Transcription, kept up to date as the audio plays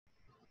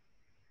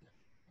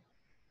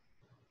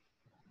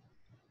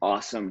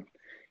Awesome.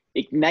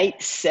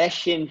 Ignite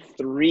session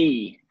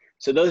 3.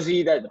 So those of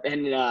you that have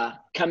been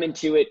coming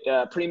to it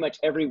pretty much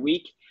every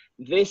week,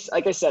 this,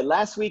 like I said,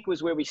 last week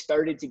was where we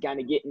started to kind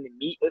of get in the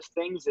meat of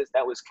things, as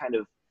that was kind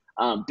of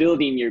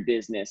building your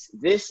business.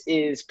 This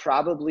is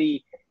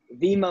probably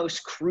the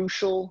most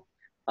crucial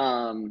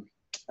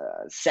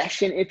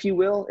session, if you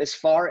will, as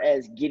far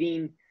as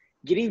getting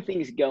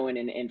things going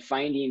and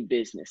finding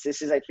business.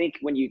 This is, I think,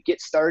 when you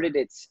get started,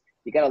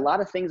 you got a lot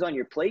of things on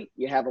your plate.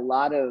 You have a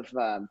lot of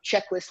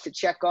checklists to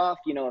check off.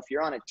 You know, if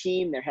you're on a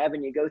team, they're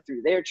having you go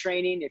through their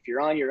training. If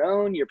you're on your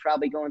own, you're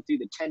probably going through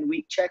the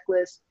 10-week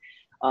checklist.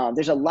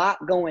 There's a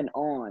lot going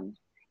on.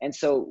 And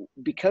so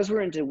because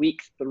we're into week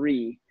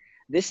 3,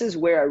 this is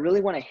where I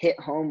really want to hit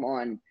home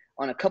on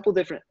a couple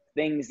different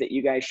things that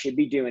you guys should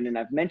be doing. And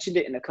I've mentioned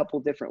it in a couple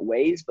different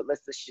ways, but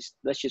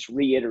let's just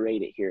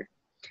reiterate it here.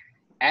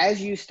 As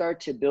you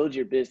start to build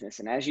your business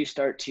and as you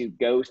start to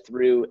go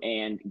through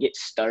and get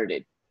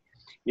started,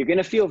 you're going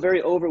to feel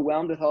very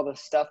overwhelmed with all the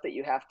stuff that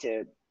you have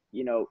to,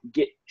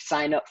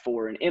 sign up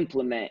for and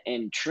implement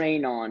and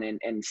train on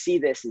and see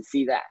this and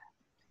see that.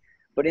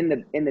 But in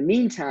the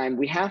meantime,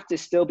 we have to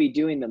still be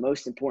doing the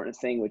most important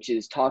thing, which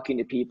is talking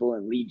to people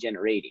and lead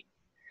generating.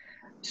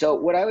 So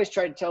what I always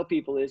try to tell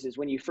people is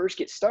when you first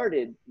get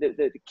started,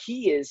 the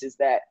key is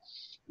that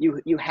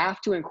you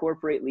have to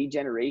incorporate lead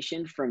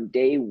generation from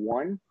day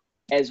one,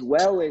 as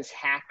well as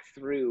hack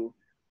through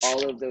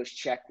all of those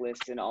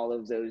checklists and all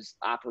of those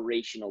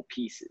operational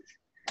pieces.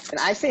 And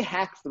I say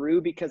hack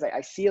through because I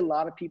see a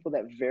lot of people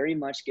that very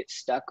much get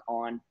stuck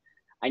on,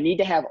 I need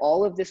to have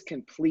all of this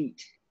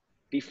complete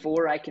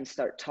before I can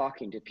start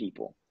talking to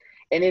people.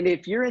 And then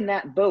if you're in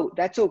that boat,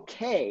 that's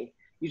okay.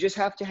 You just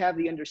have to have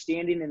the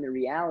understanding and the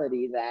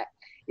reality that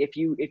if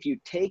you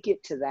take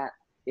it to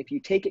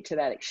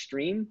that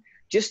extreme,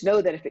 just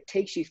know that if it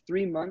takes you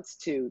 3 months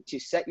to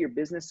set your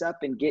business up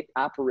and get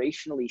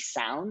operationally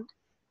sound,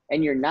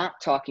 and you're not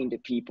talking to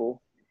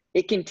people,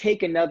 it can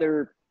take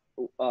another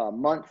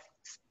month,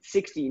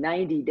 60,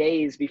 90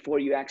 days before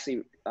you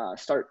actually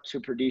start to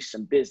produce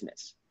some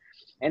business.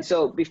 And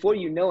so before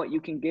you know it,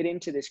 you can get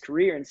into this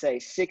career and say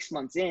 6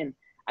 months in,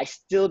 I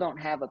still don't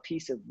have a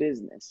piece of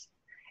business.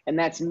 And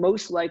that's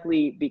most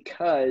likely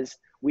because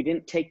we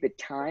didn't take the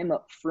time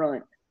up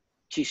front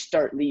to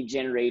start lead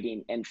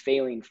generating and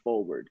failing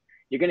forward.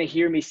 You're going to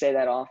hear me say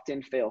that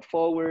often: fail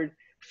forward,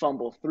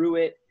 fumble through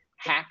it,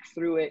 hack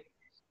through it.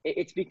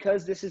 It's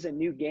because this is a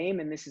new game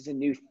and this is a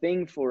new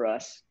thing for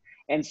us.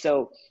 And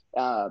so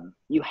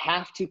you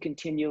have to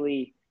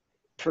continually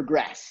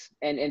progress.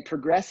 And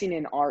progressing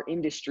in our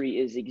industry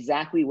is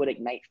exactly what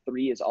Ignite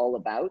 3 is all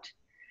about.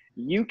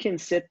 You can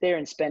sit there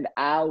and spend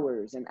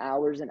hours and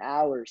hours and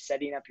hours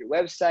setting up your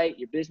website,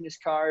 your business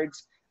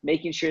cards,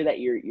 making sure that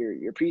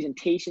your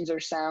presentations are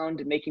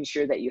sound, making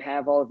sure that you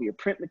have all of your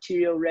print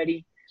material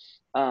ready.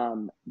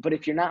 But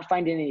if you're not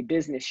finding any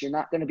business, you're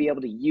not going to be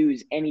able to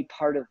use any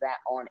part of that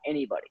on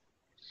anybody.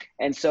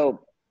 And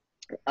so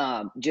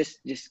just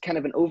kind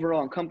of an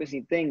overall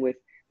encompassing thing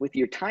with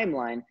your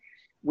timeline.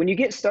 When you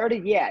get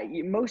started,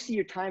 most of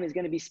your time is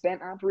going to be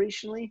spent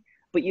operationally,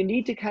 but you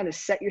need to kind of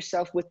set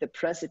yourself with the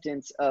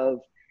precedence of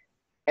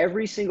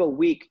every single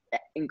week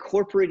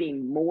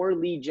incorporating more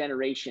lead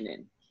generation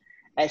in.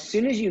 As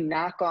soon as you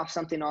knock off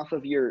something off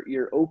of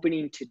your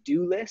opening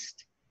to-do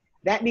list,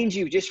 that means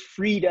you've just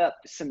freed up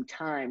some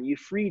time. You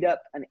freed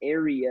up an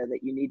area that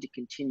you need to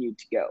continue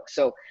to go.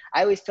 So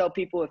I always tell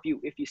people,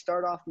 if you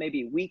start off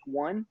maybe week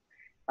 1,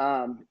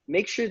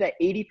 make sure that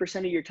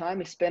 80% of your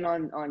time is spent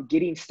on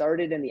getting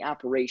started in the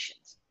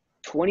operations.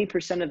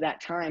 20% of that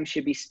time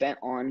should be spent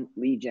on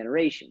lead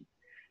generation.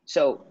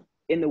 So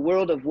in the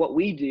world of what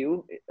we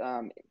do,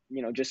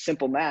 just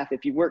simple math,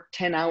 if you work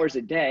 10 hours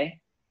a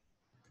day,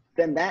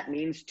 then that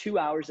means 2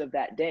 hours of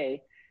that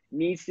day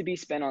needs to be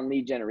spent on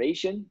lead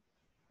generation,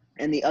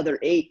 and the other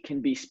 8 can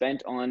be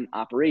spent on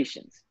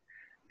operations.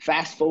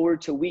 Fast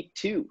forward to week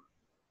 2.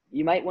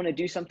 You might want to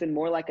do something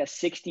more like a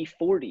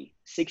 60-40.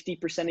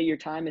 60% of your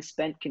time is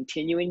spent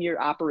continuing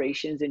your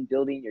operations and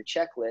building your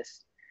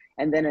checklist.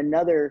 And then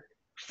another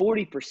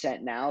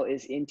 40% now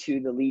is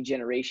into the lead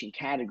generation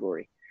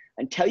category.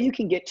 Until you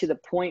can get to the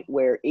point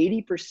where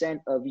 80%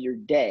 of your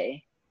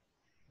day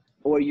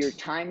or your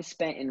time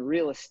spent in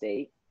real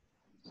estate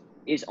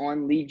is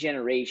on lead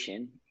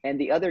generation, and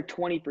the other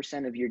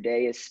 20% of your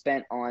day is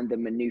spent on the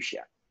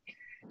minutia.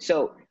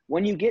 So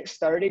when you get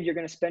started, you're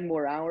going to spend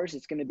more hours.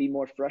 It's going to be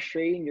more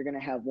frustrating. You're going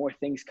to have more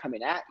things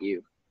coming at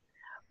you.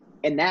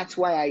 And that's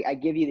why I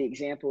give you the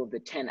example of the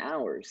 10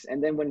 hours.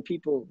 And then when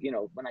people,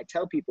 when I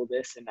tell people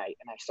this and I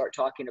start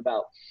talking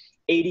about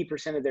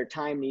 80% of their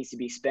time needs to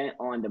be spent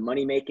on the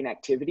money-making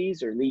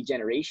activities or lead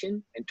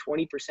generation, and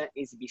 20%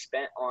 needs to be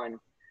spent on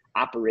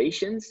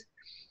operations,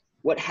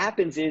 what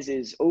happens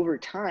is over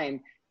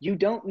time, you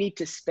don't need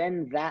to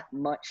spend that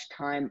much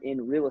time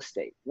in real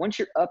estate. Once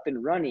you're up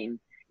and running,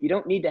 you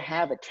don't need to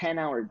have a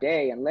 10-hour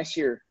day unless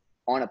you're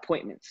on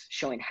appointments,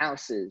 showing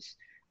houses,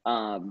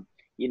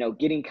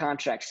 getting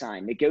contracts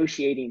signed,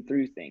 negotiating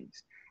through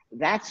things.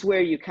 That's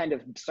where you kind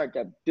of start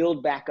to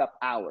build back up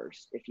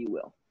hours, if you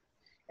will.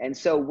 And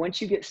so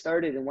once you get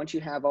started and once you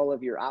have all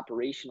of your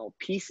operational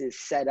pieces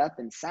set up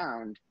and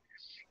sound,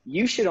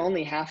 you should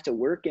only have to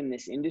work in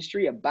this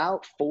industry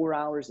about 4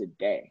 hours a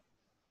day,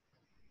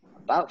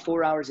 about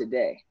 4 hours a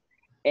day.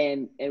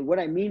 And what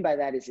I mean by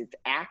that is it's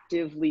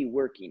actively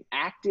working,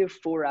 active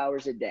 4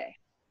 hours a day.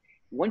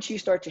 Once you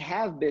start to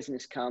have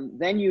business come,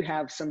 then you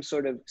have some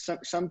sort of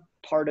some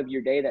part of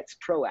your day that's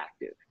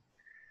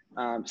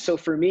proactive. So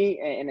for me,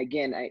 and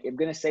again, I'm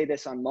going to say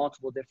this on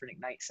multiple different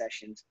Ignite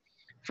sessions.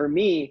 For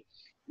me,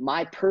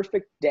 my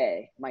perfect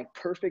day, my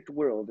perfect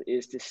world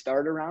is to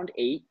start around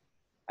 8.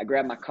 I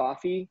grab my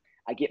coffee.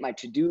 I get my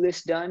to-do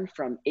list done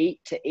from 8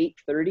 to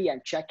 8:30.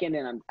 I'm checking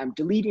and I'm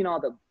deleting all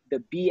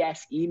the BS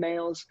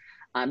emails.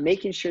 I'm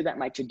making sure that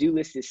my to-do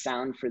list is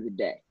sound for the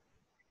day.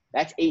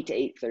 That's 8 to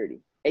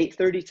 8:30.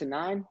 8:30 to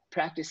 9,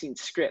 practicing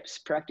scripts,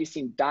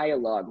 practicing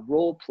dialogue,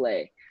 role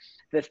play,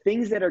 the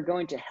things that are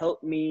going to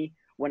help me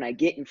when I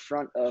get in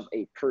front of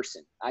a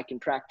person. I can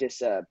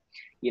practice, an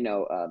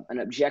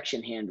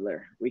objection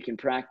handler. We can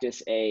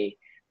practice a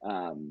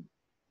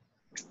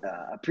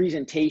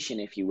presentation,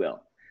 if you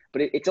will.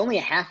 But it's only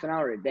a half an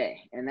hour a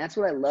day. And that's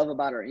what I love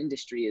about our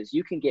industry is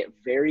you can get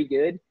very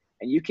good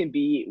and you can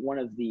be one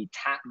of the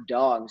top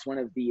dogs, one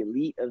of the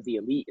elite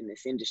in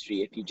this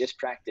industry if you just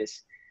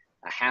practice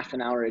a half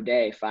an hour a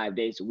day, 5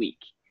 days a week.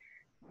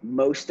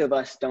 Most of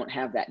us don't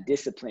have that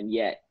discipline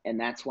yet. And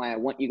that's why I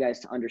want you guys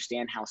to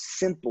understand how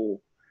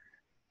simple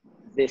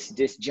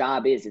this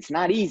job is. It's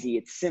not easy,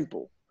 it's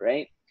simple,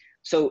 right?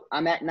 So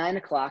I'm at 9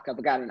 o'clock.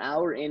 I've got an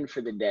hour in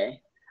for the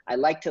day. I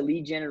like to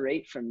lead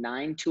generate from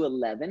 9 to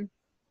 11.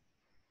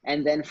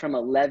 And then from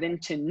 11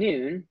 to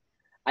noon,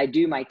 I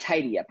do my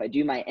tidy up. I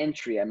do my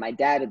entry on my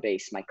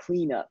database, my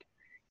cleanup.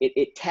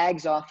 It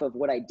tags off of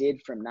what I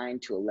did from 9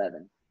 to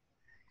 11.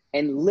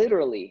 And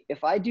literally,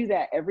 if I do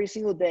that every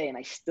single day and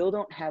I still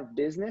don't have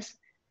business,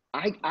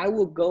 I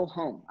will go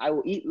home. I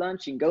will eat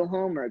lunch and go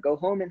home, or go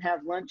home and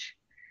have lunch.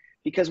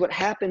 Because what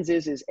happens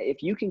is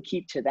if you can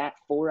keep to that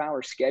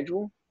 4-hour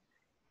schedule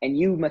and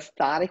you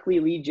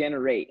methodically lead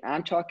generate,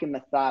 I'm talking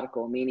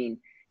methodical, meaning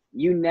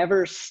you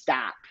never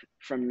stop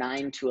from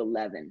 9 to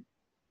 11.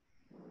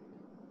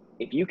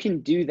 If you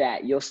can do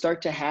that, you'll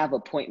start to have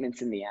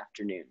appointments in the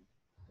afternoon.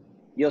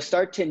 You'll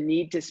start to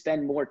need to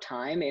spend more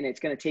time, and it's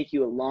going to take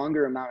you a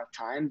longer amount of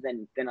time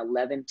than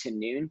 11 to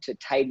noon to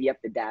tidy up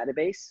the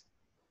database.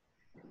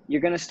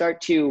 You're going to start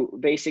to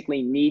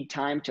basically need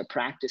time to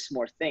practice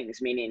more things,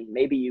 meaning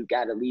maybe you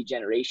got a lead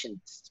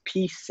generation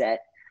piece set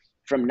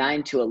from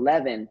 9 to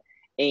 11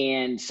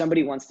 and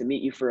somebody wants to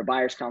meet you for a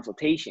buyer's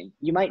consultation.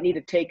 You might need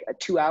to take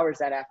 2 hours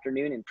that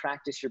afternoon and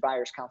practice your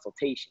buyer's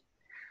consultation.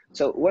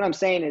 So what I'm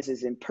saying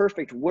is in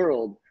perfect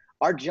world,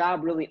 our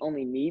job really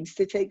only needs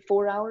to take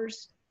 4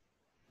 hours.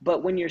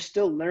 But when you're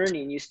still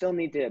learning, you still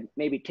need to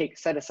maybe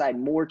set aside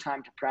more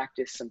time to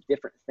practice some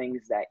different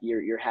things that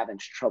you're having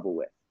trouble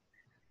with.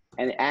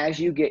 And as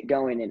you get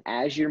going and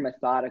as you're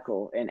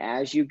methodical and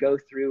as you go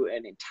through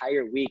an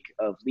entire week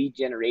of lead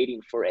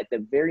generating for at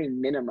the very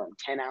minimum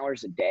 10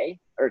 hours a day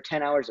or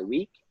 10 hours a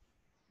week,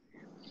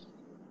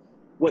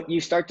 what you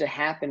start to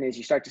happen is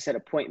you start to set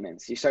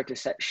appointments, you start to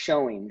set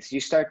showings, you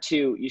start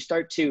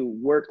to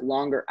work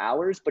longer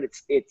hours, but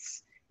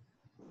it's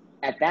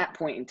at that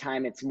point in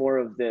time, it's more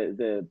of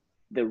the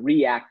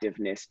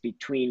reactiveness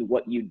between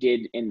what you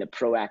did in the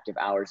proactive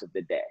hours of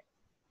the day.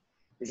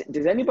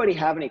 Does anybody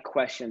have any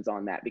questions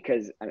on that?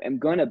 Because I'm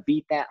going to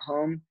beat that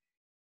home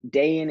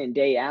day in and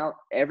day out,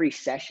 every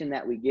session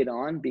that we get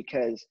on,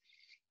 because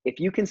if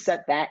you can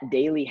set that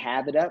daily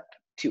habit up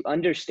to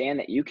understand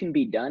that you can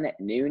be done at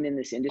noon in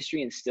this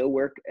industry and still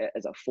work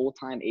as a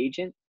full-time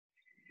agent,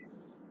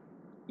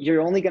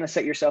 you're only going to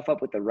set yourself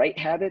up with the right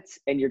habits,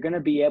 and you're going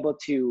to be able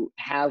to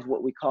have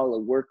what we call a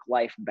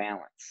work-life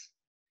balance.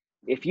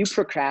 If you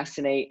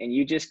procrastinate and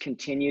you just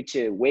continue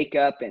to wake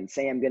up and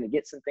say, I'm going to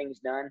get some things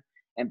done,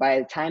 and by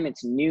the time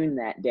it's noon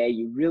that day,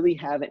 you really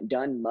haven't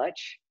done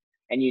much,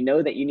 and you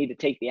know that you need to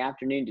take the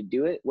afternoon to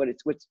do it,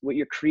 what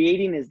you're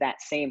creating is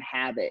that same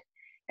habit.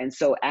 And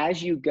so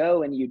as you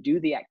go and you do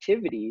the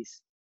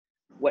activities,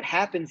 what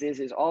happens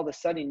is all of a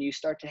sudden you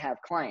start to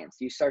have clients,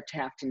 you start to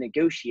have to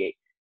negotiate,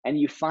 and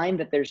you find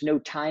that there's no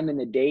time in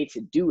the day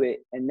to do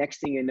it. And next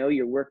thing you know,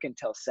 you're working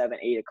till 7,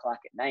 8 o'clock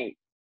at night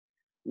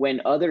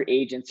when other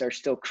agents are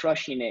still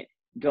crushing it,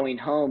 going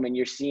home, and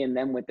you're seeing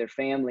them with their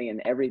family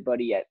and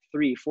everybody at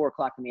 3, 4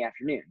 o'clock in the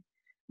afternoon.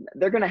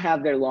 They're going to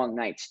have their long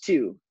nights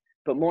too,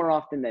 but more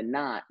often than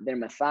not, they're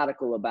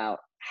methodical about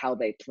how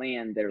they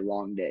plan their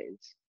long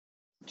days.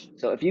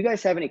 So if you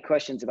guys have any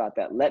questions about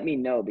that, let me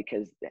know,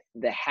 because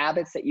the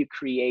habits that you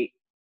create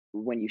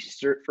when you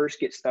first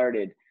get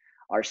started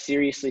are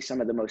seriously some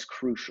of the most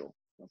crucial.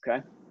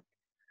 Okay.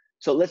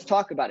 So let's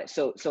talk about it.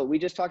 So we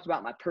just talked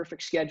about my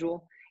perfect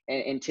schedule,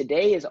 and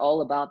today is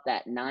all about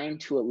that 9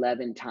 to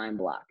 11 time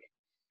block.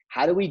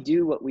 How do we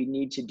do what we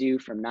need to do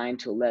from 9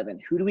 to 11?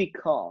 Who do we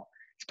call?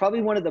 It's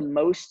probably one of the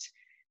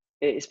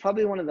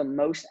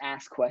most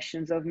asked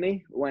questions of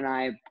me when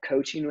I'm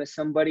coaching with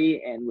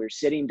somebody and we're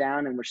sitting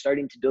down and we're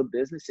starting to build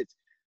business. It's,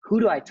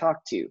 who do I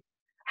talk to?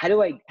 How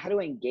do I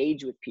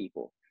engage with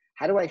people?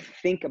 How do I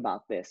think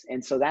about this?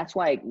 And so that's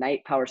why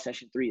Ignite Power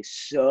Session 3 is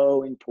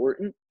so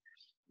important,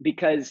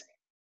 because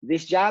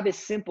this job is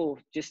simple,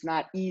 just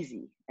not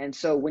easy. And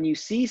so when you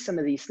see some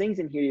of these things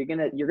in here,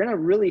 you're gonna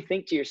really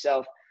think to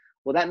yourself,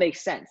 well, that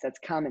makes sense. That's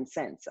common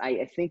sense.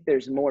 I think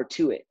there's more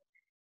to it.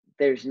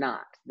 There's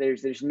not.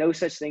 There's no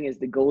such thing as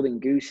the golden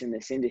goose in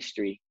this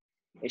industry.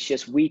 It's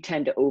just we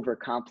tend to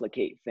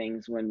overcomplicate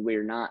things when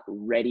we're not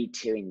ready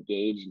to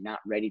engage, not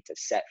ready to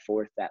set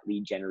forth that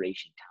lead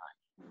generation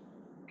time.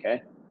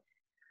 Okay.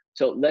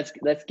 So let's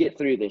get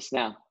through this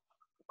now.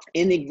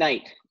 In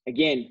Ignite,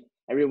 again,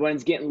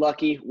 everyone's getting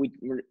lucky. We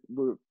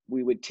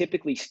would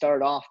typically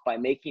start off by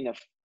making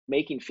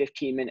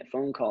 15-minute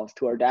phone calls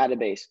to our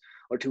database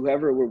or to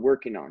whoever we're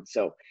working on.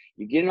 So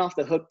you're getting off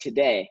the hook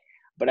today,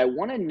 but I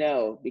want to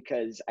know,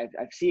 because I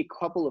see a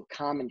couple of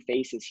common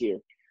faces here,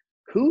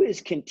 who is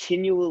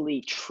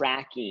continually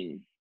tracking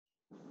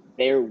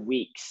their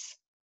weeks,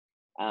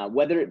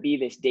 whether it be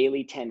this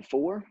daily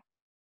 10-4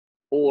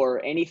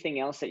 or anything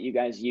else that you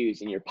guys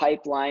use in your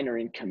pipeline or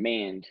in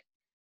Command.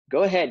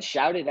 Go ahead,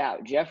 shout it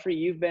out. Jeffrey,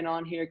 you've been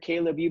on here.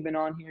 Caleb, you've been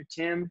on here.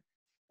 Tim,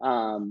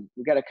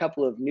 we've got a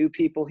couple of new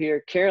people here.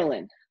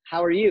 Carolyn,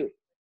 how are you?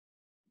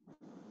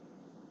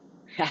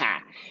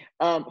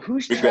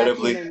 Who's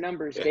tracking their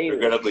numbers daily?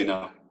 Regrettably,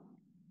 no.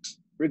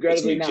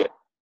 Regrettably, no.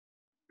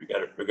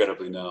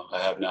 Regrettably, no.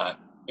 I have not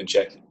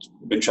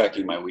been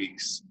tracking my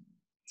weeks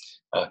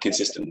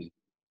consistently.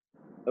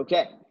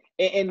 Okay.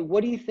 And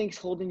what do you think's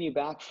holding you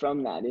back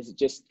from that? Is it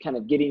just kind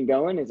of getting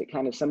going? Is it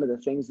kind of some of the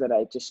things that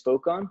I just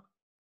spoke on?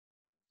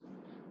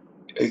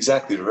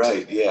 Exactly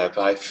right. Yeah,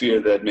 but I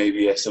fear that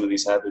maybe some of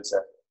these habits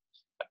that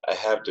I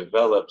have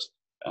developed,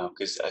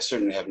 because I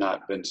certainly have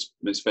not been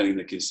spending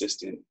the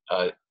consistent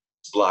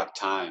block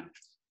time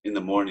in the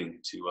morning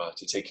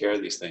to take care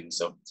of these things.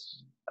 So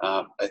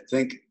I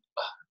think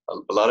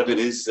a lot of it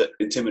is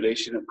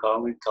intimidation of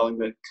calling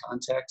the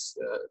contacts,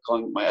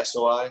 calling my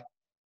SOI,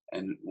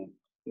 and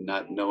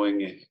not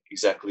knowing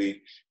exactly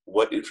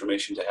what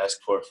information to ask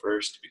for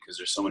first, because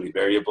there's so many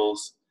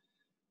variables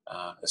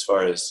as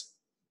far as,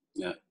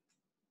 yeah.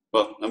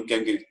 Well, I'm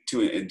getting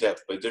too in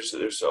depth, but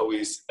there's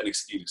always an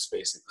excuse,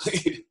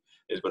 basically,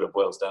 is what it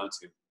boils down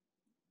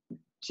to.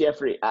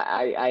 Jeffrey,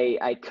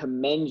 I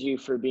commend you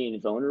for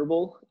being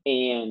vulnerable.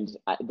 And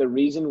the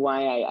reason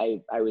why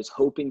I was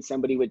hoping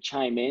somebody would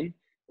chime in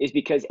is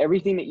because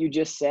everything that you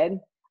just said,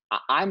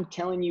 I'm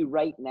telling you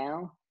right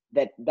now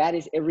that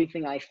is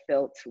everything I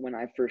felt when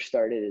I first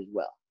started as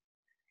well.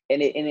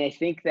 And I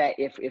think that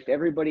if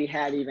everybody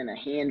had even a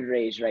hand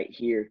raised right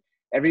here,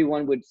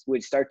 everyone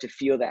would start to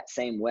feel that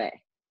same way,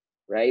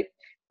 right?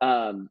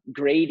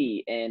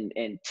 Grady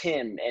and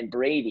Tim and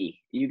Brady,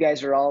 you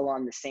guys are all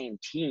on the same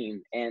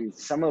team, and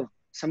something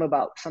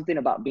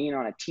about being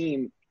on a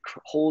team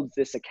holds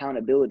this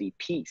accountability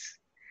piece.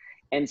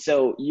 And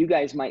so you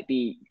guys might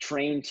be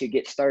trained to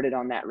get started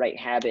on that right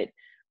habit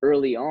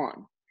early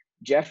on.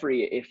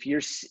 Jeffrey,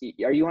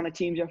 are you on a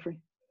team, Jeffrey?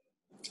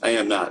 I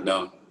am not,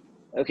 no.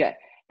 Okay.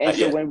 And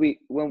so when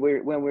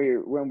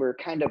we're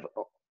kind of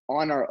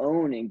on our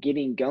own and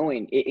getting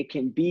going, it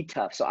can be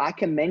tough. So I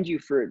commend you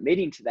for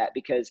admitting to that,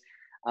 because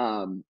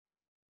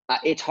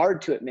it's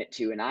hard to admit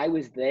to, and I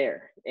was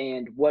there.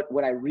 And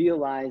what I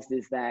realized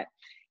is that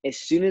as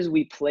soon as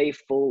we play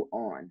full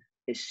on,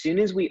 as soon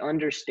as we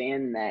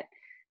understand that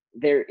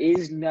there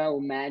is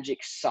no magic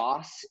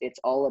sauce, it's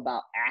all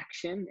about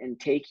action and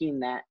taking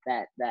that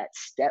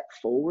step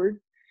forward,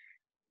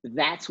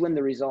 that's when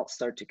the results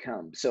start to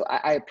come. So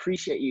I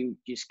appreciate you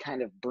just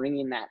kind of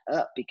bringing that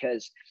up,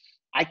 because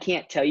I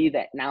can't tell you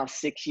that now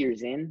 6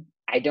 years in,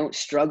 I don't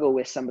struggle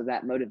with some of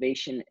that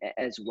motivation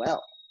as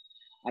well.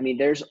 I mean,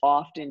 there's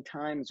often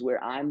times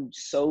where I'm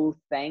so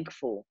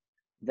thankful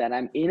that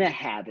I'm in a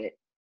habit,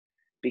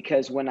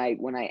 because when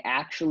I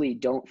actually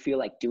don't feel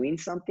like doing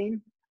something,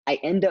 I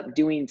end up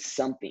doing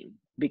something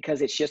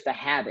because it's just a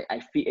habit. I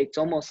feel it's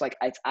almost like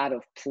it's out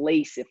of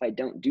place if I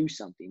don't do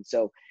something.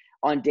 So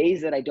on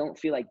days that I don't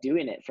feel like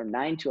doing it from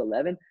 9 to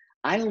 11,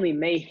 I only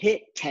may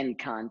hit 10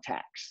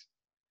 contacts.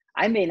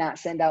 I may not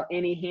send out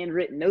any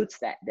handwritten notes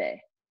that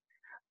day.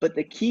 But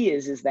the key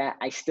is that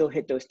I still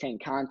hit those 10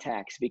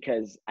 contacts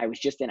because I was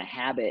just in a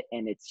habit,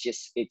 and it's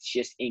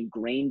just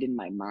ingrained in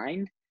my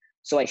mind.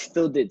 So I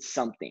still did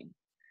something.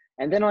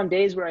 And then on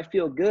days where I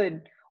feel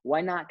good, why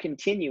not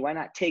continue? Why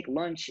not take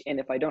lunch? And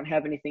if I don't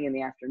have anything in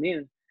the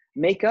afternoon,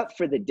 make up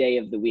for the day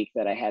of the week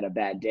that I had a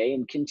bad day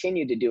and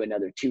continue to do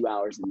another 2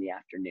 hours in the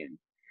afternoon.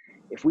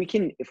 If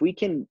we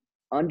can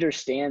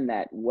understand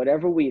that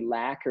whatever we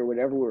lack or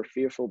whatever we're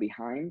fearful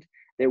behind,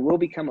 there will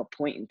become a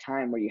point in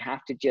time where you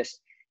have to just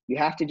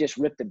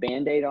rip the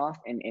Band-Aid off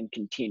and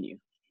continue.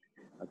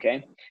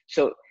 Okay.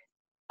 So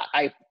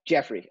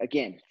Jeffrey,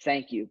 again,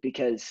 thank you,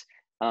 because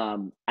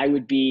I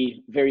would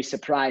be very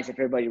surprised if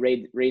everybody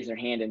raised their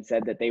hand and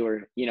said that they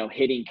were,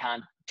 hitting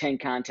 10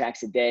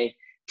 contacts a day,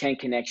 10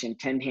 connection,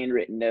 10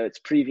 handwritten notes,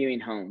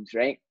 previewing homes,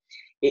 right?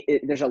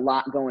 There's a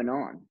lot going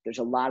on. There's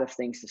a lot of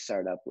things to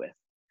start up with.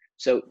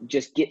 So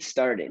just get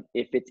started.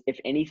 If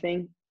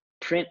anything,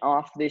 print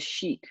off this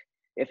sheet.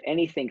 If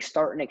anything,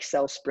 start an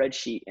Excel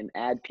spreadsheet and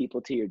add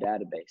people to your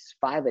database.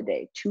 5 a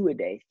day, 2 a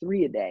day,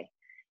 3 a day.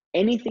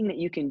 Anything that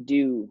you can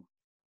do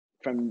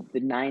from the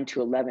 9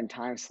 to 11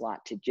 time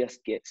slot to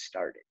just get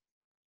started.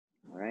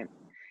 All right.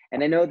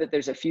 And I know that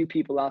there's a few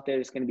people out there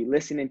that's going to be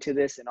listening to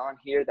this and on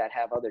here that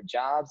have other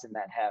jobs and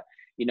that have,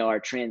 are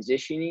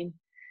transitioning.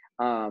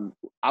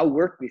 I'll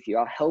work with you.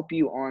 I'll help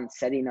you on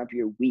setting up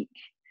your week.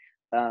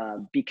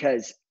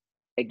 Because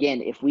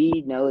again, if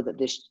we know that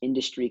this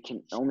industry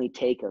can only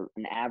take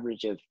an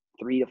average of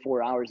 3 to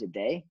 4 hours a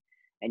day,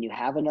 and you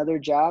have another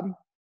job,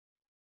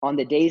 on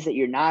the days that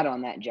you're not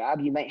on that job,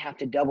 you might have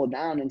to double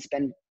down and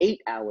spend 8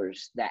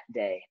 hours that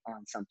day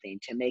on something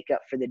to make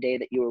up for the day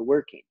that you were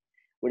working.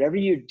 Whatever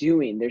you're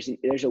doing,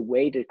 there's a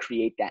way to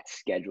create that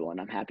schedule, and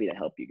I'm happy to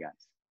help you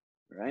guys.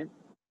 Right?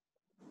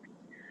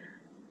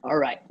 All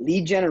right,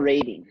 lead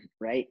generating,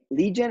 right?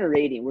 Lead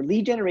generating, we're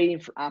lead generating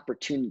for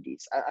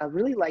opportunities. I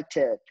really like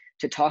to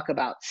talk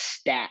about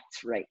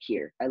stats right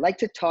here. I like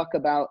to talk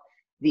about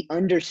the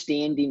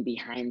understanding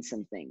behind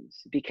some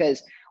things,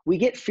 because we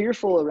get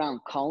fearful around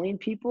calling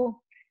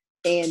people.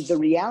 And the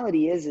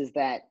reality is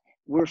that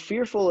we're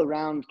fearful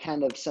around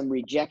kind of some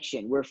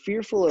rejection. We're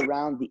fearful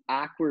around the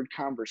awkward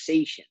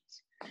conversations.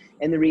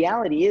 And the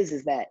reality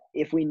is that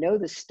if we know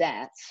the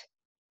stats,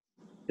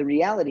 the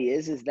reality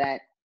is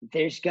that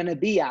there's going to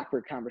be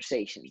awkward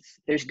conversations.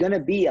 There's going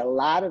to be a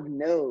lot of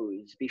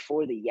no's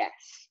before the yes.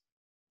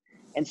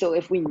 And so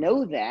if we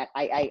know that,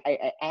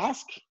 I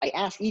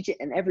ask each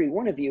and every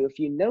one of you, if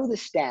you know the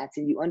stats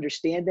and you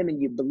understand them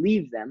and you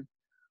believe them,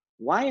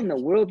 why in the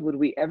world would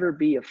we ever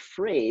be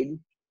afraid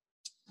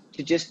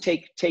to just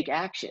take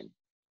action,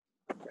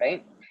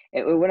 right?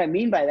 And what I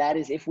mean by that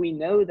is, if we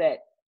know that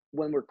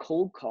when we're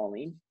cold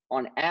calling,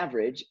 on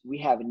average, we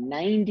have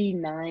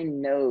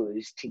 99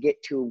 no's to get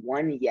to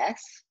 1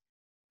 yes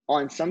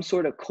on some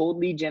sort of cold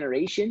lead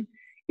generation,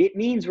 it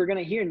means we're going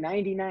to hear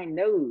 99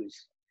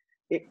 no's.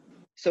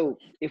 So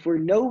if we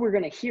know we're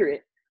going to hear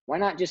it, why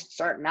not just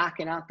start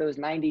knocking out those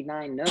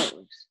 99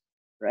 no's,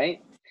 right?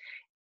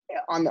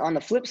 On the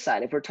flip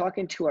side, if we're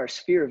talking to our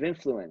sphere of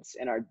influence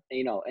and our,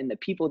 and the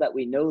people that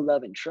we know,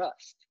 love, and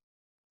trust,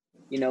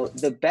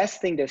 the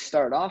best thing to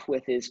start off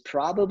with is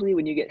probably,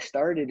 when you get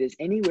started, is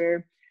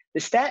anywhere. The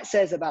stat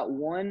says about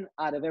 1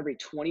 out of every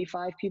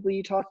 25 people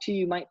you talk to,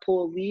 you might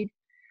pull a lead.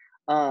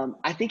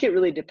 I think it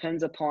really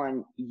depends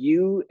upon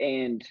you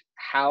and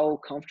how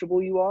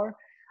comfortable you are.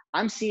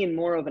 I'm seeing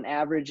more of an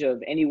average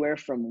of anywhere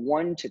from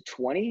 1 to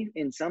 20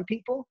 in some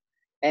people,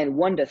 and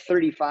 1 to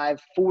 35,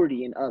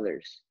 40 in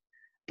others.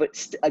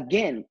 But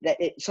again, that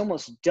it's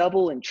almost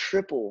double and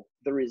triple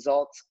the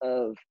results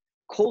of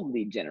cold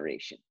lead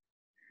generation.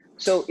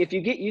 So if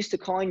you get used to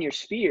calling your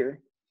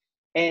sphere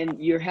and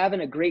you're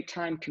having a great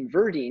time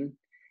converting,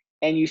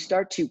 and you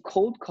start to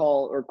cold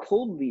call or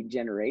cold lead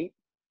generate,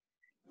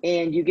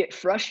 and you get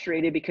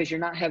frustrated because you're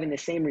not having the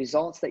same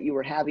results that you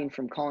were having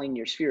from calling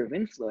your sphere of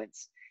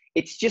influence,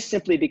 it's just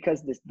simply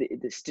because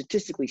the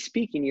statistically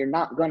speaking, you're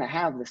not going to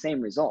have the same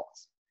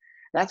results.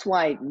 That's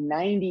why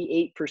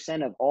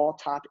 98% of all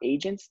top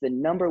agents, the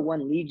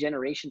 #1 lead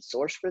generation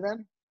source for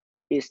them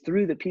is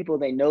through the people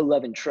they know,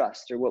 love, and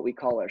trust, or what we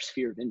call our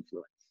sphere of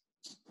influence.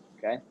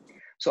 Okay.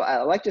 So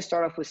I like to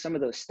start off with some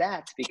of those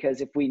stats, because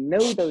if we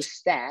know those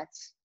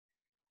stats,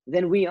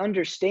 then we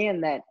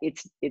understand that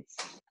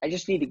I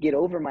just need to get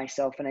over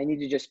myself, and I need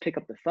to just pick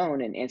up the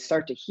phone and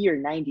start to hear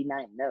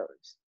 99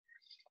 no's.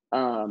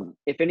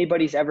 If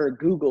anybody's ever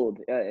Googled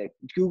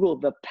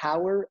the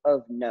power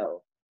of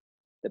no,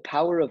 the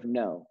power of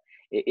no,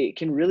 it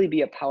can really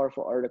be a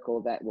powerful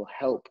article that will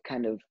help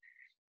kind of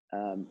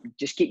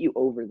just get you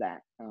over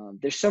that.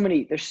 There's so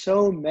many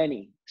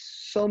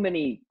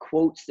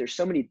quotes. There's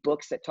so many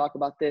books that talk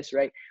about this,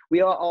 right?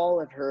 We all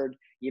have heard,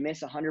 you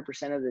miss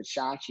 100% of the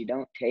shots you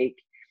don't take.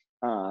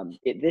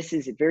 This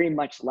is very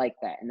much like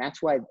that. And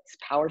that's why it's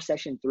Power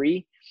Session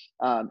 3,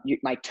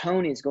 my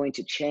tone is going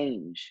to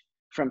change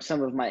from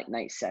some of my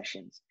night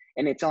sessions.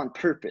 And it's on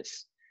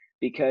purpose,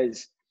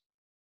 because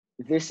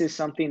this is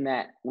something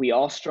that we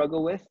all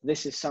struggle with.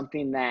 This is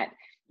something that,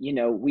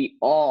 we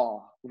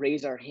all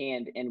raise our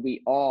hand, and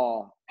we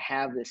all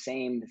have the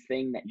same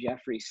thing that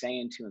Jeffrey's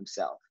saying to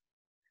himself.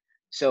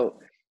 So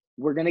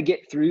we're going to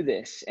get through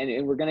this,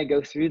 and we're going to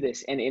go through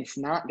this, and it's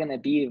not going to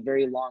be a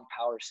very long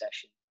power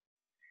session.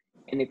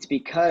 And it's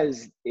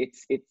because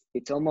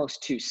it's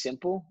almost too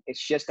simple.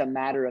 It's just a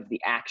matter of the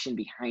action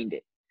behind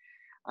it.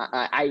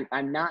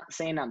 I'm not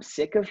saying I'm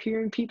sick of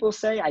hearing people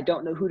say, I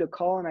don't know who to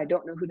call and I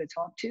don't know who to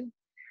talk to.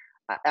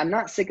 I'm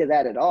not sick of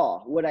that at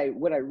all. What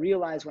I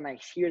realize when I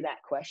hear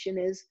that question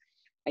is,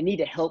 I need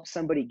to help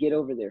somebody get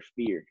over their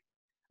fear.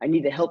 I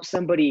need to help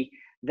somebody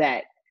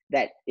that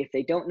if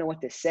they don't know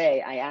what to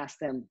say, I ask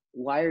them,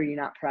 why are you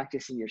not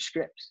practicing your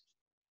scripts?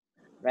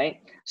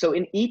 Right? So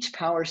in each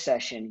power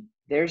session,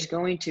 there's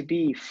going to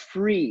be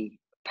free,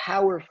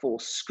 powerful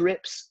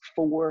scripts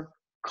for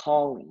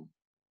calling.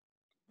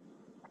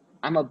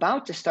 I'm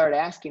about to start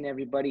asking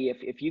everybody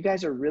if you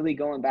guys are really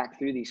going back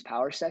through these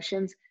power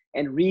sessions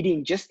and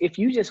reading, if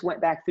you just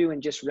went back through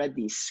and just read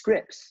these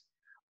scripts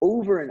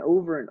over and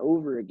over and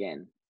over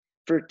again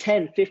for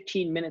 10,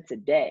 15 minutes a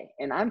day.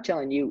 And I'm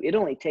telling you, it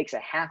only takes a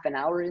half an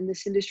hour in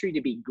this industry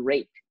to be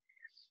great.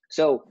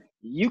 So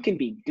you can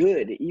be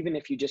good even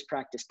if you just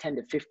practice 10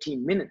 to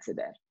 15 minutes a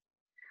day.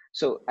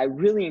 So I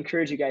really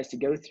encourage you guys to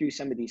go through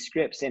some of these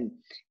scripts, and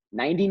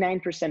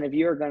 99% of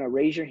you are going to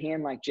raise your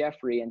hand like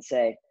Jeffrey and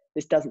say,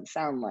 this doesn't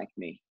sound like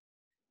me.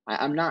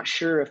 I'm not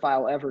sure if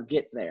I'll ever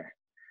get there.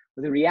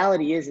 But the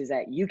reality is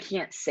that you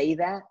can't say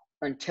that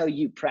until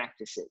you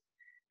practice it.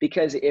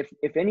 Because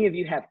if any of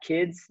you have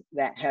kids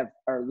that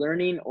are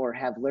learning or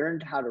have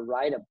learned how to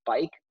ride a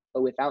bike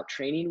without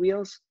training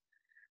wheels,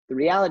 the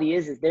reality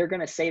is they're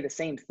going to say the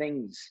same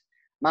things.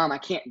 Mom, I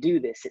can't do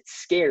this. It's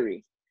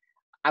scary.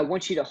 I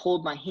want you to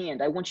hold my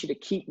hand. I want you to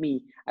keep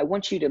me. I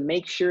want you to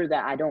make sure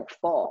that I don't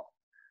fall.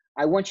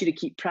 I want you to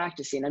keep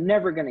practicing. I'm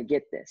never going to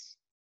get this.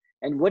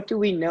 And what do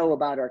we know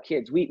about our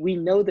kids? We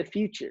know the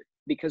future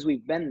because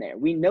we've been there.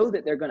 We know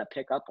that they're going to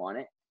pick up on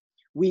it.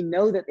 We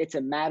know that it's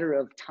a matter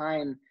of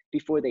time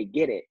before they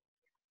get it,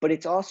 but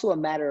it's also a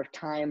matter of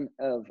time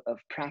of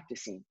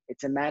practicing.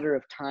 It's a matter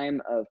of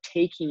time of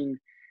taking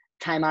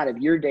time out of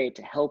your day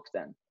to help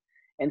them.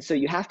 And so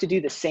you have to do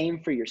the same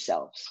for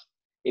yourselves.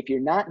 If you're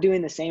not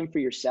doing the same for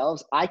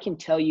yourselves, I can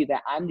tell you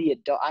that I'm the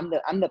adult,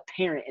 I'm the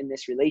parent in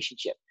this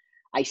relationship.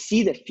 I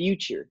see the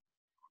future.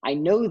 I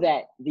know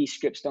that these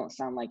scripts don't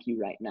sound like you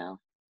right now.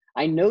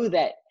 I know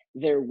that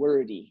they're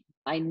wordy.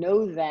 I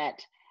know that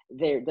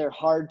they're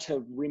hard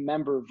to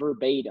remember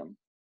verbatim.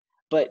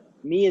 But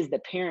me as the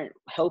parent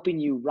helping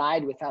you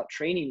ride without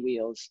training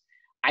wheels,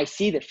 I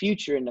see the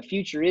future. And the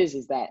future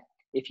is that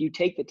if you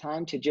take the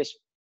time to just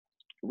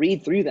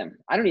read through them,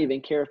 I don't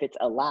even care if it's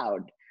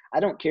aloud. I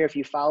don't care if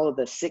you follow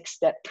the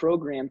 6-step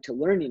program to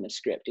learning a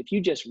script. If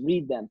you just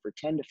read them for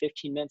 10 to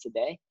 15 minutes a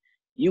day,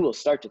 you will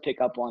start to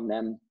pick up on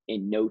them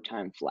in no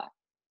time flat.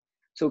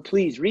 So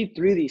please read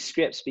through these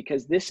scripts,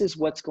 because this is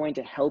what's going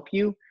to help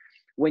you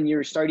when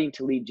you're starting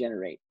to lead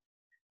generate,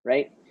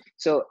 right?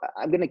 So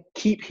I'm going to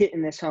keep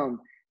hitting this home.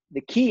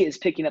 The key is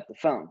picking up the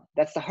phone.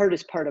 That's the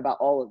hardest part about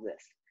all of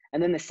this.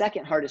 And then the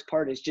second hardest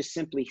part is just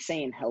simply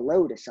saying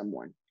hello to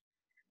someone.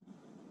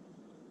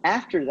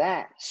 After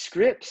that,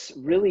 scripts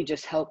really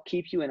just help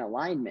keep you in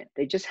alignment.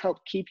 They just help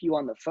keep you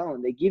on the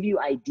phone. They give you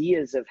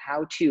ideas of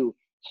how to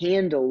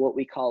handle what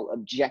we call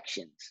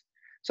objections.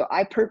 So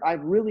I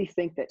really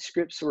think that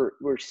scripts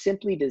were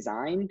simply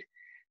designed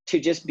to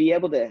just be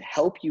able to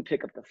help you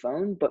pick up the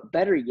phone, but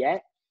better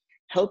yet,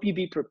 help you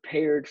be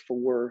prepared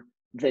for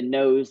the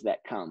no's that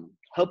come.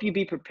 Help you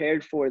be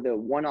prepared for the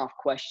one-off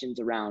questions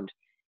around,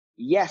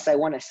 yes, I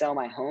want to sell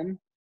my home,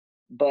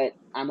 but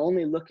I'm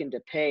only looking to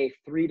pay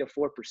 3 to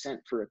 4%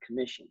 for a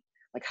commission.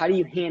 Like, how do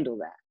you handle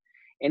that?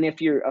 And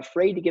if you're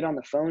afraid to get on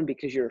the phone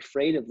because you're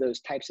afraid of those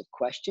types of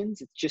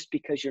questions, it's just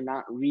because you're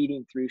not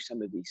reading through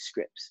some of these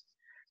scripts.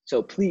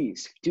 So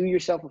please do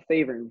yourself a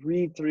favor and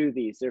read through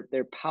these.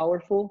 They're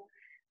powerful.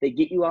 They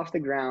get you off the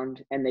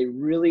ground, and they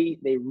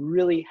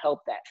really help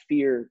that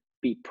fear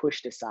be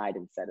pushed aside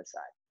and set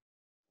aside.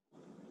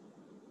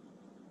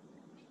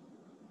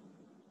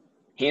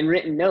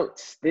 Handwritten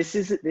notes. This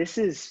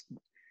is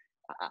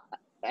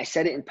I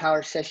said it in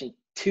Power Session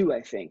 2,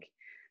 I think.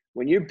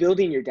 When you're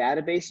building your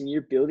database and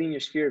you're building your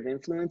sphere of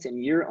influence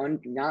and you're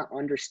not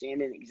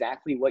understanding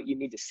exactly what you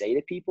need to say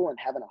to people and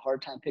having a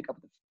hard time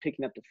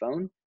picking up the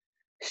phone,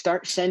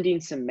 start sending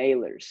some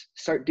mailers.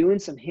 Start doing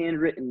some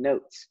handwritten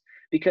notes,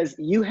 because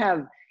you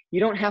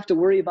don't have to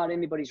worry about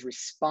anybody's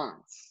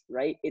response,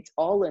 right? It's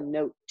all a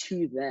note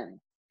to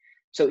them.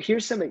 So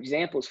here's some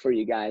examples for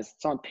you guys.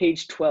 It's on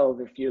page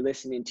 12 if you're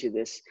listening to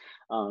this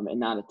and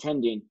not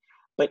attending.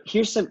 But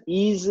here's some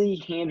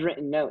easy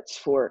handwritten notes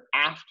for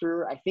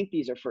after. I think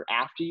these are for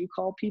after you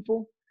call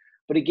people.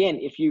 But again,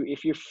 if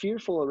you're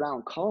fearful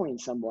around calling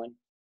someone,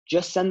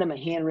 just send them a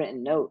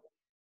handwritten note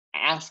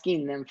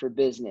asking them for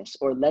business,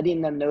 or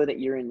letting them know that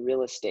you're in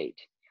real estate,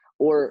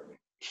 or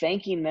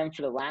thanking them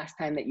for the last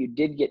time that you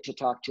did get to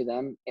talk to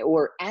them,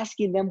 or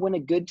asking them when a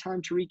good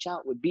time to reach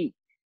out would be.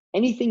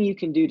 Anything you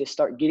can do to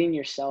start getting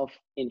yourself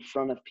in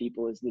front of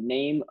people is the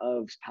name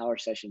of Power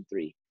Session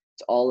 3.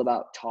 It's all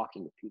about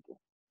talking to people.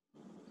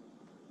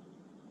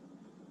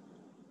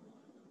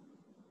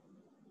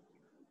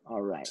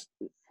 All right.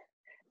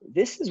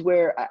 This is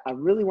where I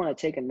really want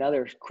to take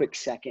another quick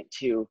second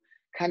to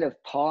kind of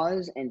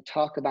pause and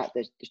talk about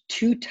the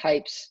 2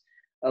 types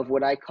of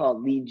what I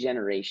call lead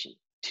generation.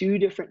 2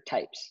 different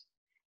types.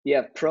 You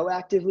have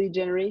proactive lead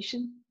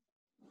generation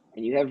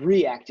and you have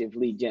reactive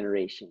lead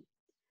generation.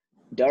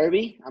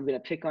 Darby, I'm going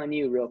to pick on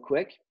you real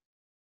quick.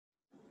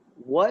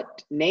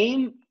 What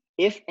name,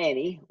 if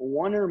any,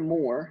 1 or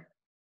more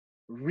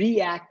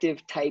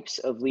reactive types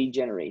of lead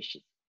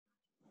generation?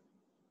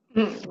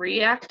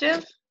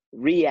 Reactive?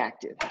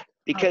 Reactive.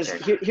 Because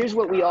here's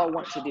what we all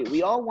want to do.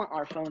 We all want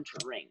our phone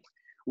to ring.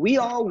 We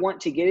all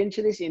want to get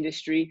into this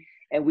industry,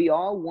 and we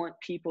all want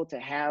people to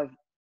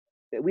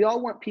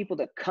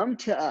come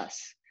to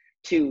us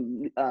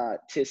to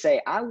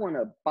say, I want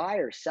to buy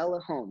or sell a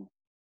home.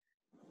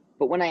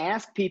 But when I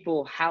ask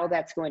people how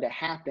that's going to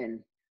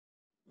happen,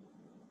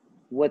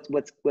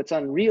 what's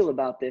unreal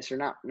about this, or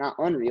not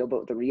unreal,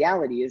 but the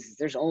reality is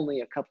there's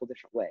only a couple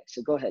different ways.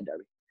 So go ahead,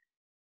 Darby.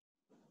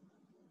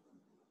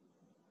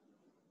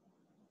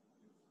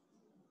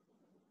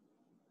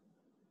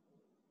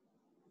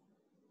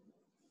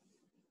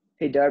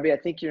 Hey, Darby, I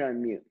think you're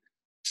on mute.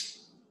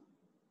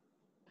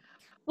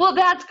 Well,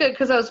 that's good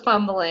because I was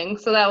fumbling,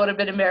 so that would have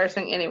been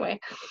embarrassing anyway.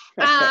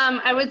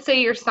 I would say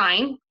your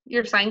sign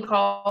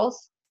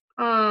calls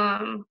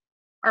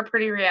are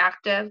pretty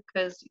reactive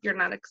because you're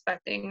not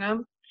expecting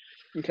them.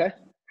 Okay.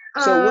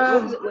 So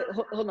what was it? Wait,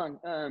 hold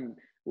on.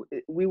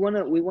 We want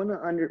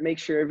to make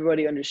sure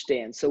everybody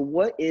understands. So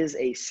what is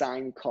a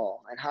sign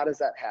call, and how does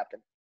that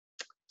happen?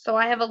 So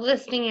I have a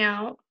listing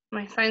out,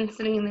 my sign's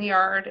sitting in the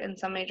yard, and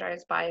somebody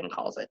drives by and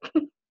calls it.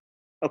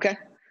 Okay.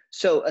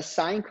 So a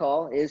sign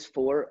call is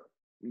for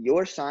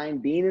your sign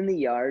being in the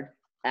yard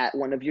at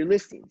one of your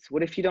listings.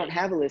 What if you don't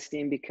have a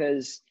listing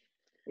because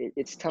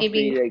it's tough for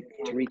you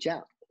to reach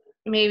out?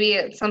 Maybe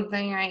it's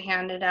something I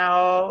handed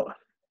out,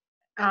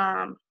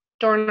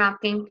 door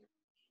knocking,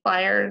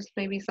 flyers,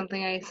 maybe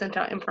something I sent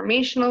out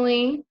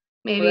informationally.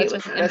 Maybe it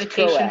was an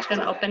invitation to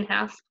an open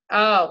house.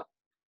 Oh,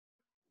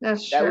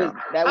 that's true.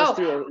 That was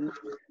through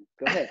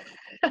go ahead.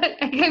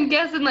 I'm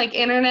guessing like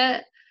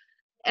internet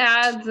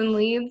ads and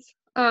leads,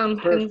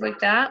 things like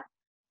that.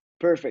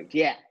 Perfect.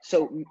 Yeah.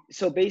 So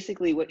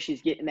basically what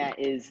she's getting at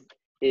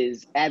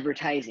is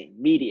advertising,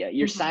 media.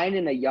 Your sign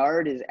in a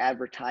yard is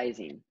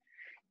advertising.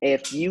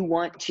 If you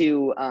want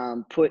to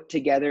put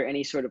together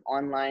any sort of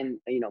online,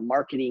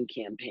 marketing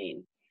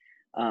campaign,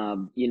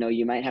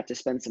 you might have to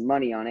spend some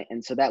money on it.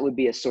 And so that would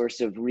be a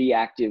source of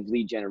reactive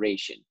lead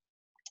generation.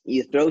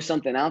 You throw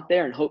something out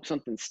there and hope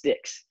something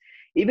sticks.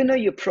 Even though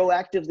you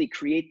proactively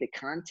create the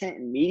content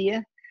and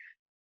media,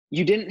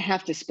 you didn't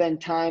have to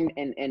spend time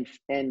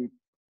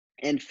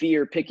and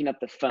fear picking up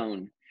the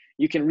phone.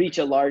 You can reach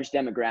a large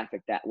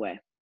demographic that way.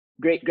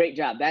 Great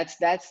job. That's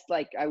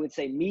like, I would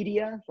say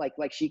media, like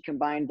she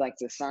combined like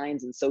the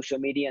signs and social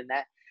media, and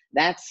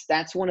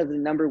that's one of the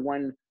number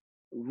one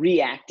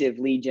reactive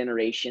lead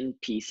generation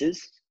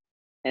pieces.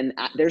 And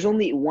there's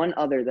only one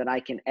other that I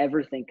can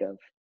ever think of.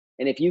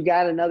 And if you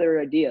got another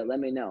idea, let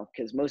me know,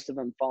 because most of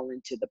them fall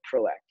into the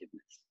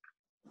proactiveness.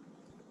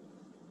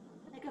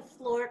 Like a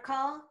floor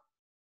call?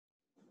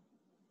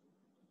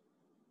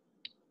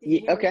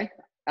 Yeah, okay.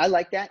 I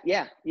like that.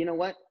 Yeah. You know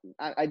what?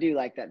 I do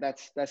like that.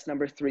 That's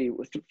number 3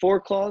 with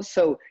 4 calls.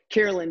 So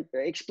Carolyn,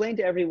 explain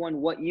to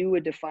everyone what you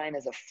would define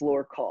as a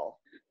floor call.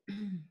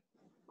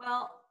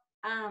 Well,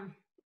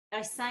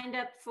 I signed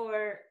up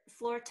for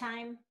floor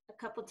time a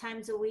couple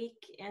times a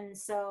week. And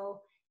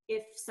so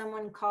if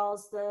someone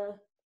calls the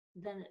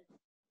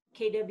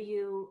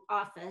KW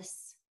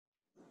office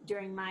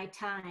during my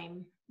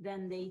time,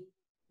 then they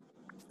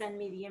send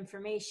me the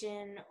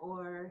information,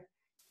 or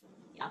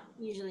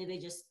usually they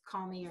just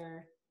call me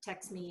or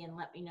text me and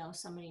let me know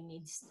somebody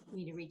needs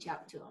me to reach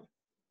out to them.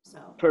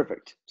 So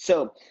perfect.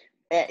 So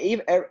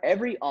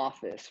every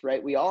office,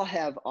 right? We all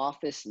have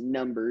office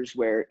numbers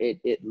where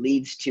it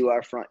leads to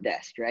our front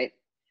desk, right?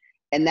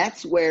 And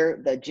that's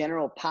where the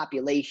general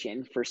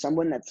population, for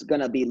someone that's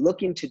going to be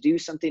looking to do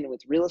something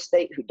with real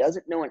estate who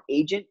doesn't know an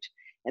agent,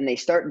 and they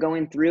start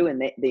going through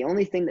and the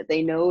only thing that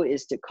they know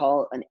is to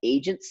call an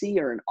agency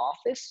or an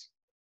office,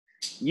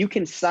 you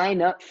can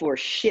sign up for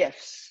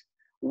shifts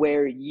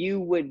where you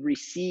would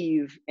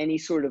receive any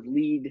sort of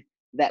lead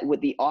that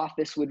the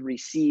office would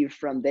receive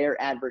from their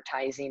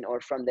advertising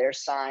or from their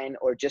sign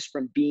or just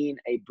from being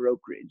a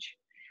brokerage.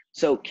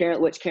 So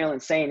what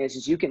Carolyn's saying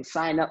is you can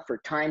sign up for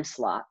time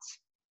slots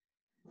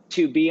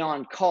to be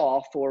on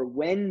call for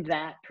when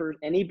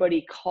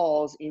anybody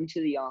calls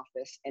into the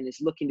office and is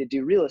looking to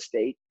do real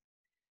estate.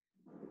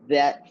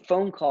 That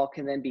phone call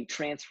can then be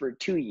transferred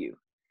to you.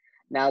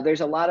 Now,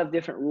 there's a lot of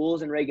different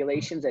rules and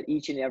regulations at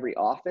each and every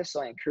office,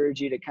 so I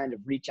encourage you to kind of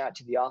reach out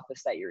to the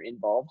office that you're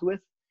involved with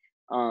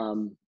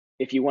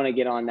if you want to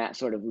get on that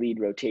sort of lead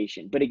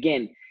rotation. But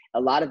again, a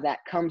lot of that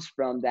comes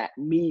from that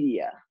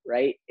media,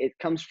 right? It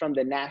comes from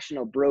the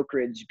national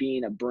brokerage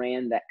being a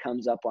brand that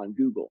comes up on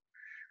Google.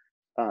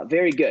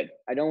 Very good.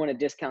 I don't want to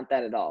discount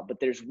that at all, but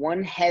there's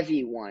one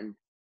heavy one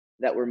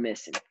that we're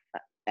missing.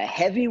 A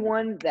heavy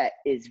one that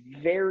is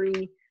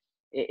very...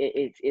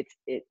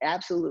 It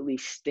absolutely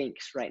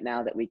stinks right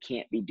now that we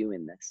can't be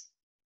doing this.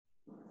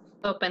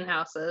 Open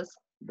houses.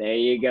 There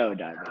you go,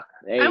 Darby.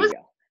 There you go.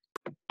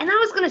 And I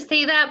was going to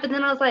say that, but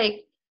then I was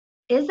like,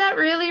 is that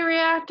really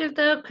reactive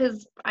though?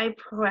 Because I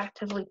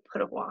proactively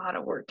put a lot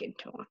of work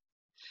into them.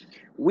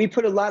 We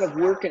put a lot of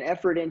work and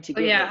effort into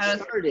getting it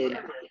started,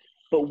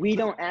 but we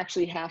don't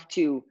actually have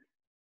to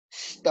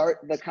start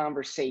the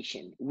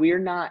conversation. We're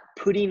not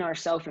putting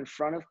ourselves in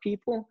front of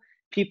people.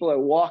 People are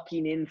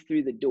walking in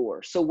through the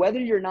door. So whether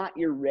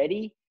you're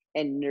ready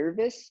and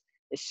nervous,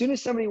 as soon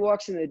as somebody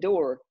walks in the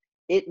door,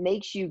 it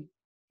makes you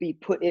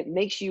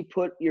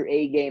put your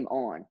A game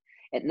on.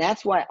 And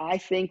that's why I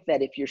think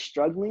that if you're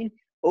struggling,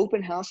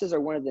 open houses are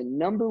one of the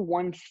number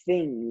one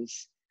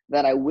things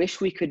that I wish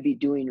we could be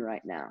doing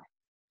right now.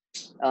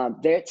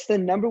 That's the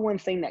number one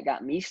thing that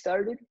got me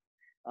started.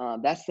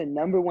 That's the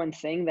number one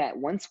thing, that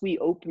once we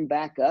open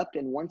back up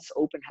and once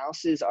open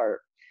houses are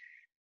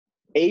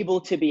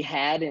able to be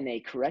had in a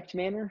correct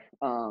manner,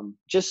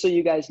 just so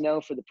you guys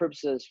know, for the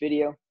purpose of this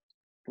video,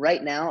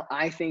 right now,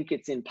 I think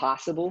it's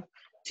impossible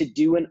to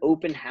do an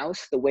open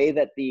house the way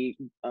that the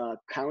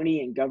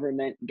county and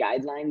government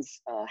guidelines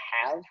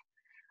have.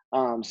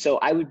 So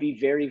I would be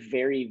very,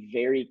 very,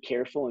 very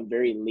careful and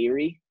very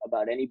leery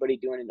about anybody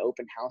doing an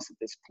open house at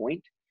this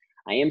point.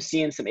 I am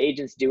seeing some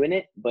agents doing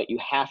it, but you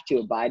have to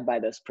abide by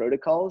those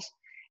protocols.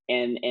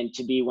 And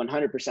to be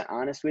 100%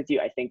 honest with you,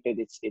 I think that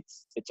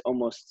it's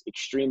almost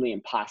extremely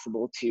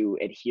impossible to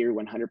adhere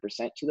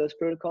 100% to those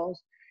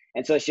protocols.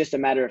 And so it's just a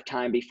matter of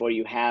time before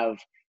you have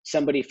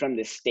somebody from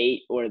the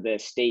state or the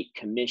state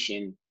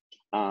commission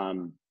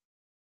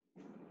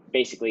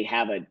basically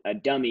have a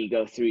dummy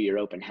go through your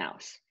open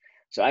house.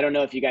 So I don't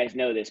know if you guys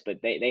know this, but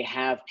they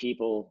have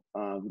people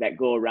that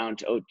go around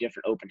to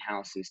different open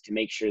houses to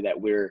make sure that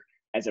we're,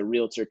 as a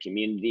realtor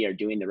community, are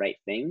doing the right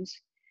things.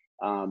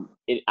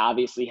 It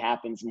obviously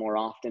happens more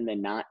often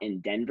than not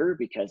in Denver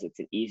because it's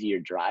an easier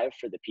drive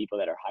for the people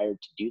that are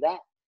hired to do that.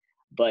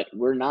 But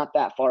we're not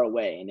that far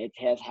away, and it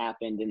has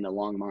happened in the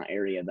Longmont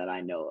area that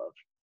I know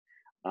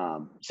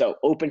of. So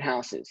open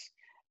houses.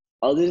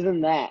 Other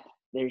than that,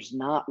 there's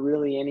not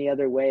really any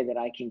other way that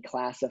I can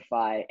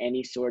classify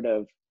any sort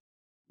of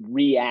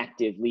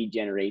reactive lead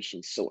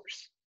generation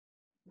source.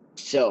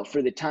 So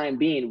for the time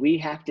being, we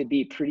have to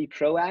be pretty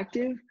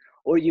proactive,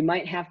 or you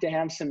might have to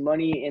have some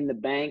money in the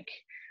bank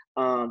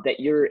that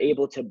you're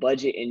able to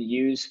budget and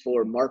use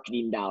for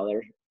marketing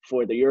dollar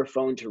for your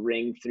phone to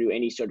ring through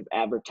any sort of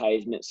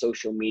advertisement,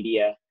 social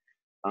media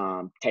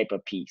type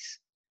of piece.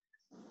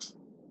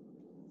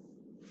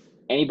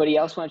 Anybody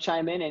else want to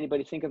chime in?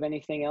 Anybody think of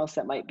anything else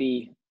that might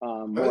be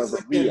more of a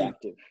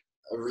reactive?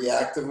 A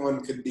reactive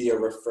one could be a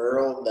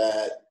referral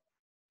that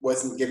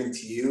wasn't given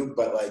to you,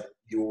 but like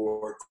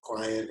your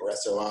client or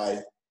SOI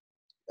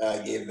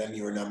gave them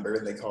your number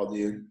and they called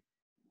you.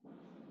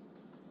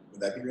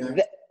 Would that be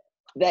reactive?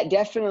 That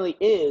definitely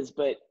is,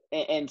 but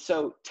and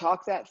so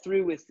talk that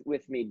through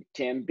with me,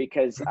 Tim,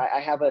 because I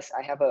have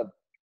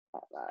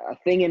a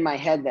thing in my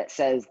head that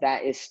says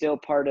that is still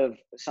part of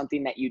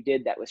something that you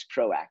did that was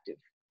proactive.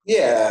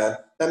 Yeah,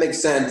 that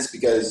makes sense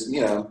because,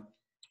 you know,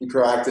 you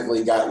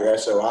proactively got your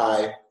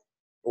SOI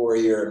or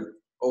your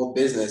old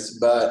business,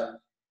 but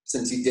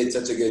since you did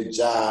such a good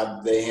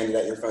job, they handed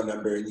out your phone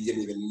number and you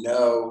didn't even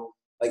know,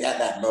 like at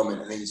that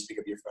moment, and then you just pick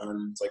up your phone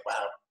and it's like,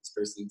 wow, this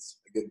person's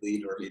a good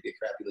lead or maybe a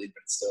crappy lead,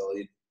 but it's still a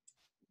lead.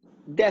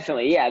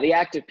 Definitely, yeah. The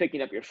act of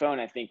picking up your phone,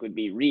 I think, would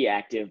be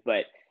reactive,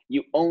 but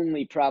you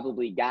only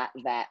probably got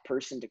that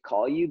person to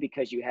call you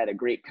because you had a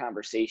great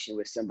conversation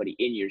with somebody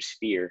in your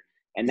sphere.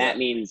 And that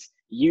means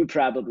you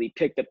probably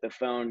picked up the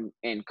phone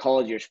and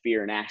called your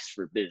sphere and asked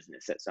for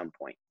business at some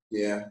point.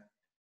 Yeah.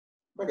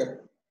 Okay.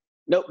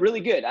 No, really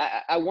good.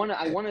 I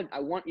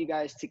want you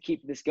guys to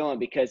keep this going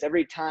because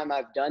every time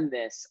I've done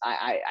this,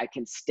 I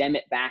can stem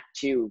it back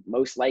to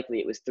most likely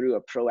it was through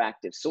a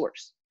proactive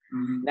source.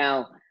 Mm-hmm.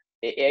 Now,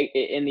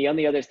 and the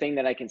only other thing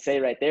that I can say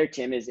right there,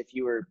 Tim, is if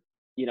you were,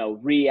 you know,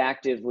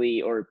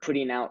 reactively or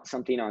putting out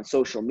something on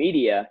social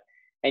media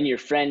and your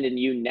friend and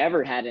you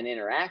never had an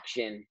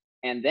interaction,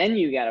 and then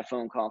you got a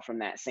phone call from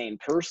that same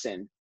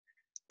person.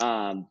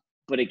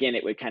 But again,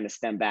 it would kind of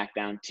stem back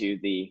down to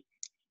the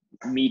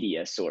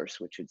media source,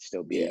 which would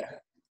still be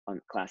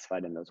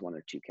classified in those one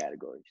or two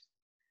categories.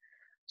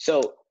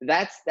 So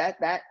that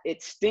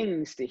it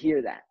stings to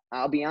hear that.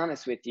 I'll be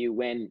honest with you,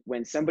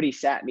 when somebody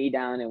sat me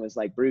down and was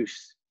like,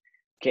 Bruce,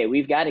 okay,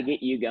 we've got to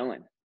get you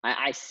going.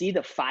 I see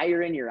the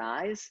fire in your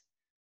eyes,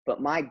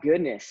 but my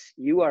goodness,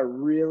 you're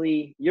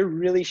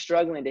really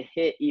struggling to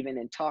hit even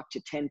and talk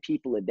to 10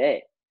 people a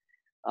day.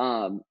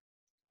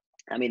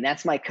 I mean,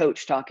 that's my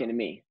coach talking to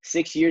me.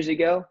 6 years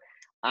ago,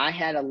 I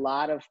had a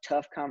lot of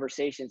tough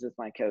conversations with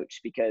my coach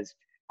because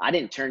I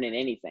didn't turn in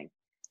anything.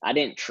 I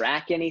didn't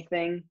track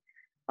anything.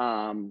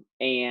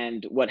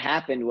 And what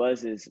happened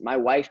was my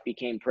wife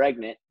became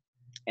pregnant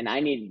and I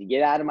needed to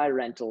get out of my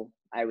rental.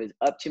 I was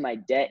up to my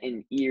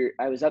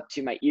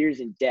ears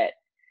in debt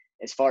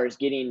as far as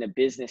getting the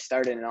business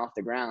started and off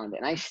the ground.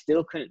 And I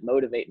still couldn't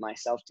motivate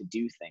myself to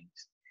do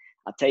things.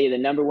 I'll tell you, the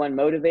number one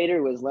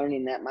motivator was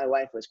learning that my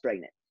wife was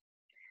pregnant.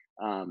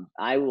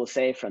 I will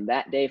say from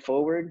that day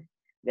forward,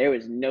 there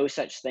was no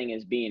such thing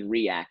as being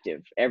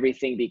reactive.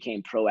 Everything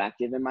became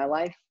proactive in my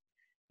life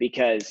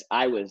because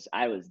I was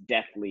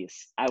deathly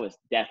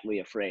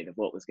afraid of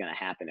what was going to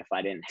happen if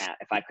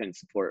I couldn't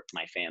support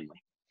my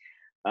family.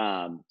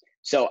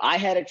 So I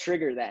had a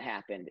trigger that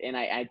happened, and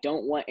I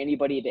don't want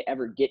anybody to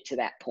ever get to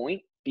that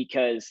point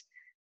because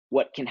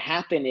what can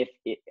happen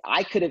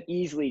I could have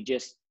easily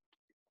just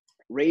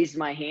raised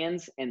my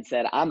hands and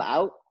said, I'm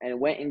out, and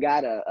went and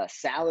got a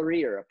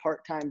salary or a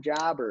part-time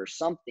job or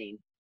something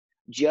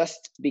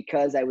just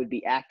because I would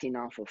be acting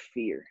off of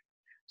fear.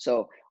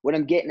 So what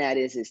I'm getting at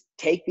is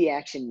take the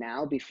action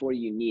now before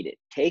you need it.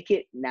 Take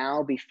it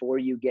now before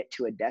you get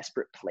to a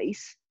desperate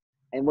place.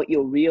 And what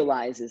you'll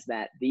realize is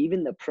that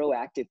even the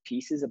proactive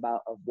pieces of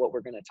what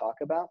we're going to talk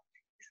about,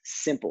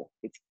 simple.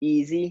 It's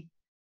easy.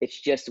 It's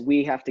just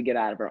we have to get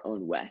out of our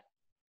own way.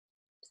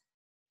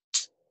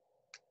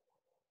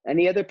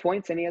 Any other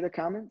points? Any other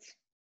comments?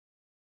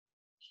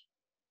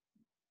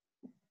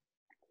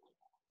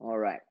 All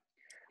right.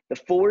 The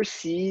 4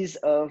 C's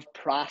of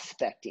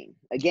prospecting.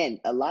 Again,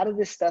 a lot of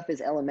this stuff is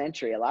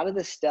elementary. A lot of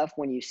this stuff,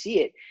 when you see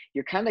it,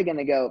 you're kind of going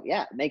to go,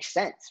 yeah, it makes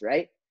sense,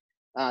 right?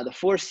 The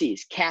 4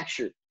 C's,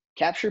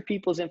 capture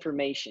people's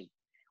information.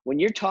 When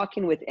you're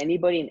talking with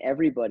anybody and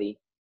everybody,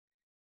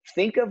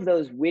 think of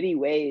those witty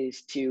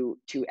ways to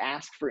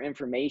ask for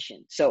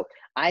information. So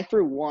I,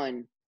 for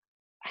one,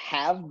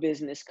 have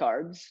business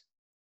cards,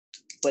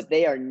 but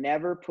they are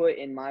never put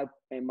in my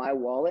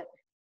wallet.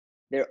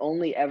 They're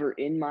only ever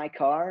in my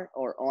car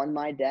or on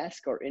my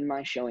desk or in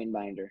my showing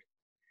binder.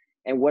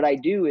 And what I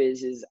do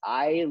is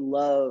I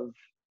love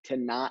to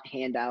not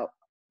hand out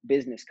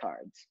business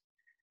cards,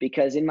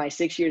 because in my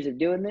 6 years of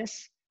doing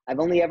this, I've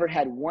only ever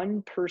had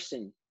one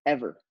person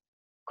ever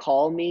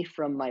call me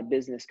from my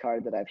business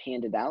card that I've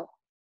handed out.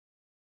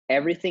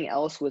 Everything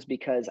else was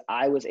because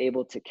I was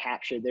able to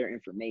capture their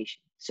information.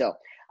 So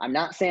I'm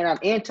not saying I'm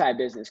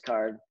anti-business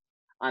card.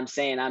 I'm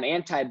saying I'm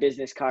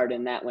anti-business card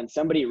in that when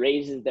somebody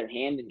raises their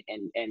hand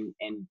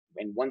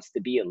and wants to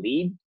be a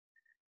lead,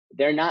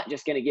 they're not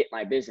just going to get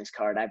my business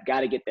card. I've got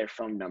to get their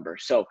phone number.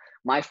 So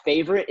my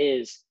favorite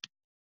is,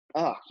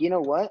 oh, you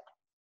know what?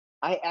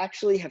 I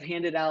actually have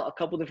handed out a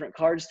couple different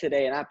cards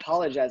today, and I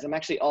apologize. I'm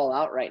actually all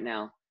out right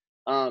now.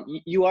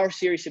 You are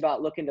serious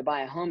about looking to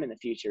buy a home in the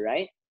future,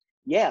 right?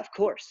 Yeah, of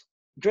course.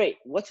 Great.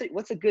 What's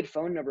a good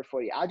phone number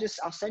for you?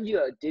 I'll send you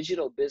a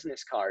digital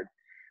business card.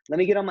 Let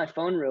me get on my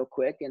phone real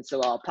quick. And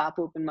so I'll pop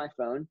open my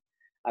phone.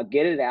 I'll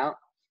get it out.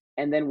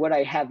 And then what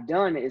I have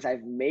done is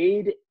I've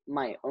made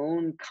my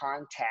own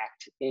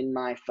contact in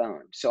my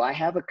phone. So I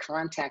have a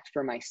contact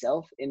for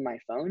myself in my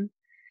phone.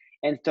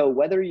 And so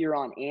whether you're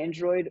on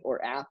Android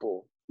or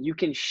Apple, you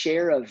can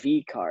share a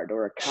V card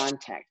or a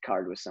contact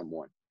card with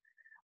someone.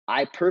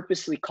 I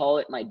purposely call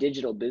it my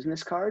digital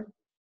business card.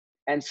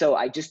 And so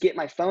I just get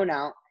my phone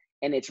out,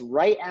 and it's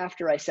right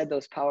after I said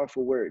those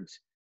powerful words.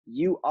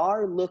 You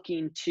are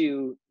looking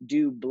to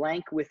do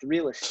blank with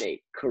real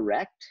estate,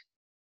 correct?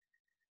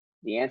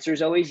 The answer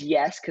is always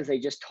yes, because they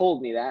just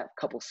told me that a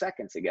couple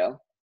seconds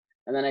ago.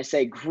 And then I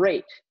say,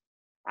 great,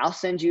 I'll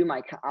send you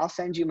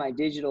my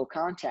digital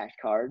contact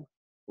card.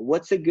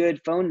 What's a good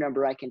phone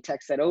number I can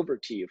text that over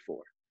to you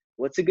for?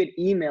 What's a good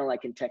email I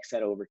can text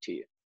that over to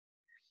you?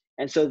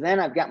 And so then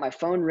I've got my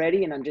phone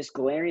ready, and I'm just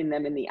glaring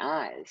them in the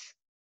eyes.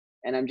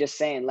 And I'm just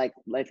saying, like,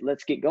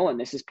 let's get going.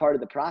 This is part of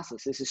the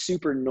process. This is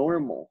super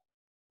normal,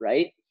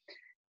 right?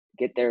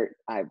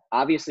 I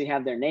obviously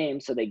have their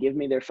name, so they give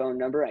me their phone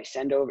number. I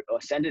send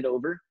it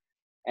over.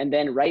 And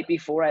then right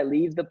before I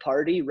leave the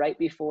party, right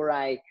before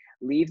I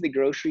leave the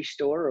grocery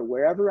store or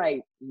wherever I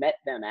met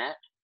them at,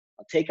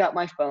 I'll take out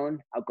my phone.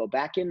 I'll go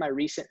back in my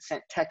recent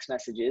sent text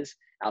messages.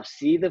 I'll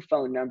see the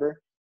phone number,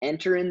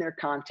 enter in their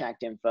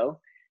contact info,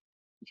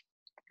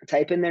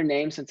 type in their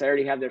name since I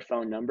already have their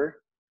phone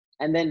number,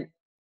 and then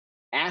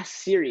ask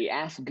Siri,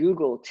 ask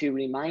Google to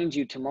remind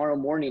you tomorrow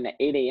morning at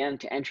 8 a.m.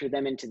 to enter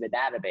them into the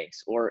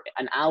database, or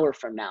an hour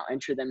from now,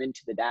 enter them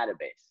into the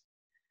database.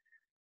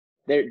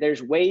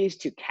 There's ways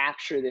to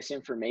capture this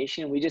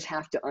information. We just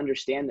have to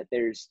understand that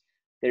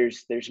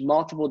there's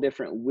multiple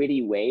different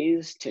witty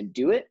ways to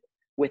do it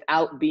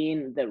without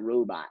being the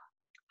robot.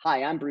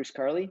 Hi, I'm Bruce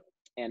Carley,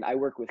 and I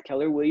work with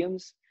Keller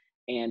Williams,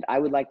 and I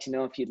would like to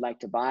know if you'd like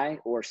to buy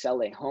or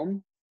sell a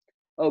home.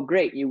 Oh,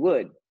 great, you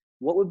would.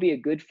 What would be a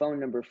good phone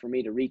number for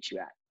me to reach you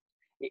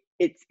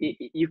at?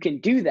 You can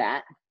do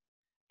that,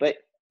 but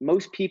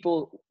most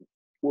people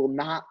will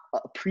not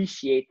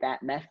appreciate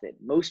that method.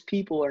 Most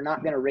people are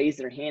not going to raise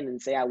their hand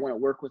and say, I want to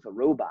work with a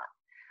robot.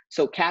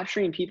 So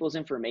capturing people's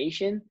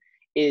information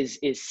is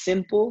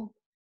simple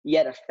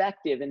yet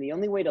effective. And the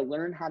only way to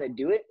learn how to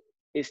do it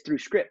is through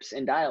scripts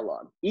and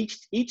dialogue.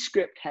 Each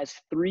script has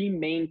 3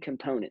 main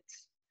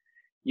components.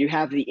 You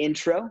have the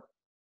intro,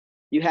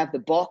 you have the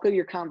bulk of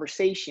your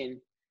conversation,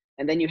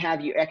 and then you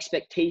have your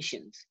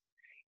expectations.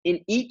 In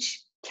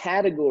each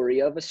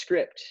category of a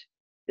script,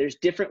 there's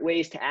different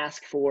ways to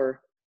ask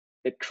for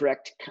the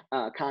correct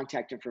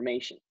contact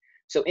information.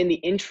 So in the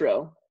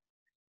intro,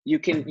 you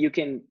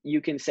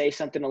can say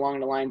something along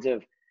the lines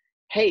of,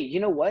 hey, you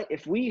know what?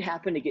 If we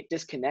happen to get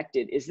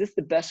disconnected, is this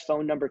the best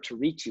phone number to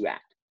reach you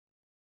at?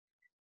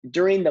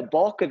 During the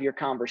bulk of your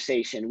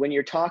conversation, when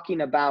you're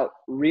talking about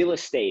real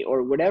estate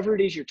or whatever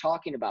it is you're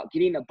talking about,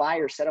 getting a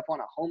buyer set up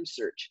on a home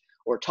search,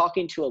 or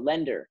talking to a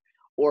lender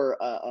or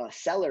a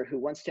seller who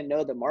wants to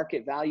know the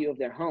market value of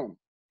their home,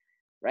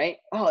 right?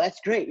 Oh, that's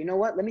great. You know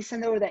what? Let me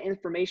send over that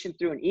information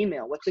through an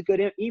email. What's a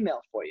good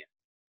email for you,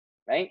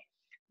 right?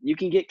 You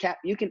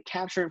can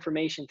capture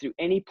information through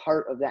any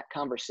part of that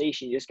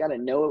conversation. You just got to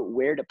know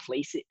where to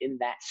place it in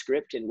that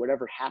script and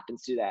whatever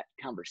happens to that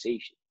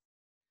conversation.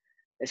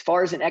 As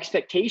far as an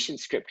expectation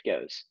script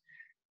goes,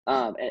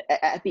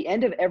 at the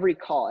end of every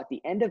call, at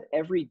the end of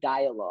every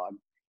dialogue,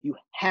 you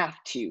have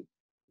to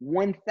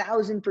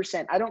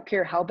 1000%. I don't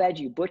care how bad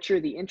you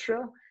butcher the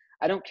intro.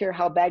 I don't care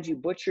how bad you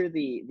butcher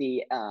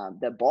the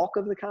bulk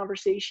of the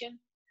conversation.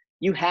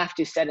 You have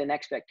to set an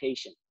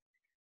expectation.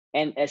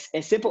 And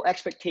a simple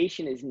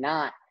expectation is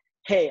not,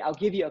 hey, I'll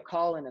give you a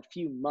call in a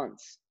few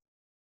months.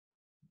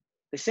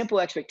 The simple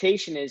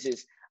expectation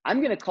is I'm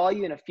going to call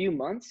you in a few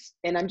months,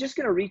 and I'm just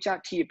going to reach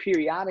out to you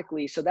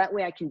periodically so that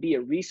way I can be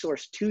a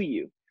resource to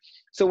you.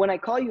 So when I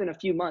call you in a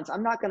few months,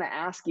 I'm not going to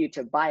ask you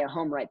to buy a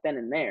home right then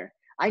and there.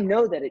 I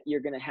know that you're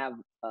going to have,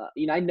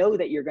 I know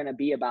that you're going to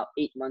be about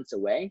 8 months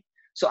away.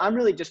 So I'm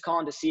really just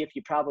calling to see if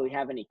you probably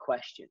have any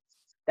questions.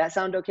 That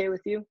sound okay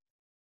with you?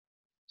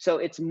 So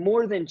it's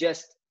more than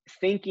just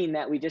thinking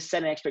that we just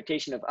set an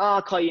expectation of, oh,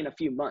 I'll call you in a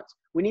few months.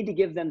 We need to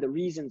give them the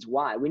reasons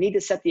why. We need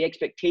to set the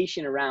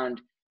expectation around,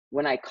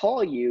 when I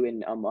call you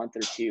in a month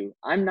or two,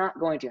 I'm not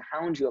going to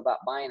hound you about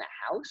buying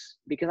a house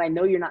because I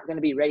know you're not going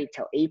to be ready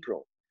till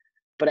April.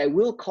 But I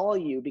will call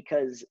you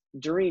because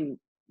during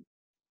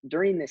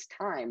this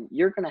time,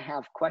 you're going to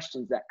have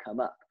questions that come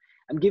up.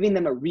 I'm giving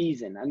them a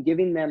reason. I'm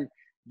giving them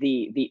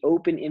the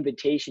open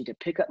invitation to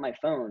pick up my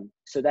phone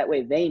so that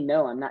way they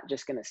know I'm not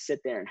just going to sit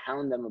there and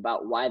hound them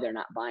about why they're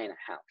not buying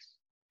a house.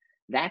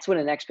 That's what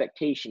an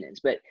expectation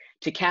is. But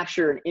to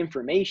capture an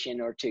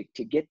information or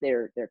to get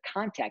their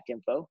contact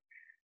info,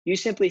 you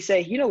simply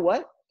say, you know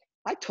what?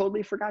 I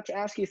totally forgot to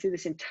ask you through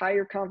this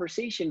entire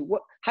conversation.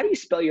 How do you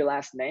spell your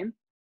last name?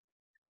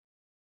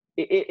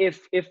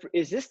 If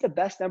is this the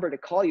best number to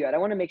call you at? I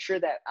want to make sure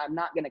that I'm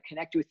not going to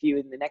connect with you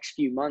in the next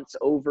few months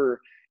over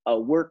a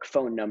work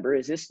phone number.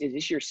 Is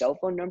this your cell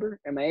phone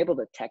number? Am I able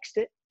to text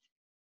it?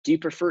 Do you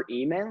prefer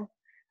email?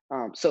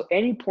 So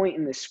any point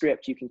in the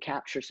script, you can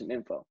capture some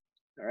info.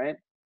 All right.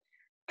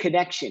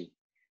 Connection,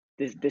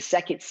 the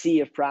second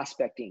C of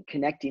prospecting,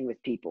 connecting with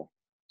people.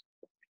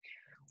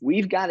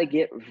 We've got to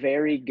get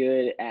very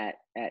good at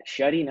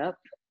shutting up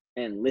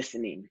and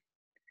listening.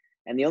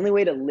 And the only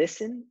way to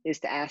listen is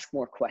to ask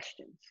more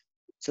questions.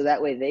 So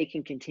that way they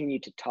can continue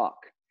to talk.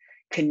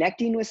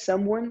 Connecting with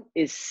someone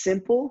is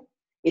simple.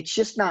 It's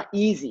just not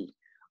easy.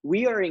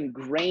 We are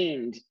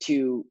ingrained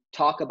to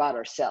talk about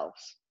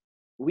ourselves.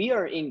 We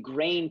are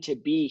ingrained to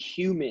be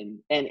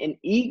human. And an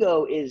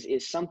ego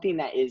is something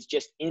that is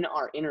just in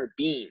our inner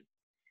being.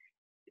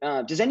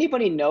 Does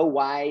anybody know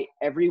why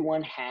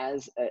everyone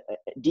has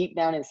deep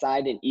down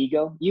inside an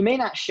ego? You may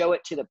not show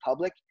it to the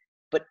public,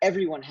 but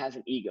everyone has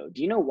an ego.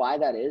 Do you know why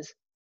that is?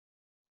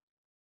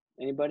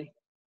 Anybody?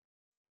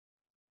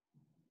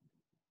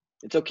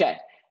 It's okay.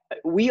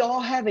 We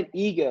all have an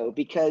ego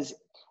because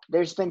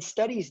there's been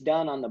studies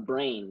done on the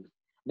brain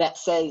that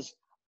says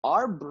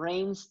our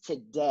brains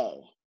today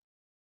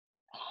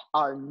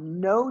are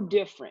no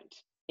different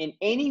in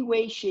any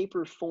way, shape,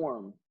 or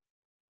form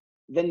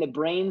than the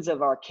brains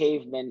of our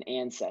cavemen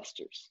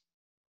ancestors.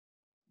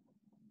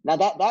 Now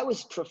that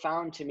was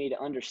profound to me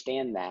to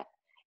understand that.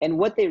 And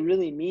what they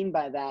really mean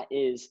by that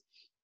is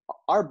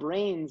our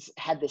brains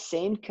had the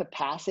same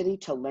capacity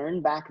to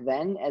learn back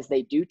then as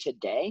they do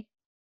today.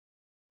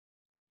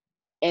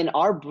 And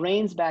our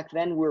brains back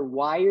then were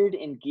wired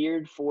and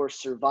geared for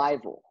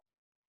survival.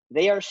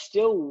 They are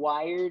still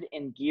wired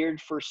and geared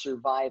for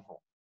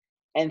survival.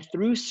 And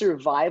through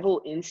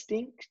survival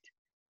instinct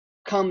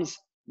comes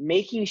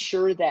making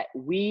sure that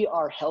we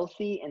are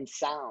healthy and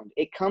sound.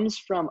 It comes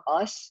from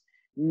us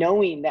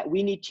knowing that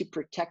we need to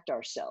protect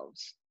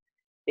ourselves.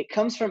 It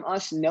comes from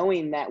us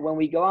knowing that when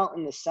we go out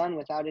in the sun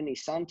without any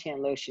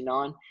suntan lotion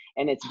on,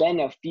 and it's been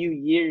a few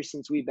years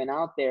since we've been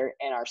out there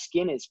and our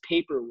skin is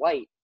paper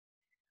white,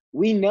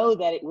 we know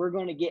that we're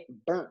going to get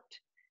burnt.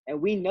 And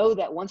we know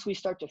that once we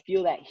start to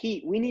feel that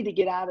heat, we need to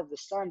get out of the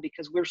sun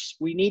because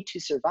we need to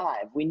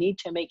survive. We need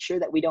to make sure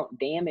that we don't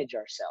damage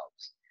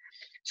ourselves.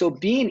 So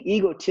being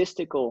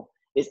egotistical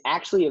is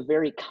actually a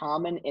very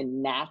common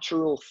and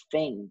natural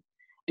thing,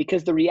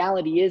 because the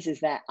reality is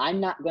that I'm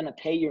not going to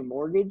pay your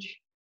mortgage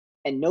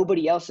and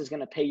nobody else is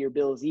going to pay your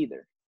bills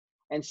either.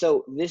 And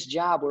so this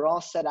job, we're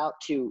all set out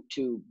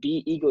to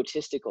be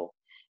egotistical,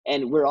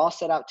 and we're all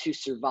set out to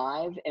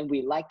survive, and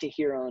we like to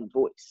hear our own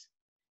voice.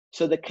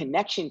 So the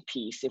connection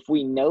piece, if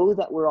we know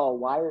that we're all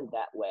wired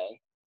that way,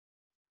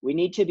 we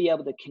need to be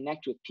able to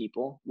connect with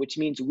people, which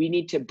means we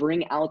need to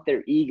bring out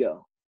their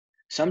ego.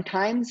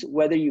 Sometimes,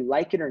 whether you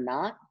like it or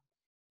not,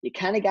 you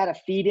kind of got to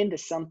feed into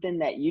something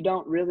that you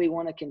don't really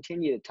want to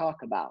continue to talk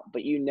about,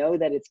 but you know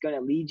that it's going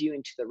to lead you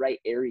into the right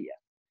area.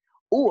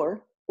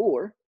 Or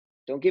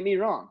don't get me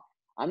wrong,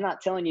 I'm not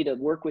telling you to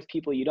work with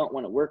people you don't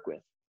want to work with.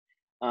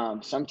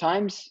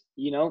 Sometimes,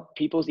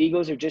 people's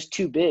egos are just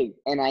too big.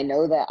 And I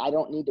know that I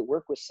don't need to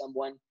work with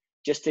someone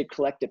just to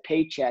collect a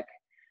paycheck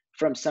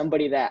from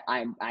somebody that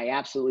I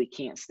absolutely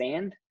can't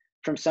stand,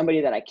 from somebody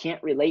that I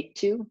can't relate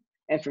to,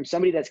 and from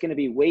somebody that's going to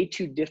be way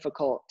too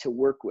difficult to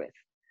work with.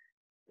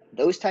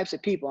 Those types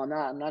of people, I'm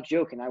not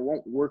joking. I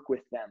won't work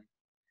with them,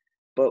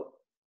 but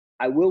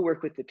I will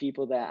work with the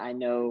people that I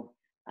know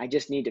I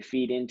just need to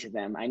feed into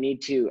them. I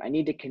need to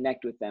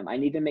connect with them. I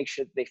need to make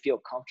sure that they feel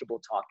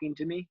comfortable talking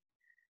to me.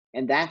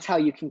 And that's how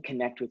you can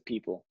connect with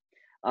people.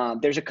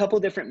 There's a couple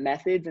different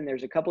methods, and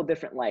there's a couple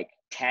different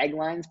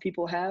taglines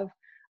people have.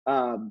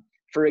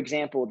 For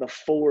example, the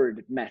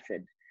Ford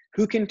method.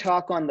 Who can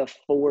talk on the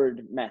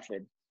FORD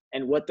method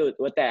and what that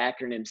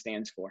acronym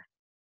stands for?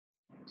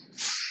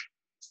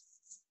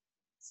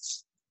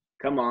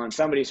 Come on,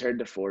 somebody's heard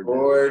the FORD.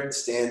 FORD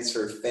stands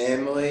for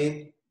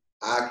family,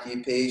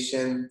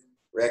 occupation,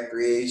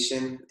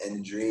 recreation,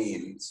 and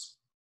dreams.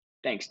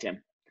 Thanks, Tim.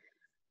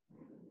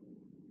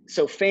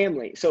 So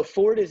family. So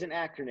FORD is an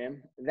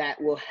acronym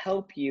that will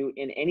help you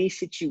in any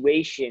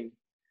situation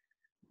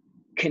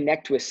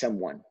connect with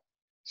someone.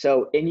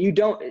 So, and you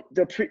don't,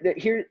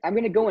 here, I'm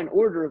going to go in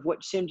order of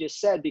what Tim just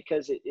said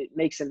because it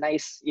makes a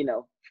nice, you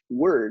know,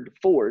 word,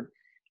 FORD.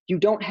 You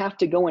don't have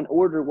to go in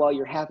order while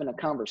you're having a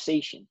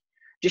conversation.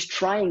 Just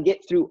try and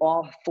get through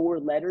all 4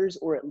 letters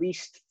or at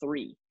least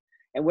 3.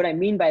 And what I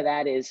mean by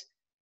that is,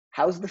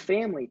 how's the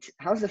family?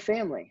 How's the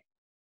family?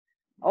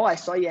 Oh, I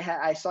saw you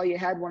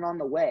had one on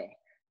the way.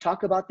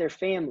 Talk about their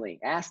family.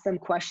 Ask them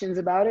questions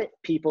about it.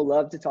 People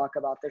love to talk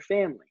about their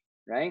family,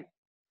 right?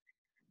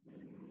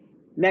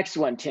 Next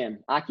one, Tim.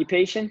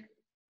 Occupation.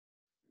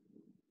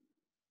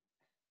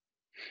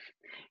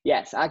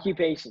 Yes,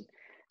 occupation.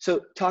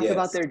 So talk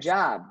about their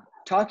job.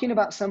 Talking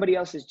about somebody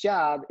else's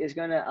job is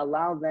going to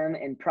allow them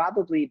and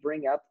probably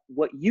bring up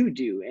what you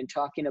do in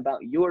talking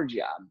about your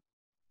job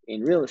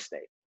in real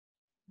estate.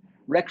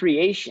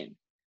 Recreation.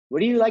 What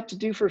do you like to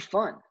do for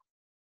fun?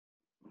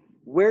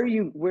 Where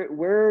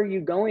are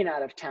you going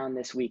out of town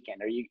this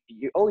weekend?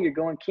 You're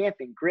going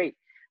camping. Great.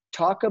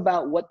 Talk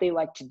about what they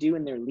like to do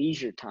in their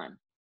leisure time.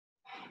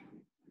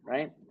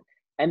 Right?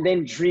 And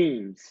then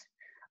dreams.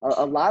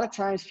 A lot of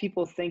times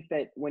people think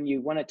that when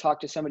you want to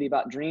talk to somebody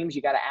about dreams,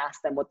 you got to ask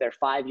them what their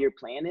 5-year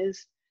plan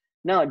is.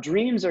 No,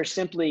 dreams are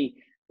simply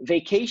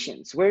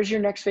vacations. Where's your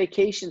next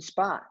vacation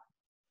spot?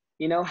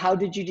 You know, how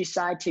did you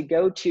decide to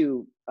go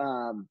to,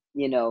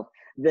 you know,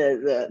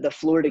 the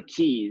Florida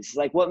Keys?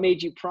 Like, what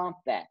made you prompt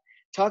that?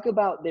 Talk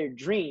about their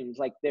dreams,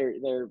 like their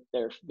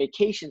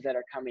vacations that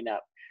are coming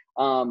up.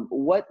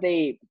 What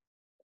they,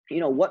 you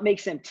know, what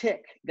makes them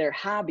tick, their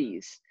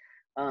hobbies,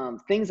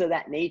 things of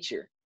that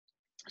nature.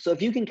 So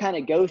if you can kind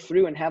of go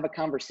through and have a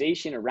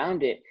conversation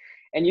around it,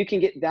 and you can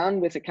get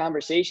done with a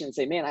conversation and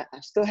say, man,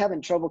 I'm still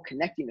having trouble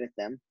connecting with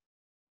them.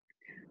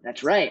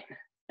 That's right.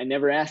 I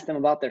never asked them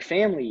about their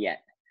family yet.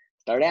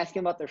 Start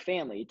asking about their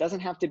family. It doesn't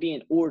have to be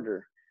in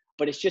order,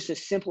 but it's just a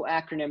simple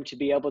acronym to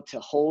be able to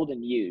hold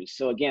and use.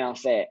 So again, I'll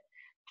say it.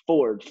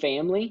 FORD,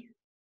 family,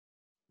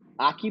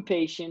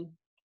 occupation,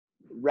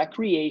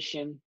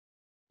 recreation,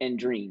 and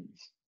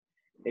dreams.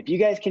 If you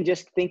guys can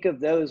just think of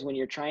those when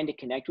you're trying to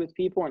connect with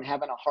people and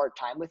having a hard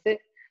time with it,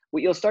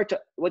 what you'll start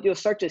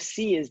to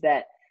see is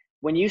that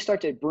when you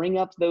start to bring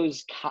up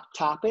those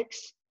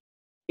topics,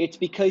 it's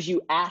because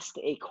you asked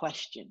a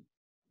question.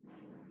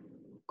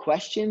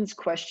 Questions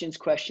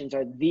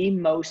are the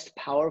most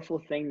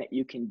powerful thing that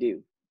you can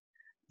do.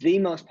 The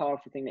most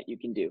powerful thing that you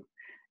can do.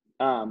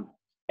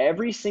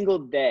 Every single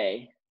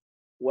day,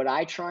 what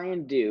I try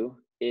and do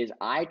is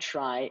I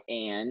try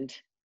and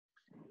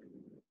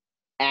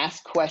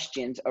ask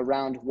questions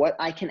around what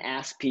I can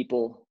ask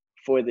people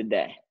for the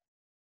day.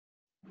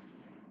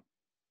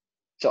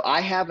 So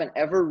I have an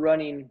ever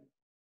running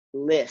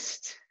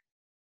list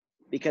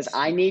because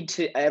I need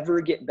to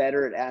ever get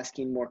better at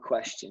asking more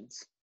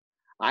questions.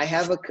 I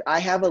have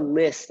a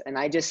list, and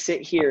I just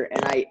sit here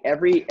and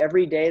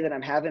every day that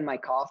I'm having my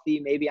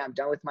coffee, maybe I'm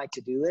done with my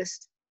to-do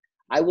list,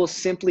 I will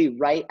simply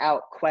write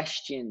out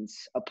questions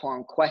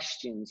upon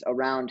questions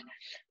around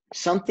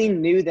something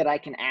new that I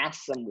can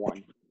ask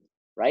someone.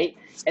 Right?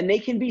 And they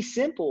can be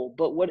simple,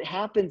 but what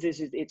happens is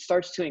it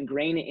starts to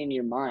ingrain it in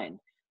your mind.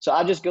 So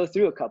I'll just go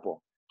through a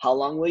couple. How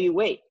long will you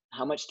wait?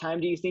 How much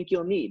time do you think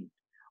you'll need?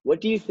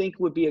 What do you think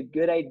would be a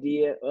good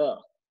idea? Oh,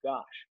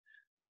 gosh.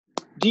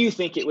 Do you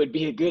think it would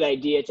be a good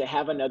idea to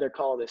have another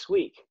call this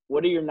week?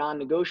 What are your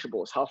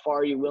non-negotiables? How far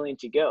are you willing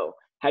to go?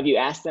 Have you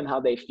asked them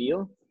how they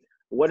feel?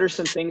 What are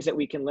some things that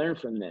we can learn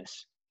from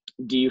this?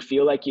 Do you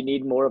feel like you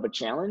need more of a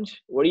challenge?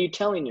 What are you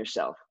telling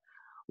yourself?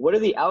 What are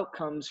the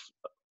outcomes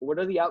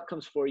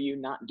for you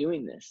not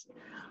doing this?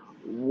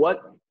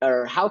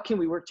 How can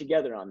we work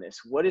together on this?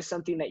 What is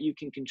something that you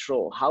can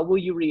control? How will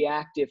you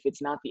react if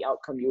it's not the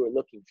outcome you were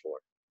looking for?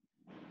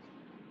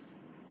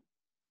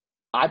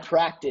 I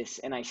practice,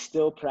 and I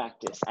still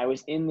practice. I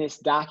was in this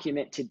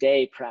document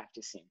today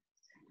practicing,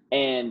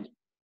 and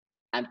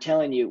I'm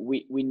telling you,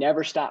 we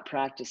never stop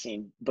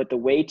practicing, but the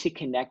way to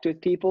connect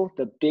with people,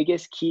 the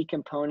biggest key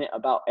component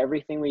about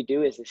everything we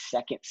do is the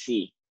second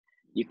C.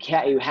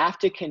 You have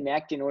to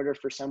connect in order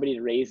for somebody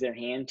to raise their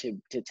hand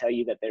to tell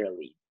you that they're a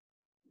lead.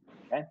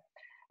 Okay.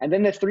 And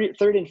then the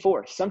third and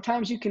fourth,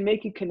 sometimes you can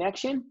make a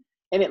connection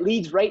and it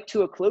leads right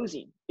to a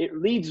closing. It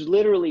leads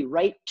literally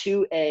right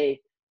to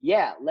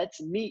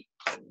let's meet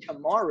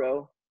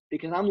tomorrow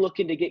because I'm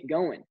looking to get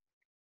going.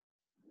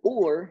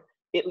 Or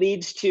it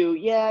leads to,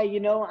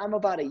 I'm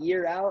about a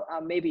year out.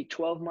 I'm maybe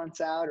 12 months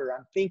out, or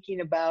I'm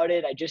thinking about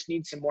it. I just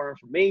need some more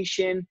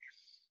information.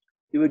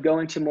 You would go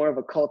into more of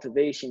a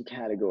cultivation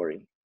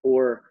category,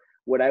 or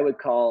what I would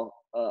call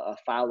a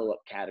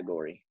follow-up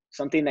category,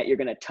 something that you're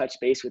going to touch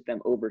base with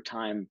them over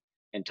time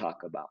and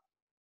talk about.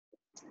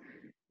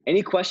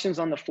 Any questions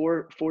on the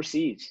four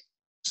C's?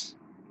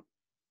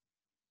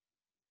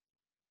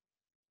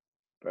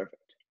 Perfect.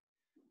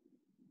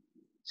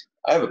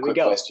 I have a quick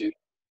question.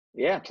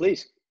 Yeah,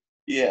 please.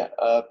 Yeah.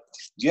 Do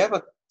you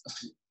have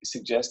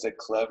suggest a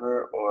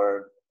clever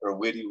or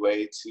witty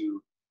way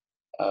to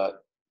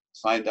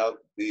find out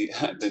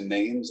the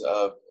names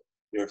of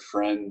your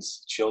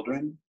friends'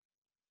 children?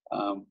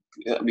 I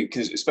mean,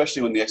 because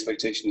especially when the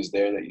expectation is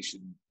there that you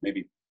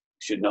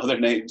should know their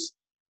names,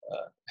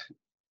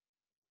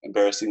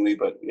 embarrassingly.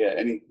 But yeah,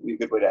 any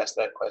good way to ask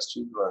that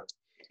question or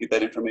get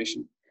that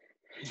information?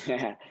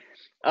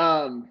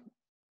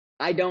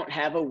 I don't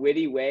have a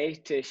witty way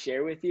to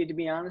share with you, to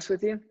be honest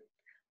with you.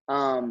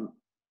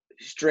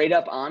 Straight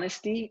up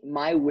honesty,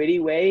 my witty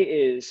way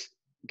is,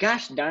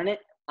 gosh darn it,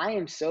 I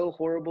am so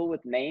horrible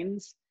with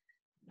names.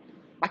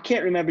 I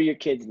can't remember your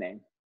kid's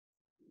name.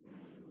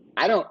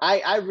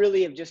 I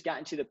really have just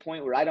gotten to the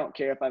point where I don't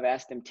care if I've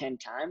asked them 10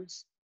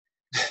 times.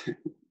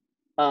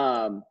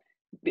 Well,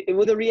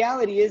 the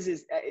reality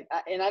is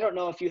and I don't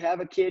know if you have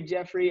a kid,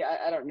 Jeffrey,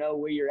 I don't know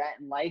where you're at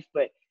in life,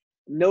 but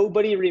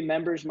nobody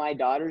remembers my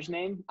daughter's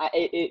name.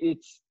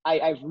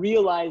 I've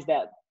realized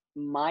that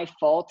my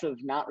fault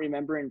of not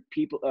remembering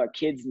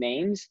kids'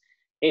 names,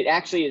 it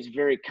actually is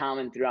very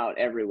common throughout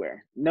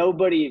everywhere.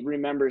 Nobody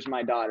remembers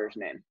my daughter's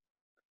name.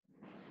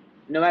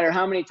 No matter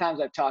how many times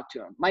I've talked to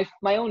them.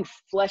 My own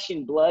flesh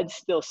and blood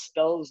still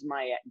spells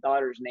my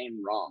daughter's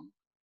name wrong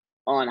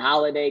on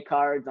holiday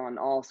cards, on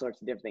all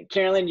sorts of different things.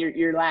 Carolyn,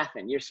 you're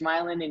laughing, you're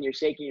smiling, and you're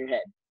shaking your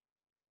head.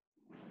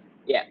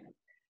 Yeah.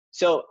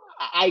 So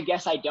I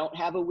guess I don't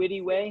have a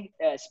witty way,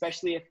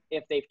 especially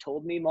if they've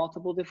told me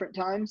multiple different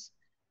times.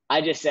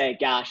 I just say,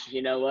 gosh,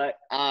 you know what?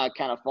 I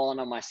kind of fallen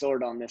on my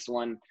sword on this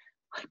one.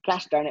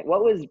 Gosh darn it.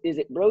 Is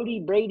it Brody,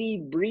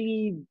 Brady,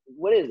 Bree?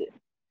 What is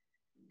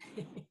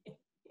it?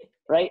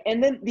 Right.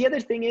 And then the other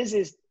thing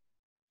is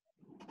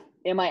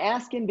am I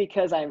asking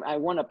because I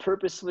want to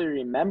purposely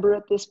remember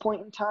at this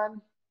point in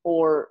time?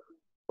 Or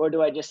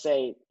do I just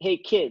say, hey,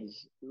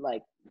 kids,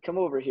 like, come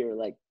over here,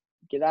 like,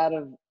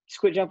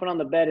 quit jumping on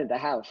the bed at the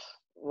house,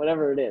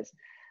 whatever it is.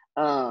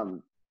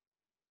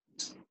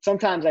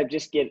 Sometimes I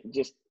just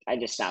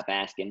stop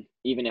asking,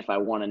 even if I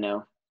want to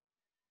know.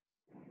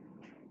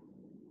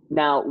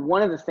 Now,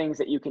 one of the things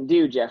that you can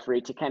do,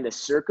 Jeffrey, to kind of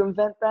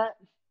circumvent that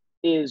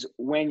is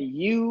when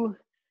you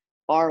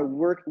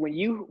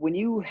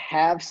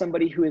have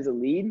somebody who is a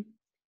lead.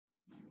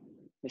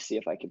 Let me see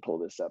if I can pull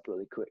this up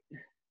really quick.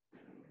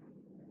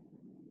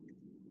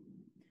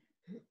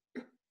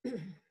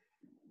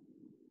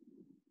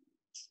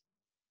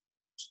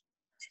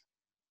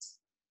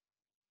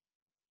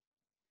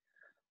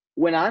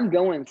 When I'm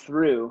going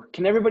through,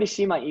 can everybody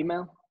see my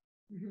email?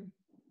 Mm-hmm.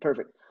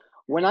 Perfect.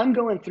 When I'm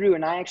going through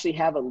and I actually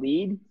have a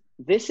lead,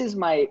 this is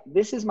my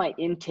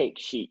intake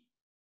sheet.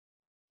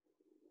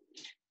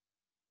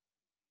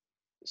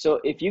 So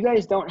if you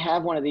guys don't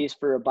have one of these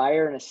for a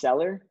buyer and a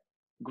seller,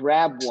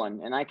 grab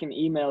one and I can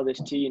email this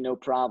to you, no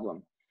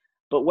problem.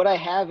 But what I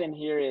have in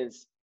here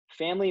is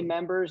family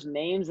members,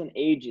 names, and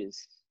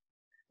ages.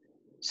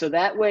 So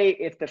that way,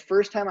 if the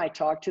first time I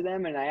talk to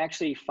them and I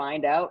actually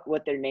find out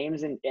what their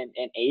names and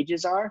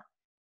ages are,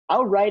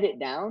 I'll write it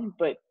down.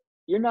 But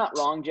you're not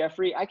wrong,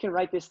 Jeffrey. I can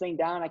write this thing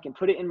down. I can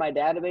put it in my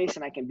database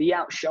and I can be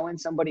out showing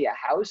somebody a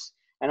house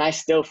and I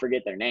still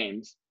forget their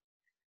names.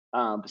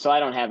 So I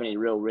don't have any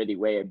real witty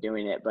way of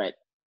doing it, but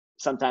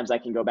sometimes I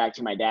can go back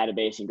to my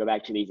database and go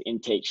back to these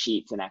intake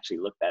sheets and actually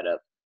look that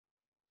up.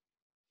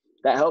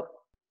 That help?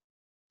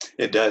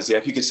 It does. Yeah.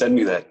 If you could send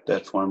me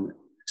that form,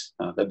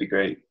 that'd be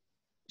great.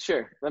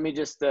 Sure. Let me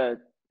just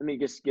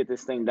get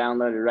this thing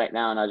downloaded right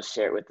now and I'll just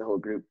share it with the whole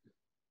group.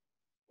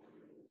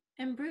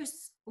 And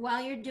Bruce,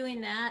 while you're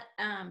doing that,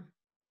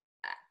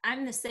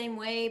 I'm the same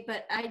way,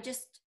 but I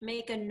just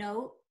make a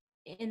note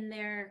in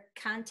their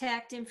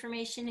contact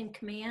information in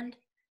Command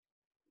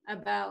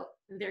about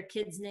their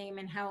kid's name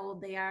and how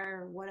old they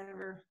are,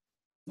 or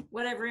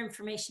whatever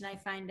information I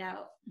find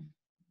out.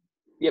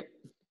 Yep.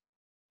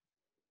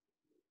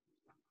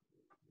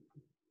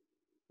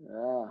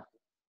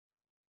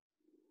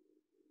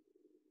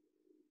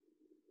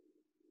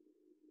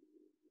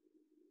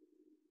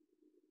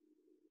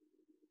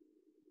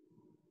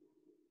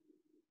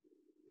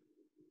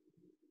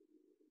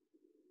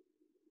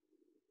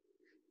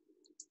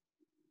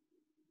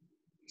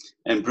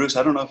 And Bruce,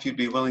 I don't know if you'd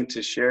be willing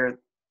to share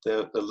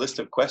the list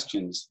of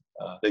questions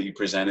that you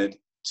presented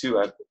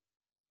too.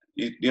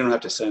 You don't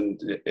have to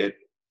send it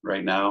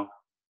right now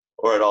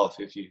or at all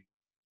if you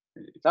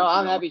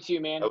I'm happy to,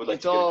 man. I would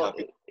like to get a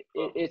copy.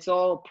 It's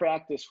all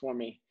practice for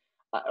me.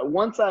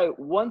 Once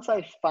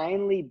I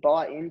finally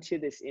bought into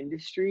this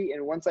industry,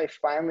 and once I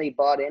finally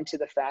bought into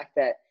the fact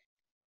that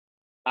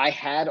I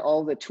had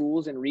all the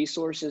tools and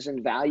resources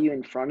and value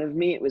in front of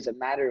me, it was a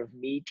matter of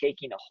me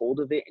taking a hold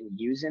of it and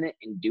using it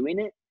and doing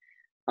it.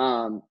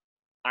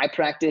 I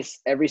practice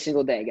every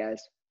single day, guys.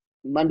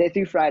 Monday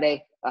through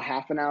Friday, a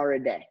half an hour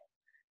a day.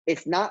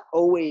 It's not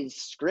always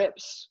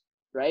scripts,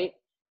 right?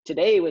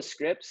 Today was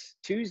scripts.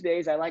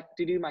 Tuesdays, I like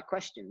to do my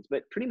questions,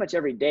 but pretty much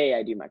every day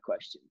I do my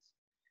questions.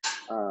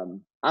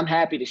 I'm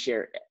happy to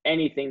share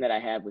anything that I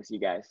have with you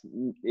guys.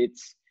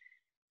 It's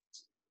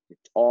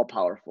all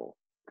powerful.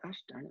 Gosh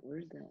darn it,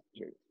 where's that?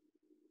 Here.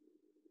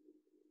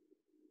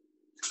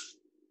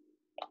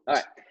 All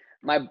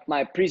right,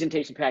 my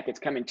presentation packet's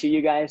coming to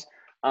you guys.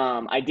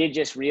 I did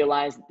just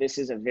realize that this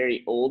is a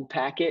very old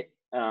packet.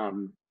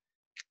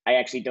 I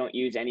actually don't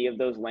use any of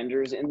those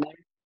lenders in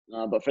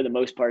there, but for the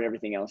most part,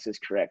 everything else is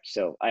correct.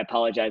 So I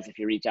apologize if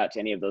you reach out to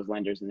any of those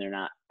lenders and they're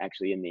not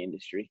actually in the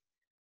industry.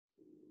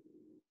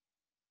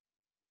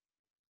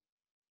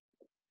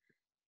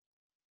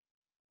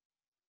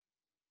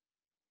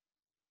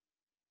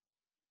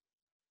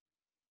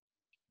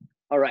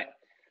 All right,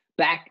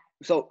 back.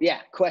 So yeah,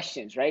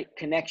 questions, right?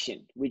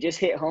 Connection. We just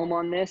hit home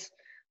on this.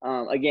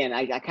 Again,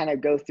 I kind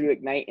of go through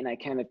Ignite and I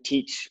kind of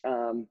teach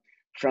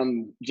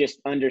from just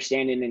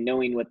understanding and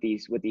knowing what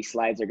these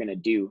slides are going to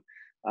do.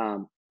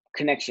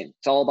 Connection.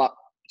 It's all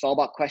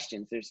about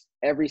questions. There's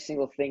every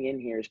single thing in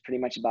here is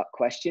pretty much about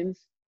questions.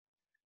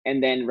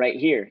 And then right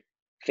here,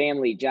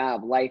 family,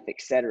 job, life,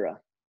 etc.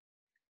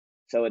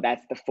 So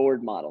that's the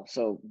Ford model.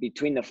 So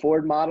between the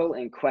Ford model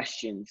and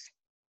questions,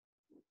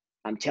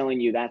 I'm telling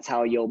you, that's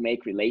how you'll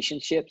make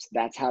relationships.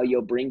 That's how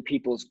you'll bring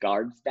people's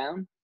guards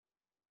down.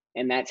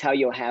 And that's how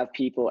you'll have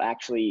people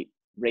actually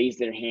raise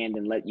their hand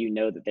and let you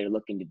know that they're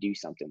looking to do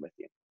something with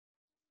you.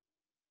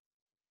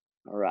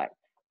 All right,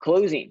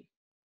 closing.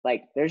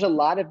 Like, there's a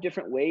lot of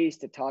different ways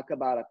to talk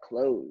about a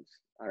close.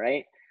 All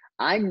right,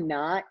 I'm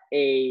not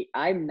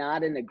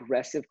an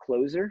aggressive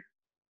closer.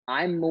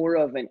 I'm more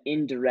of an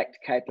indirect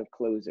type of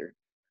closer.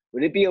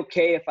 Would it be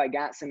okay if I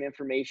got some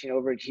information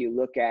over to you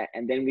look at,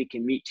 and then we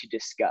can meet to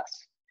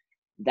discuss?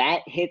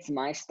 That hits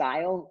my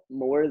style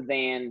more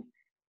than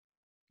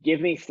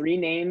give me 3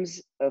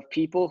 names of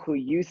people who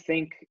you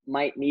think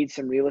might need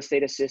some real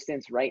estate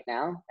assistance right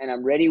now, and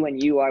I'm ready when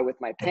you are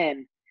with my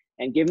pen,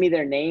 and give me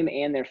their name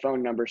and their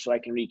phone number so I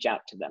can reach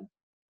out to them.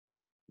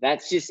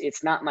 That's just,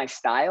 it's not my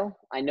style.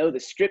 I know the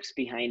scripts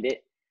behind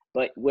it,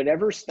 but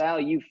whatever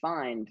style you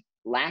find,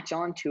 latch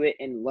onto it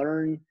and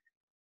learn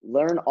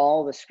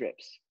all the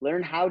scripts.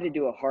 Learn how to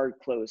do a hard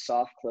close,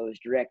 soft close,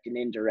 direct and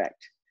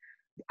indirect.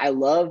 I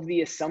love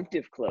the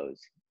assumptive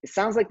close. It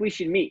sounds like we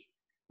should meet.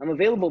 I'm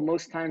available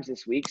most times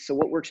this week, so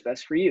what works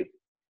best for you?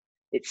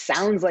 It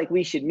sounds like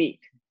we should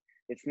meet.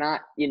 It's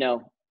not,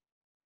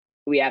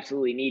 we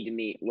absolutely need to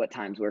meet. What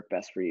times work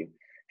best for you?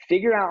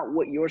 Figure out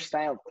what your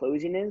style of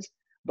closing is.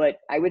 But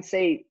I would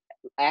say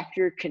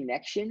after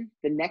connection,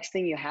 the next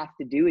thing you have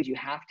to do is you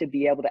have to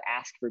be able to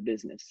ask for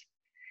business.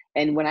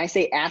 And when I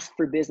say ask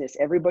for business,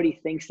 everybody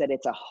thinks that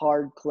it's a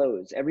hard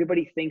close.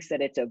 Everybody thinks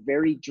that it's a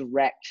very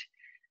direct,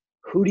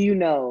 who do you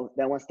know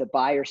that wants to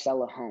buy or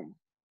sell a home?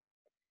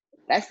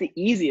 That's the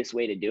easiest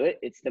way to do it.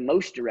 It's the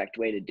most direct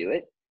way to do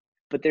it.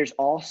 But there's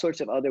all sorts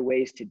of other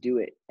ways to do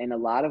it. And a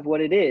lot of what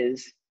it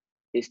is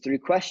through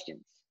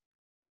questions,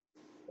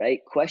 right?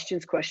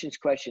 Questions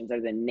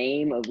are the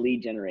name of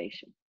lead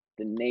generation,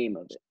 the name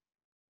of it.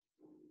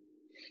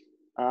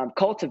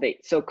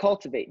 Cultivate. So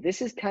cultivate.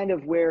 This is kind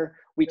of where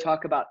we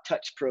talk about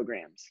touch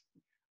programs.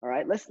 All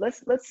right,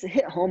 let's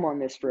hit home on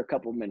this for a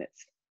couple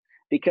minutes,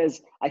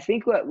 because I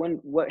think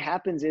what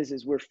happens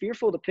is we're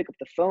fearful to pick up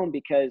the phone,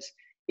 because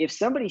if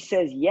somebody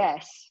says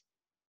yes,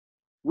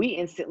 we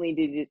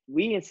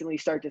instantly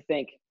start to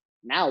think,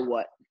 now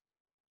what?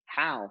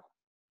 How?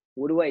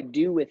 What do I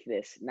do with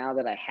this now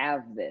that I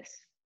have this?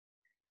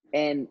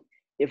 And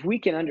if we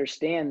can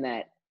understand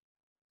that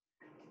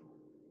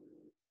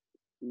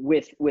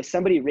with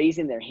somebody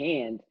raising their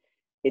hand,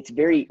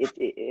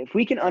 if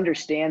we can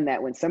understand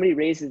that when somebody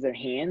raises their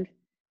hand,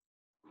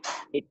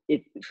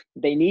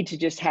 they need to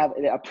just have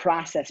a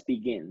process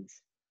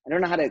begins. I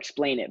don't know how to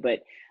explain it,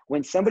 but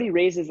when somebody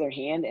raises their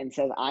hand and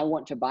says, I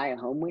want to buy a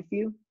home with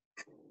you,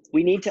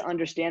 we need to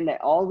understand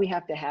that all we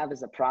have to have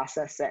is a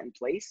process set in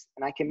place,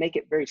 and I can make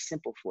it very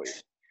simple for you.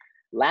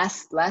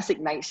 Last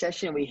Ignite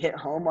session, we hit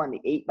home on the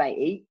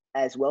 8x8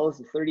 as well as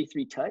the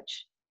 33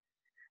 touch.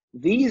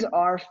 These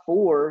are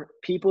for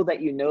people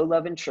that you know,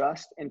 love, and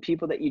trust, and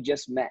people that you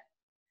just met.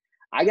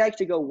 I like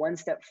to go one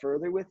step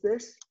further with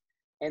this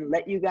and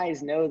let you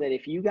guys know that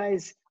if you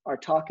guys are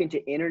talking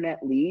to internet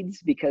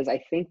leads, because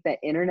I think that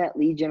internet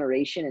lead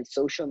generation and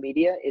social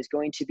media is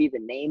going to be the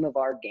name of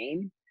our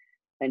game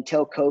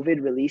until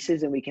COVID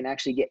releases and we can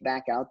actually get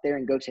back out there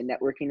and go to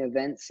networking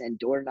events and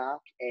door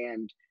knock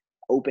and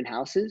open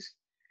houses.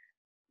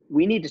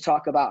 We need to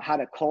talk about how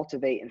to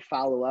cultivate and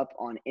follow up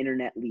on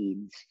internet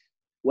leads.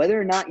 Whether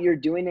or not you're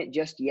doing it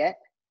just yet,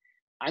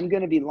 I'm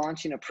going to be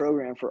launching a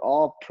program for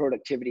all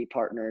productivity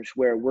partners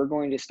where we're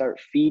going to start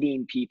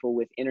feeding people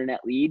with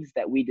internet leads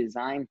that we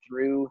design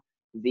through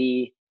and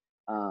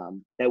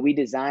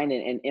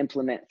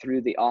implement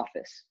through the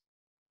office.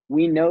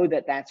 We know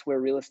that that's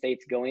where real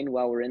estate's going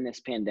while we're in this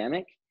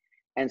pandemic.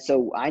 And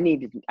so I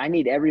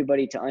need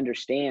everybody to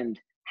understand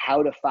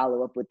how to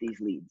follow up with these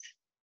leads.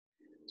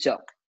 So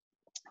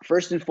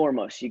first and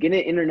foremost, you get an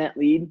internet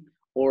lead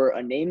or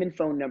a name and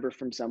phone number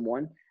from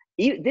someone.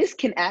 This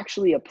can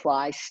actually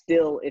apply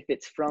still if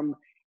it's from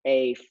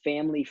a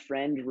family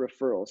friend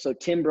referral. So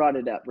Tim brought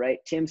it up, right?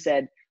 Tim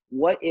said,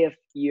 what if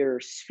your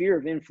sphere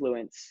of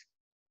influence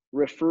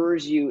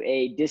refers you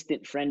a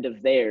distant friend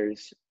of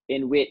theirs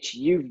in which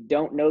you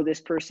don't know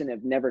this person,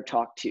 have never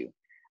talked to?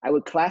 I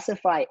would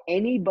classify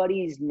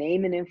anybody's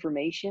name and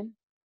information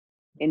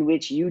in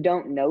which you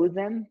don't know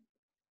them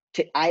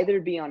to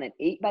either be on an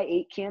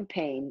 8x8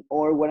 campaign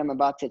or what I'm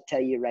about to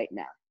tell you right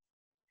now.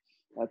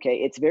 Okay,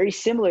 it's very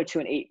similar to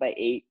an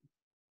 8x8,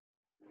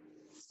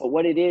 but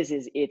what it is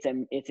it's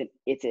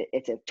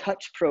a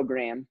touch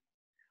program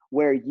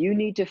where you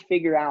need to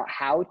figure out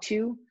how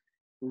to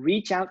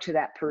reach out to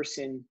that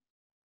person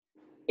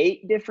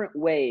 8 different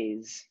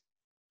ways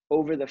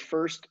over the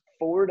first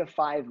 4 to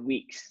 5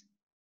 weeks.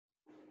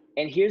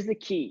 And here's the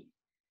key.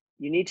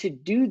 You need to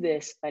do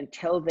this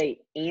until they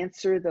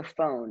answer the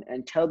phone,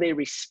 until they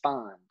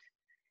respond.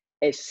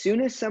 As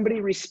soon as somebody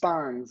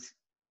responds,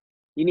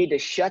 you need to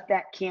shut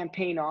that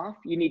campaign off.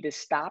 You need to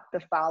stop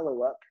the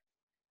follow-up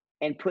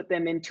and put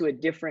them into a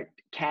different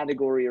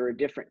category or a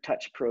different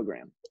touch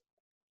program.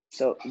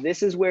 So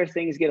this is where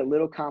things get a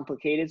little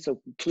complicated.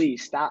 So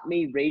please stop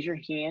me, raise your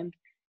hand,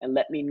 and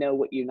let me know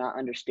what you're not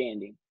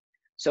understanding.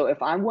 So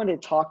if I want to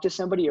talk to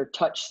somebody or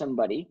touch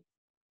somebody,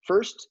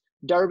 first,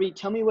 Darby,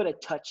 tell me what a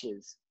touch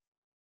is.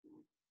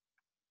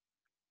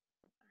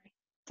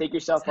 Take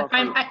yourself off.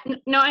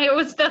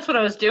 That's what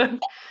I was doing.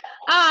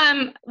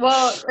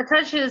 Well, a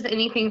touch is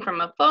anything from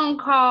a phone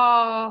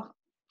call,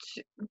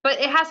 but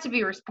it has to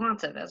be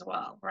responsive as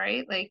well,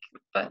 right? Like,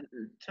 but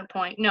to a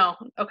point. No.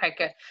 Okay,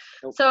 good.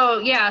 Nope. So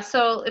yeah,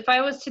 so if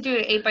I was to do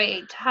an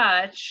 8x8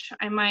 touch,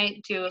 I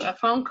might do a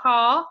phone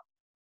call,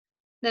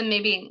 then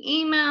maybe an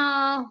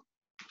email,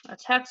 a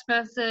text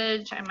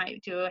message. I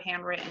might do a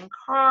handwritten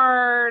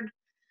card.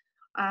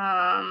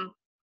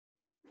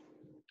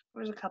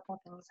 There's a couple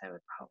of things I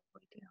would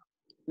probably do.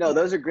 No,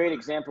 those are great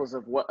examples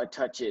of what a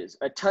touch is.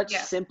 A touch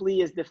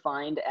simply is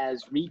defined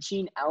as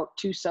reaching out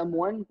to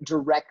someone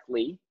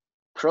directly,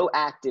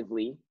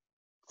 proactively,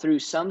 through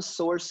some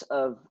source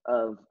of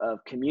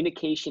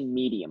communication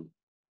medium.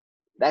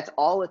 That's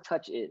all a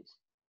touch is.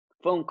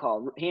 Phone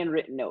call,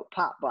 handwritten note,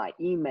 pop by,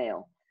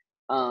 email,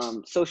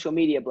 social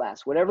media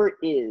blast, whatever it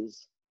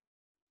is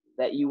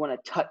that you want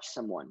to touch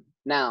someone.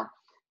 Now,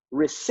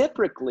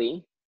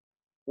 reciprocally,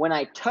 when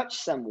I touch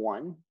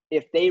someone,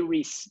 if they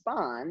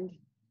respond,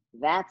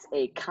 that's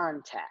a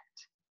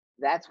contact.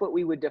 That's what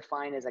we would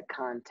define as a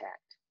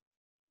contact,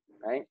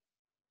 right?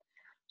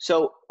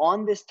 So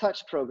on this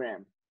touch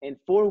program, in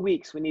 4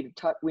 weeks, we need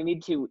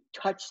to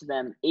touch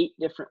them 8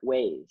 different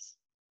ways.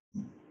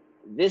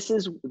 This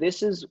is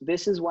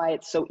why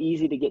it's so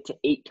easy to get to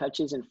 8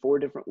 touches in 4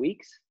 different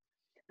weeks.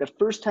 The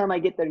first time I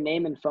get their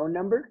name and phone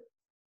number,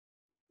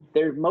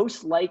 there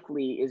most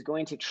likely is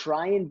going to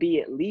try and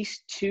be at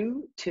least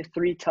 2 to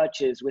 3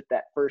 touches with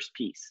that first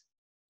piece.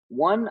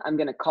 1, I'm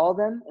going to call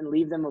them and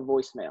leave them a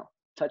voicemail.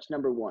 Touch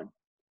number 1.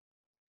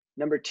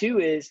 Number 2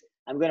 is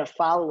I'm going to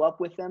follow up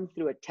with them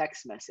through a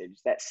text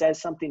message that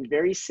says something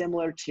very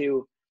similar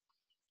to,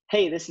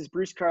 hey, this is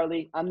Bruce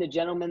Carley. I'm the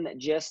gentleman that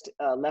just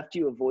left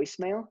you a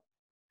voicemail.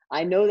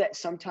 I know that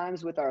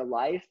sometimes with our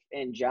life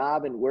and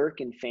job and work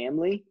and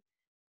family,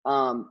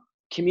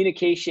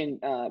 communication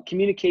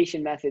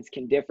methods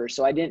can differ.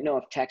 So I didn't know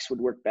if text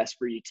would work best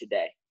for you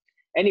today.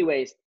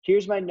 Anyways,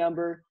 here's my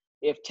number.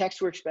 If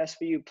text works best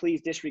for you,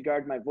 please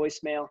disregard my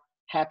voicemail.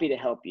 Happy to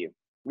help you.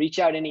 Reach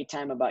out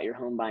anytime about your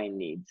home buying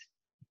needs,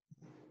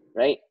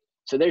 right?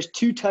 So there's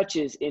 2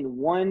 touches in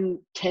one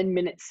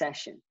 10-minute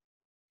session.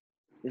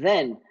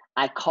 Then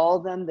I call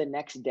them the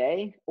next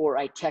day or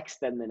I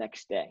text them the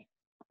next day,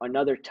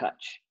 another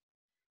touch.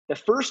 The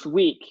first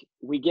week,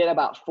 I get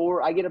about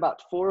 4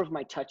 of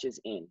my touches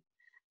in.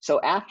 So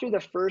after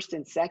the first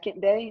and second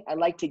day, I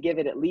like to give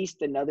it at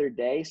least another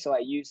day. So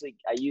I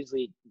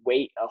usually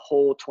wait a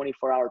whole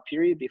 24-hour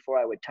period before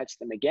I would touch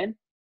them again.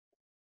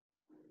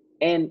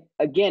 And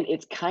again,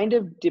 it's kind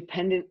of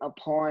dependent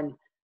upon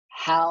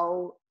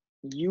how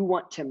you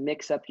want to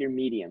mix up your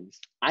mediums.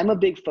 I'm a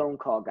big phone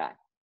call guy.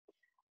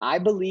 I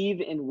believe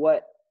in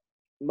what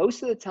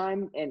most of the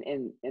time,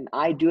 and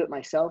I do it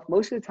myself,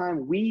 most of the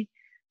time we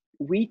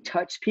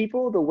touch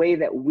people the way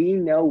that we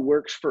know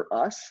works for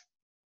us.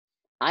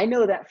 I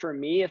know that for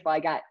me, if I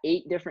got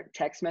 8 different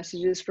text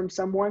messages from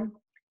someone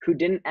who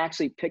didn't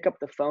actually pick up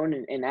the phone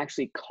and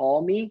actually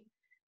call me,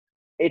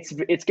 it's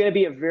going to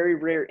be a very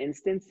rare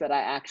instance that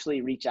I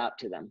actually reach out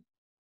to them.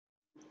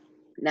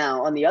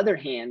 Now, on the other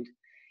hand,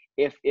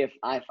 if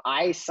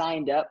I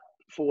signed up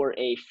for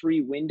a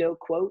free window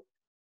quote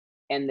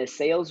and the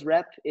sales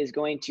rep is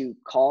going to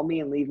call me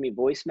and leave me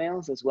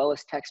voicemails as well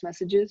as text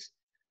messages,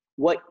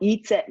 what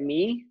eats at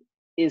me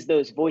is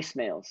those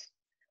voicemails.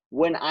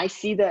 When I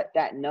see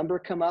that number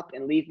come up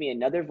and leave me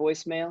another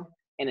voicemail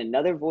and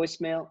another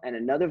voicemail and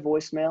another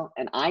voicemail,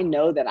 and I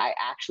know that I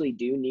actually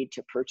do need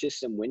to purchase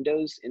some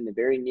windows in the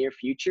very near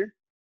future,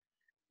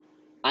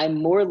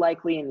 I'm more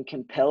likely and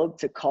compelled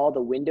to call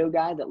the window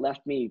guy that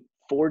left me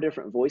 4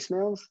 different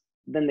voicemails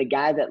than the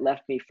guy that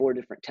left me 4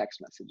 different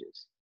text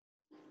messages.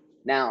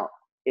 Now,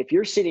 if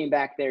you're sitting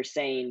back there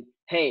saying,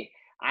 hey,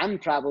 I'm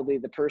probably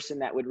the person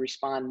that would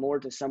respond more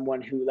to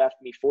someone who left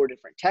me 4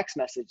 different text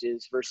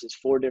messages versus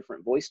 4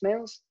 different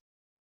voicemails,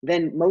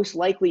 then most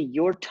likely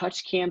your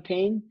touch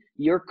campaign,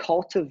 your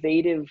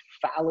cultivative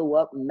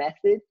follow-up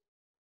method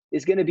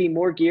is going to be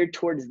more geared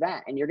towards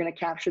that. And you're going to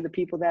capture the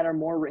people that are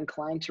more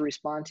inclined to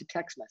respond to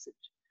text message.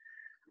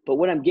 But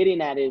what I'm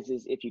getting at is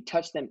if you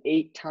touch them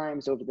 8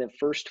 times over the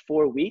first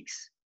 4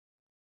 weeks,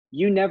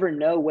 you never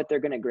know what they're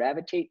going to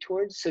gravitate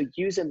towards. So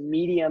use a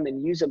medium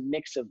and use a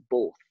mix of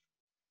both.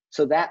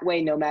 So that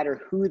way, no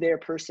matter who their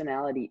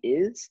personality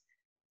is,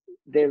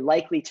 they're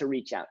likely to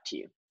reach out to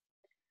you.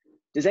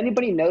 Does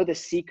anybody know the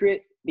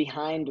secret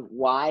behind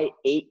why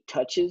 8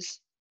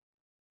 touches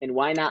and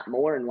why not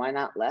more and why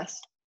not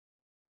less?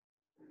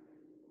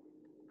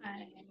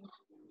 I'm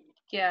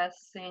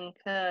guessing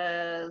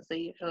because they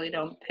usually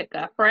don't pick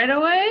up right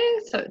away,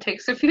 so it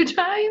takes a few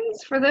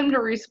times for them to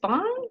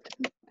respond.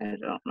 I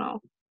don't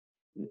know.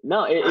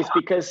 No, it's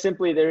because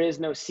simply there is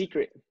no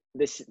secret.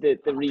 It's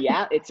a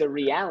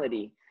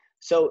reality.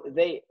 So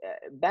they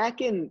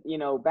back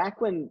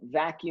when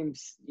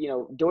vacuums,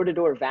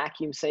 door-to-door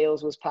vacuum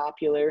sales was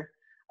popular,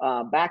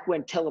 back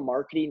when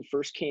telemarketing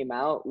first came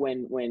out,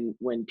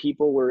 when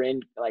people were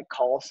in like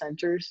call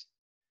centers,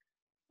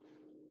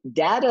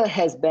 data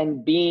has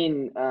been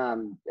being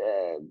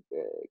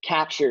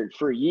captured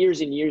for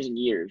years and years and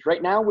years.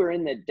 Right now we're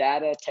in the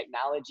data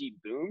technology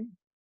boom,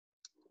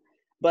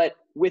 but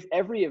with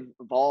every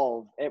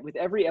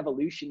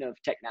evolution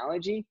of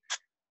technology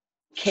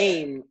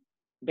came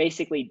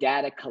basically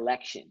data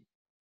collection,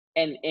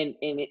 and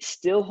it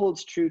still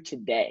holds true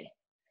today.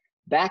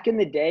 Back in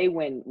the day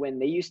when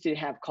they used to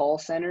have call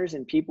centers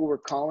and people were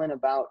calling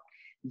about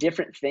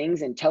different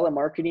things and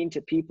telemarketing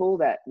to people,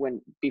 that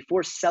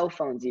before cell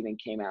phones even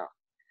came out,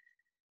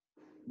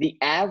 the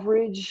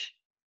average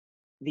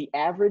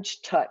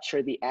touch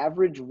or the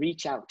average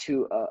reach out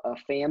to a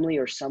family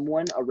or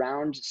someone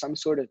around some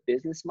sort of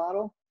business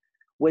model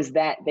was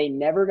that they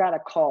never got a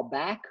call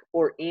back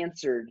or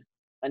answered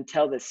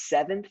until the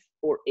 7th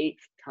or 8th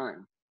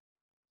time.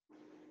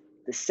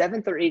 The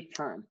 7th or 8th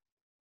time.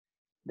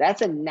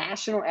 That's a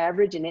national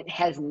average, and it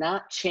has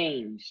not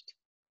changed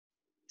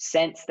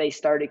since they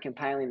started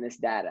compiling this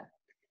data.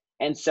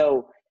 And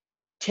so,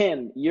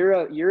 Tim,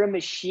 you're a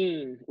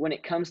machine when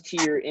it comes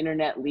to your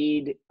internet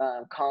lead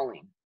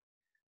calling.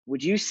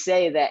 Would you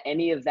say that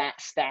any of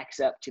that stacks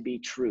up to be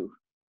true?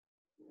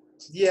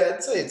 Yeah,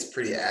 I'd say it's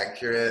pretty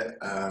accurate.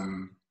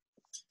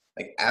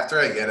 Like after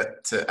I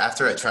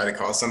try to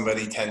call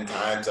somebody 10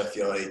 times, I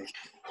feel like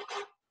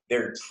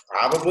they're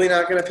probably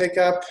not going to pick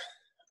up.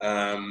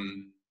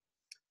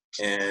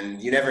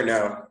 And you never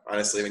know,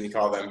 honestly, when you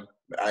call them.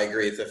 But I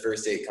agree, if the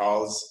first 8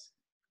 calls,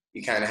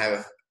 you kind of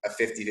have a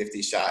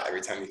 50-50 shot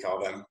every time you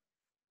call them.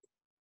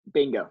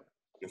 Bingo.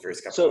 The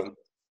first couple So of them.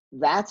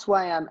 That's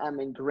why I'm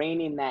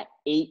ingraining that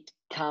 8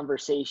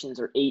 conversations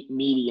or 8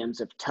 mediums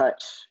of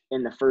touch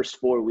in the first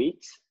 4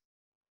 weeks.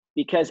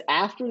 Because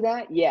after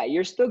that, yeah,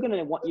 you're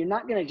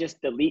not going to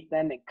just delete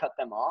them and cut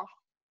them off.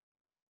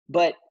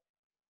 But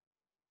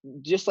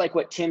just like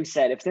what Tim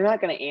said, if they're not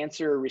going to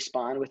answer or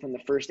respond within the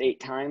first 8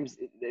 times,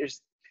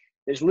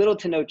 there's little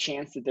to no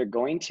chance that they're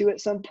going to at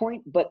some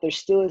point, but there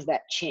still is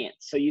that chance.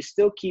 So you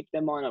still keep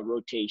them on a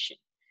rotation.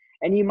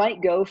 And you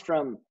might go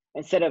from,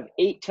 instead of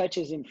 8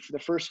 touches in the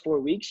first 4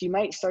 weeks, you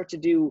might start to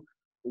do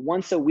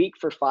once a week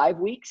for 5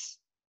 weeks,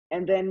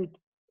 and then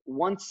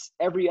once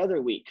every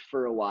other week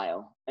for a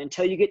while,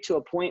 until you get to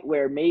a point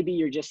where maybe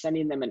you're just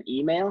sending them an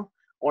email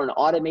or an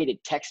automated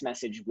text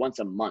message once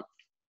a month.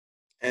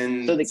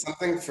 And so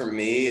something for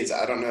me is,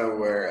 I don't know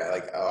where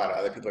like a lot of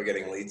other people are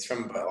getting leads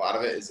from, but a lot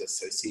of it is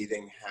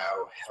associating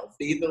how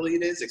healthy the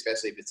lead is,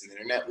 especially if it's an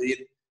internet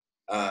lead.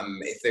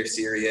 If they're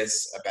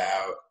serious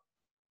about,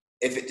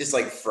 if it just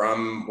like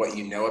from what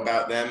you know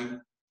about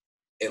them,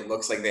 it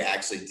looks like they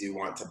actually do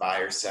want to buy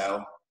or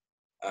sell,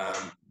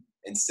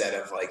 instead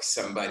of like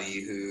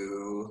somebody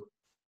who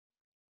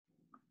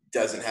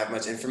doesn't have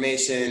much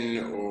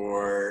information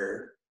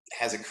or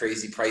has a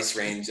crazy price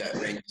range that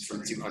ranges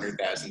from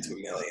 200,000 to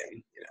 $1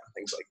 million,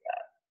 things like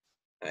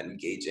that, and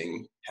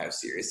gauging how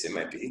serious it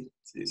might be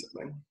to do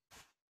something.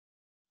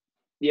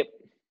 Yep.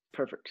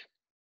 Perfect.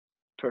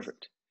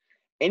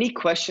 Any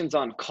questions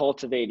on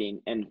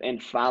cultivating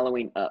and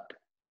following up?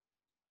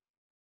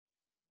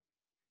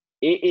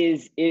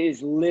 It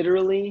is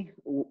literally,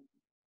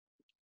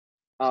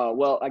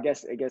 well, I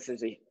guess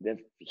there's a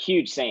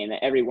huge saying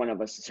that every one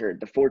of us has heard: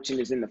 the fortune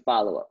is in the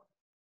follow-up.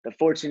 The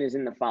fortune is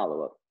in the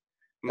follow-up.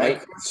 Right?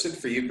 My question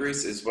for you,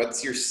 Bruce, is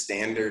what's your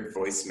standard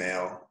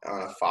voicemail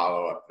on a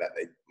follow-up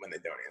when they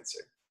don't answer?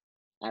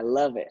 I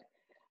love it.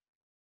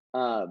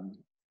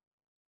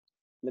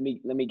 Let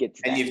me get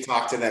to that. And you've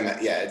talked to them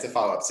it's a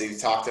follow-up. So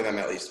you've talked to them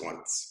at least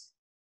once.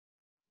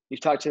 You've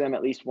talked to them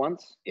at least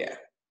once? Yeah.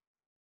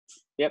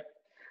 Yep.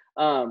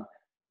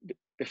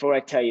 Before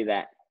I tell you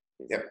that,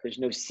 yep, there's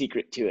no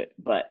secret to it,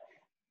 but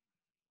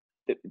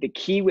the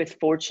key with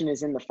fortune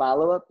is in the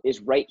follow-up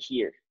is right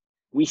here.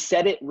 We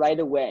said it right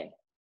away.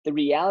 The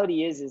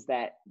reality is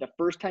that the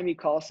first time you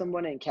call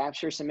someone and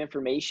capture some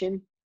information,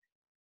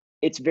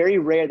 it's very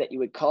rare that you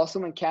would call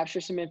someone,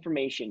 capture some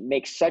information,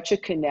 make such a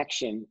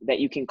connection that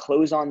you can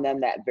close on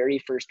them that very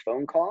first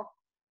phone call,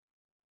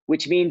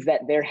 which means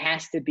that there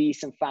has to be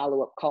some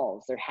follow-up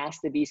calls. There has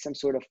to be some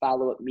sort of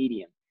follow-up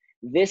medium.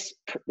 This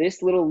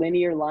little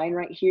linear line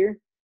right here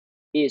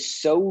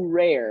is so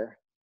rare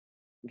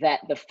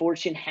that the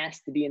fortune has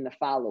to be in the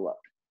follow-up.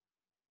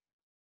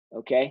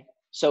 Okay?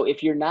 So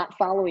if you're not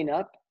following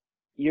up,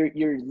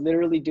 you're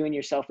literally doing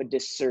yourself a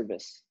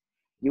disservice.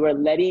 You are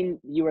letting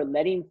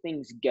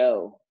things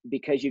go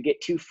because you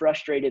get too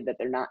frustrated that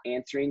they're not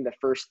answering the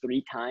first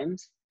 3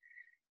 times.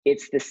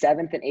 It's the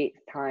 7th and 8th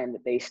time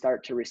that they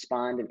start to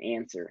respond and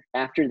answer.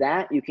 After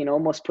that, you can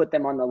almost put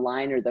them on the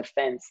line or the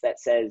fence that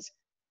says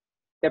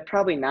they're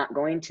probably not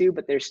going to,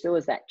 but there still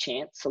is that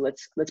chance. So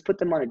let's put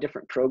them on a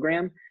different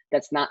program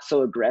that's not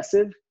so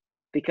aggressive,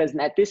 because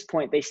at this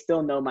point they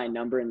still know my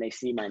number and they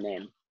see my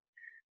name.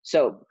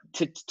 So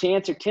to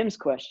answer Tim's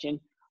question,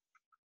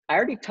 I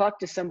already talked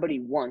to somebody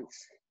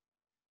once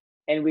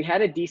and we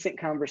had a decent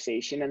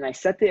conversation, and I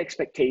set the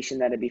expectation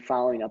that I'd be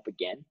following up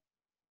again.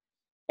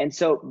 And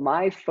so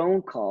my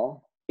phone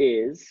call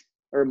is,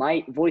 or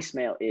my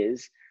voicemail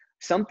is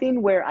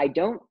something where I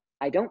don't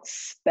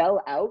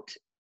spell out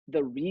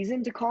the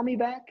reason to call me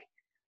back.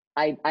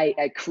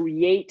 I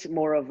create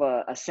more of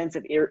a sense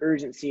of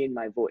urgency in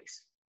my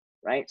voice,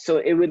 right? So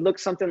it would look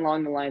something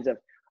along the lines of,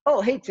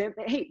 oh, hey, Tim,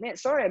 hey, man,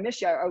 sorry I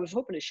missed you. I was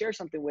hoping to share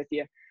something with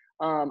you.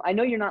 I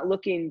know you're not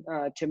looking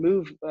to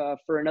move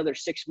for another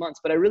 6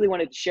 months, but I really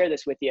wanted to share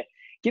this with you.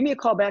 Give me a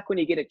call back when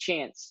you get a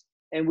chance,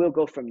 and we'll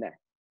go from there.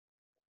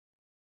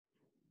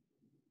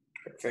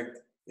 Perfect.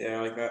 Yeah,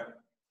 I like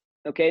that.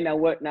 Okay, now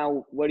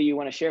what do you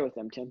want to share with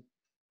them, Tim?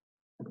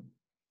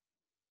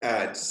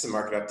 Just some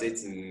market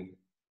updates and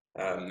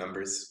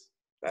numbers.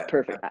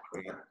 Perfect.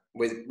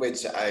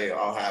 Which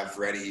I'll have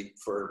ready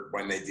for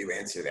when they do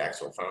answer the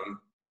actual phone,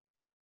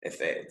 if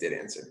they did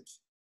answer.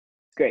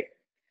 Great.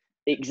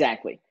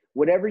 Exactly.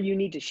 Whatever you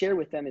need to share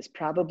with them is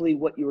probably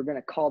what you were going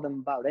to call them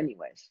about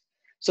anyways.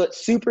 So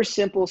it's super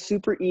simple,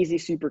 super easy,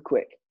 super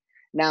quick.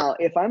 Now,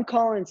 if I'm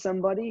calling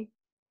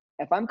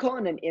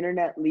an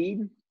internet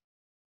lead,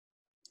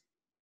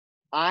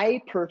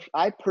 I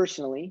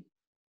personally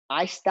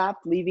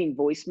stopped leaving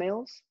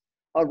voicemails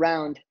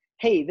around,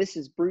 hey, this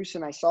is Bruce,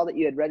 and I saw that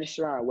you had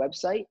registered on our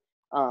website.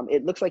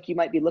 It looks like you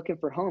might be looking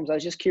for homes. I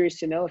was just curious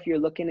to know if you're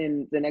looking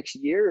in the next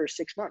year or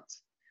 6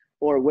 months,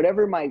 or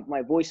whatever my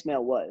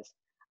voicemail was.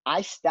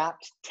 I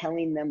stopped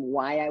telling them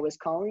why I was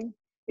calling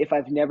if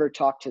I've never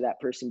talked to that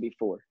person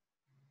before.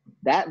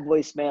 That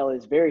voicemail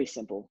is very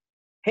simple.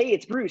 Hey,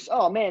 it's Bruce.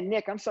 Oh, man,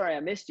 Nick, I'm sorry I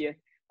missed you.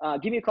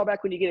 Give me a call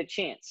back when you get a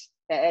chance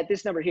at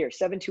this number here,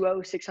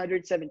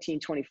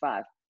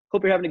 720-600-1725.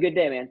 Hope you're having a good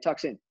day, man. Talk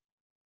soon.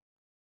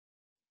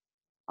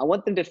 I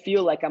want them to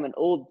feel like I'm an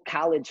old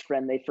college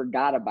friend they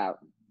forgot about.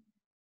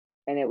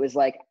 And it was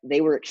like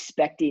they were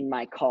expecting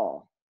my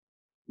call,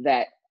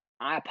 that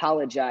I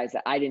apologize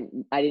that I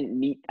didn't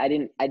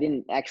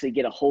actually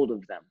get a hold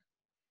of them,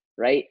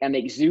 right? I'm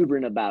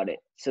exuberant about it.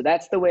 So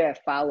that's the way I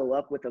follow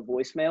up with a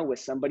voicemail with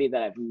somebody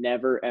that I've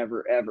never,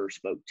 ever, ever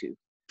spoke to.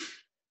 Does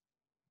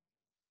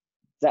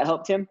that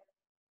help, Tim?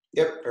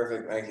 Yep,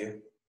 perfect. Thank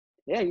you.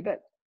 Yeah, you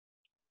bet.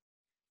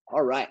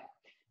 All right.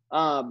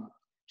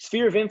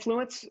 Sphere of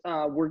influence.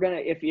 We're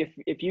gonna,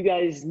 if you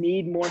guys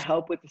need more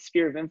help with the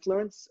sphere of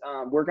influence,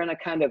 we're gonna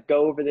kind of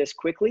go over this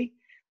quickly.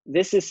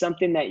 This is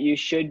something that you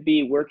should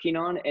be working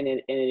on, and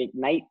in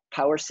Ignite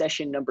Power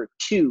Session number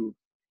 2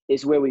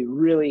 is where we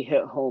really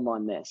hit home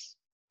on this.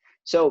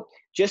 So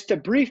just to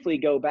briefly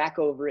go back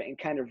over it and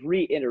kind of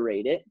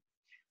reiterate it,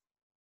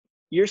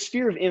 your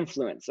sphere of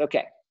influence.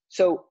 Okay,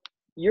 so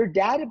your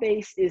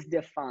database is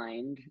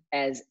defined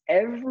as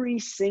every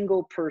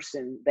single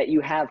person that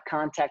you have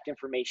contact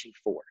information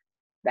for.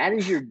 That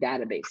is your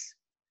database.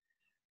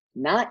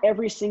 Not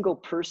every single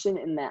person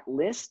in that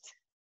list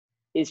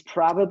is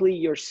probably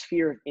your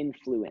sphere of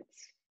influence.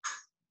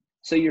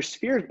 So your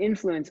sphere of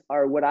influence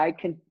are what I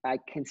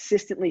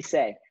consistently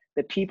say,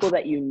 the people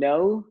that you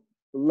know,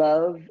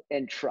 love,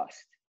 and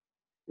trust.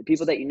 The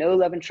people that you know,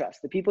 love, and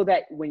trust. The people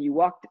that when you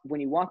walk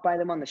by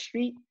them on the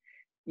street,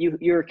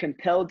 you're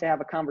compelled to have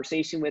a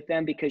conversation with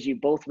them because you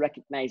both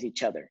recognize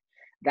each other.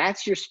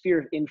 That's your sphere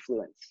of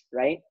influence,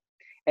 right?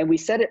 And we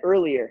said it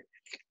earlier,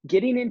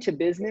 getting into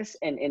business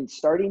and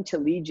starting to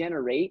lead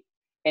generate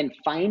and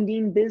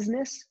finding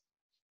business,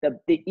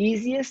 the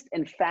easiest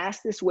and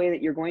fastest way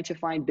that you're going to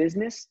find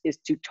business is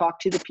to talk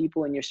to the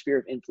people in your sphere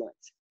of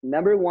influence.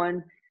 Number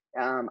one,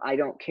 I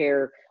don't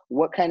care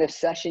what kind of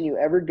session you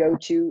ever go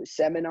to,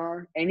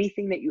 seminar,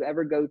 anything that you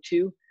ever go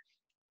to,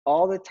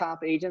 all the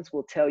top agents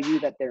will tell you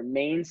that their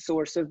main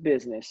source of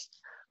business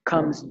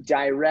comes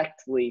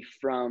directly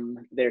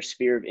from their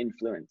sphere of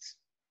influence.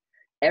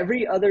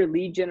 Every other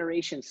lead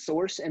generation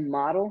source and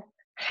model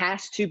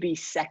has to be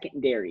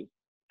secondary,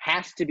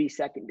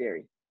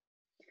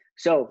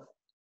 So,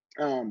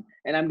 and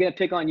I'm going to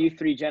pick on you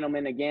 3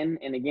 gentlemen again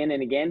and again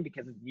and again,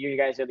 because you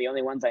guys are the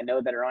only ones I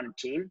know that are on a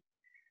team.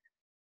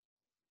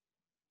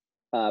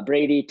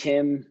 Brady,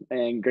 Tim,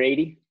 and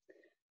Grady.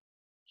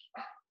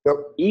 Yep.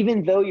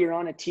 Even though you're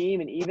on a team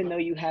and even though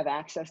you have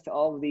access to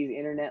all of these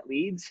internet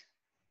leads,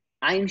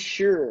 I'm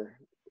sure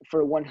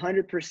for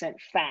 100%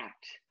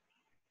 fact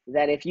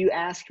that if you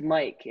asked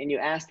Mike and you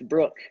asked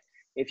Brooke,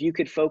 if you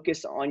could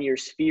focus on your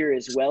sphere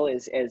as well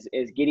as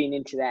getting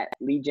into that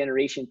lead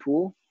generation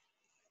pool,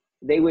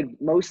 they would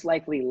most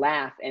likely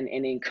laugh and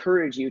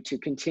encourage you to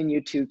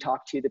continue to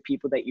talk to the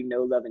people that you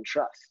know, love, and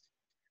trust.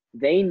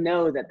 They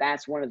know that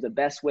that's one of the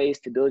best ways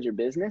to build your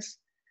business,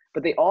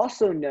 but they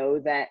also know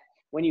that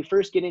when you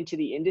first get into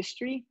the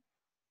industry,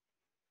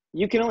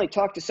 you can only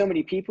talk to so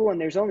many people,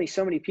 and there's only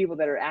so many people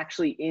that are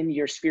actually in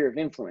your sphere of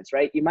influence,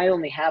 right? You might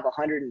only have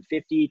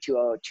 150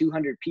 to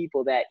 200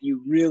 people that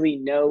you really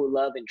know,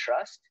 love, and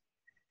trust.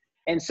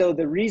 And so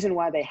the reason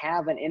why they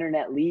have an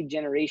internet lead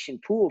generation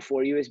pool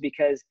for you is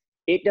because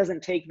it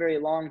doesn't take very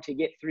long to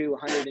get through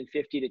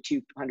 150 to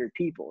 200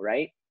 people,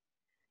 right?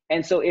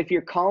 And so if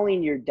you're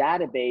calling your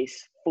database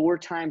 4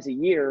 times a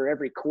year or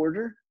every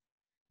quarter,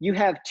 you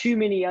have too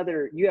many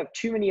other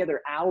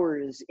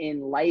hours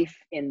in life,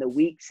 in the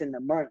weeks and the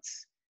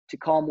months, to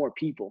call more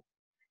people.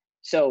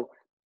 So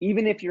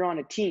even if you're on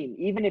a team,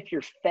 even if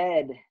you're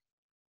fed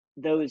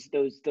those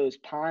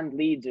pond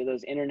leads or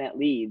those internet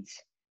leads,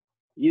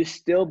 you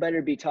still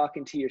better be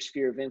talking to your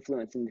sphere of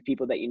influence and the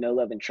people that you know,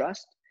 love, and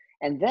trust.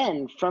 And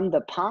then from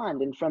the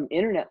pond and from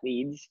internet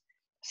leads,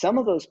 some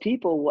of those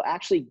people will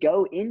actually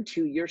go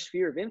into your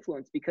sphere of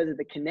influence because of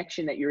the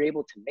connection that you're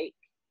able to make.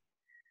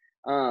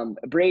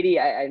 Brady,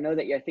 I know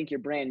that I think you're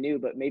brand new,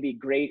 but maybe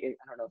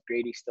I don't know if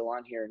Grady's still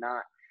on here or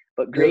not,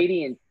 but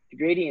Grady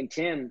and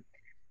Tim,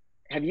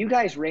 have you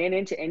guys ran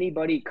into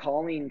anybody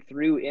calling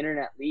through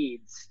internet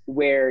leads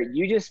where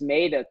you just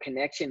made a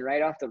connection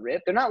right off the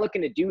rip? They're not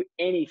looking to do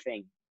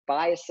anything,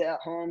 buy a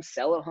home,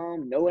 sell a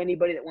home, know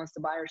anybody that wants to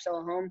buy or sell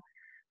a home,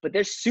 but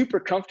they're super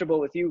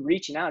comfortable with you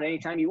reaching out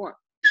anytime you want.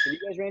 Have you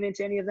guys ran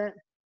into any of that?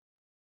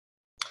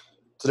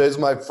 Today's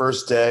my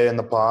first day in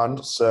the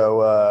pond,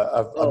 so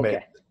I've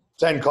made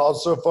 10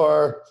 calls so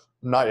far.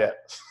 Not yet.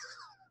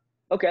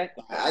 Okay.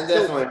 I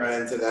definitely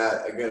run into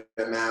that a good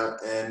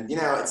amount. And,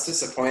 it's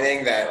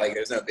disappointing that,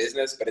 there's no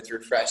business, but it's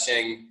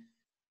refreshing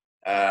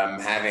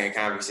having a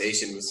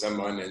conversation with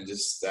someone and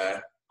just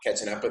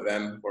catching up with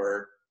them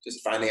or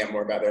just finding out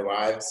more about their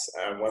lives.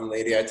 One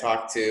lady I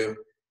talked to,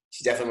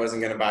 she definitely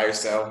wasn't going to buy or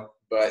sell,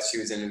 but she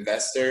was an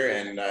investor,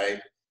 and I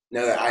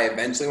know that I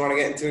eventually want to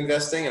get into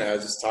investing, and I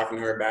was just talking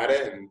to her about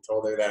it and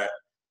told her that,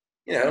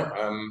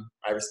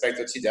 I respect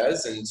what she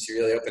does, and she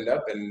really opened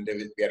up, and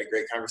we had a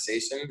great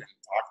conversation and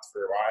talked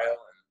for a while,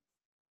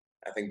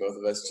 and I think both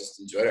of us just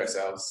enjoyed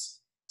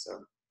ourselves. So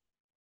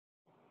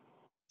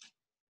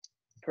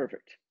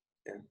perfect.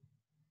 Yeah.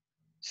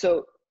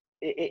 So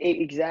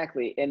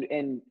exactly,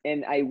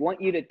 and I want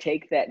you to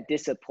take that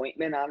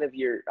disappointment out of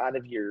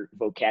your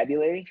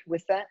vocabulary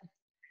with that,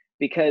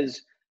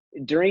 because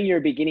during your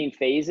beginning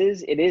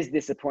phases, it is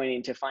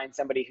disappointing to find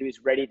somebody who's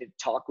ready to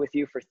talk with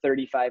you for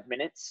 35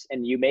 minutes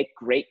and you make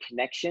great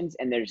connections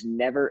and there's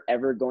never,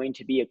 ever going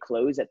to be a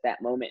close at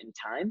that moment in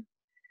time.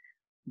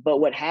 But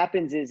what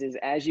happens is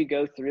as you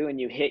go through and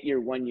you hit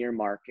your 1-year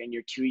mark and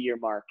your 2-year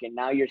mark, and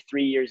now you're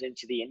 3 years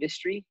into the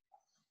industry,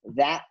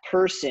 that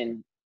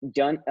person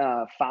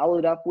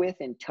followed up with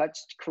and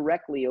touched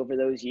correctly over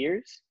those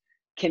years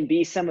can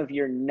be some of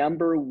your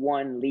number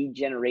 1 lead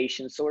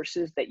generation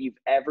sources that you've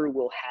ever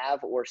will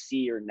have or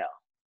see or know.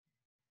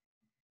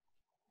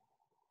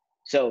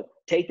 So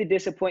take the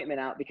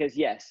disappointment out, because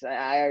yes,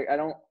 I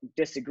don't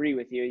disagree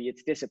with you.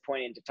 It's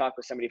disappointing to talk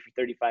with somebody for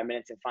 35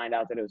 minutes and find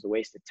out that it was a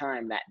waste of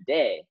time that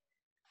day.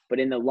 But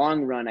in the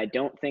long run, I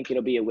don't think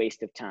it'll be a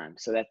waste of time.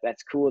 So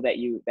that's cool that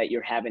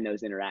you're having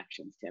those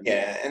interactions, Tim.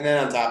 Yeah, and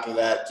then on top of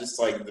that, just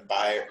the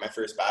buyer, my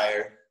first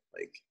buyer,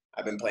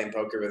 I've been playing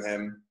poker with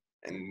him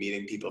and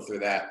meeting people through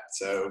that.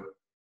 So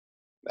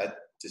that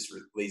just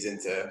leads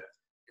into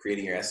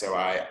creating your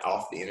SOI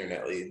off the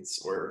internet leads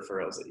or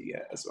referrals that you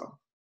get as well.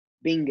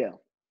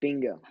 Bingo.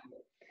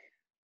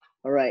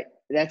 All right.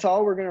 That's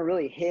all we're going to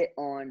really hit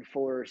on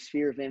for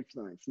sphere of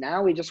influence.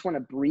 Now we just want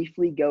to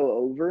briefly go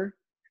over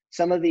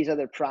some of these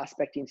other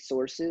prospecting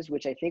sources,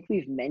 which I think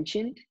we've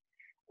mentioned.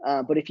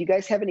 But if you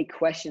guys have any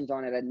questions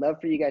on it, I'd love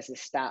for you guys to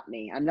stop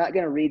me. I'm not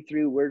going to read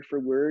through word for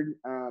word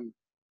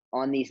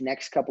on these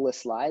next couple of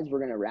slides. We're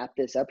going to wrap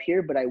this up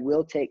here, but I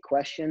will take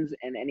questions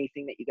and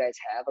anything that you guys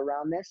have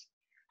around this.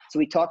 So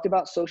we talked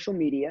about social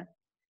media,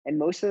 and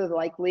most of the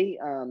likely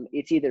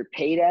it's either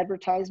paid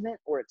advertisement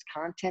or it's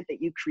content that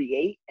you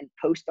create and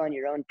post on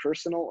your own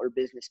personal or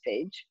business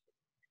page.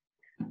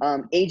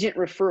 Agent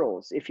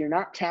referrals. If you're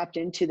not tapped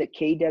into the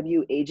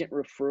KW agent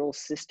referral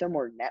system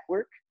or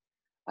network,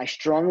 I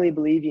strongly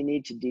believe you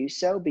need to do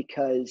so,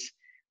 because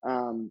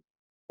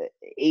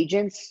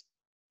agents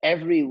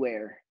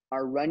everywhere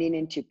are running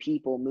into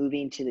people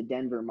moving to the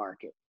Denver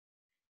market.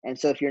 And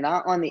so if you're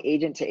not on the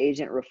agent to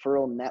agent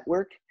referral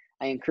network,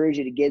 I encourage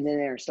you to get in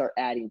there and start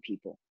adding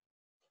people.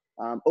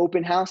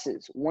 Open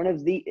houses.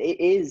 It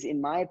is, in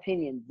my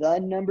opinion, the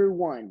number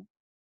 1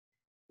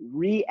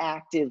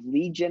 reactive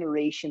lead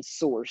generation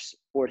source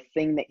or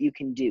thing that you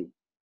can do.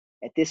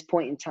 At this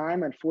point in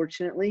time,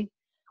 unfortunately,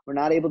 we're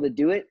not able to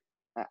do it,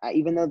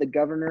 even though the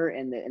governor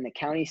and the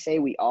county say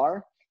we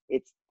are,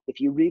 if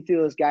you read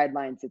through those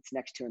guidelines, it's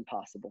next to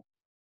impossible.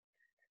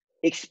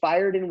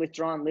 Expired and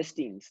withdrawn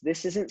listings.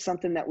 This isn't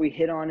something that we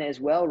hit on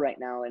as well right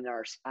now in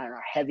our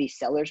heavy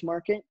sellers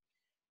market.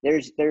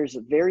 There's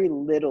very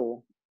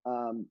little,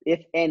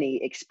 if any,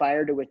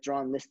 expired or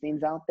withdrawn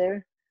listings out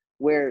there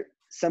where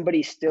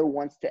somebody still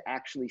wants to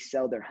actually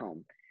sell their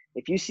home.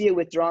 If you see a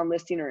withdrawn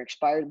listing or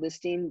expired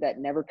listing that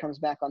never comes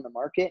back on the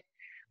market,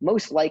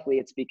 most likely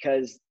it's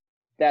because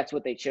that's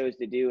what they chose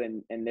to do,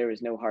 and there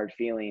was no hard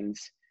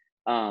feelings.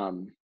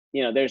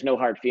 There's no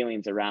hard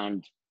feelings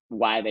around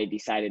why they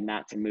decided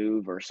not to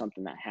move or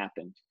something that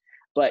happened.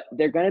 But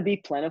they're going to be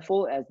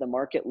plentiful as the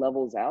market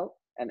levels out.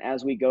 And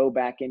as we go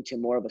back into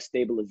more of a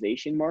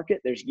stabilization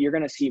market, you're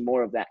going to see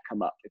more of that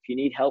come up. If you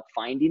need help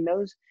finding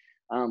those,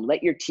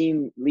 let your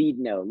team lead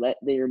know. Let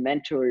your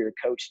mentor or your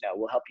coach know.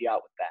 We'll help you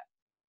out with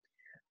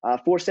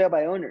that. For sale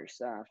by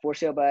owners. For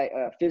sale by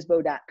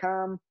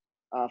FSBO.com.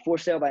 For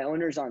sale by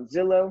owners on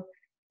Zillow.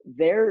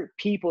 They're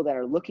people that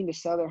are looking to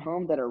sell their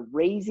home that are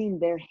raising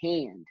their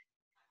hand.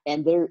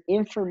 And their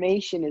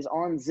information is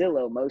on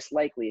Zillow, most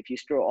likely. If you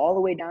scroll all the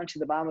way down to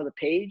the bottom of the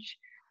page,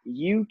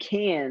 you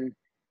can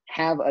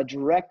have a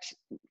direct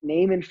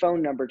name and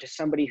phone number to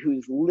somebody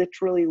who's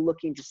literally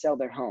looking to sell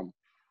their home.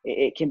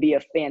 It can be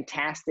a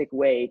fantastic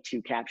way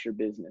to capture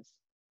business.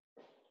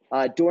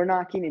 Door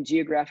knocking and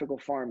geographical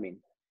farming,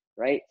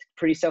 right?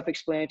 Pretty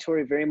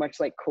self-explanatory, very much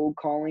like cold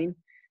calling.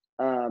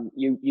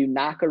 You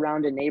knock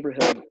around a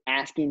neighborhood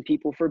asking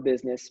people for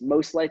business,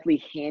 most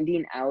likely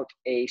handing out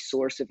a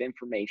source of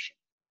information.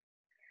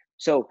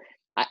 So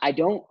I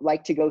don't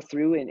like to go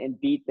through and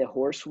beat the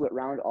horse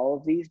around all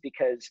of these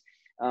because,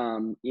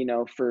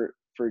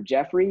 for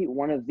Jeffrey,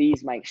 one of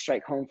these might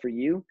strike home for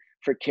you.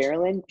 For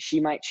Carolyn, she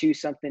might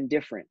choose something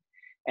different.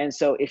 And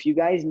so if you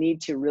guys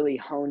need to really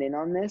hone in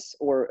on this,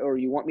 or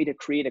you want me to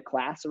create a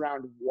class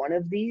around one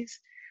of these,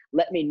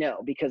 let me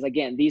know, because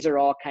again, these are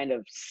all kind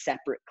of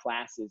separate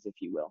classes, if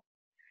you will.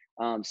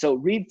 So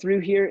read through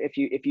here. If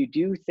you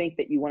do think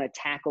that you want to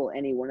tackle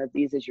any one of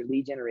these as your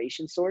lead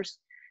generation source,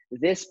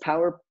 this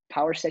Power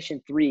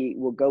Session 3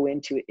 will go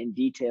into it in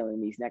detail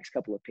in these next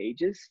couple of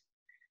pages.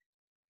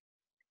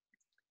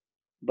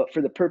 But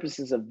for the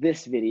purposes of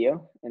this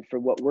video and for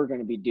what we're going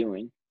to be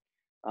doing,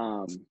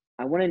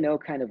 I want to know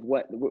kind of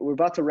what we're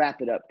about to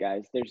wrap it up,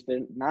 guys. There's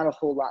not a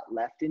whole lot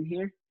left in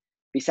here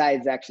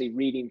besides actually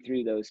reading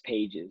through those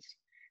pages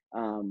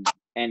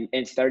and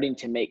starting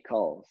to make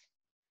calls.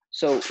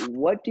 So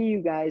what do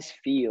you guys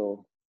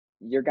feel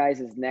your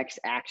guys' next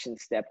action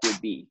step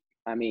would be?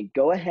 I mean,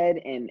 go ahead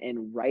and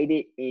write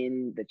it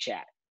in the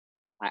chat.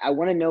 I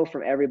want to know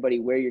from everybody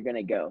where you're going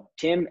to go.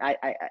 Tim,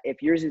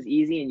 if yours is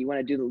easy and you want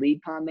to do the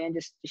lead pond, man,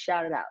 just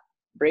shout it out.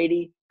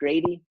 Brady,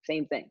 Grady,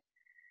 same thing.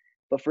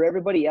 But for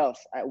everybody else,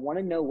 I want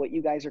to know what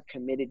you guys are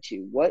committed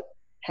to. What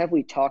have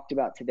we talked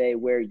about today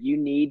where you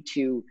need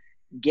to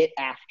get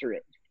after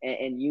it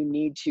and you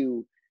need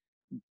to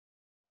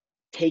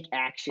take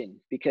action,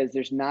 because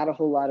there's not a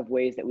whole lot of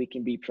ways that we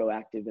can be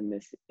proactive in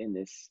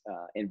this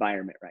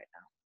environment right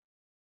now.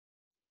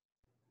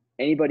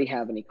 Anybody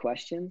have any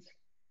questions,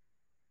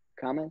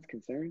 comments,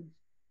 concerns?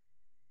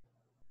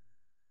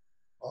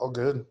 All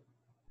good.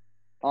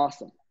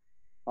 Awesome.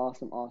 I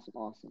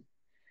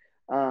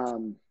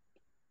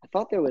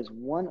thought there was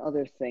one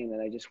other thing that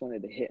I just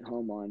wanted to hit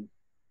home on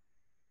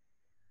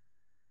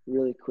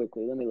really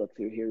quickly. Let me look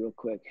through here real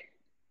quick.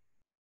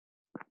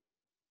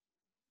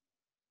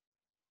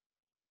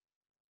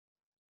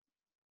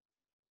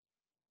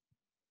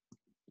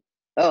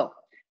 Oh,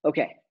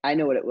 okay. I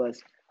know what it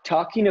was.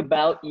 Talking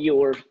about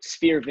your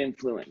sphere of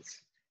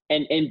influence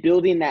and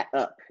building that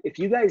up. If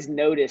you guys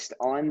noticed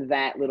on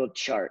that little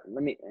chart, I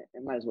might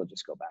as well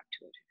just go back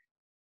to it.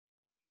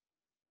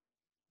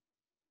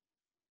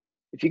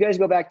 If you guys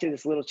go back to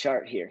this little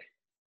chart here,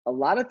 a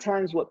lot of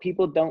times what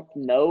people don't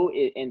know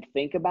and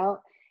think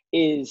about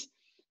is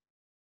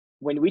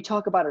when we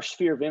talk about our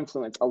sphere of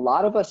influence, a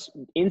lot of us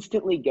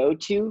instantly go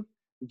to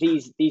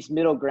these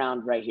middle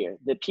ground right here.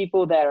 The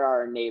people that are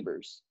our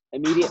neighbors,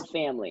 immediate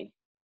family,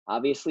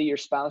 obviously your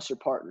spouse or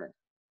partner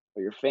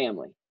or your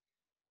family,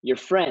 your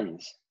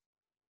friends,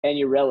 and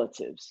your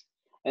relatives.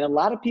 And a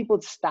lot of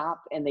people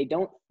stop and they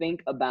don't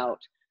think about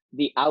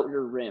the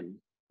outer rim.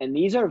 And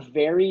these are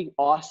very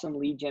awesome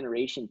lead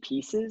generation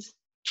pieces.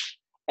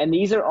 And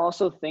these are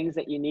also things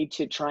that you need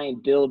to try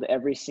and build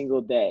every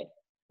single day,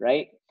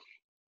 right?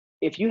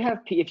 If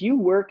you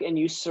work and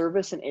you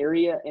service an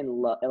area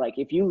like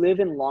if you live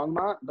in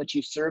Longmont, but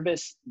you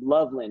service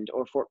Loveland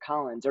or Fort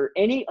Collins or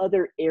any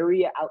other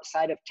area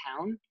outside of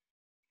town,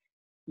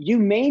 you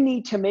may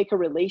need to make a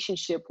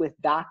relationship with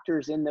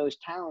doctors in those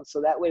towns. So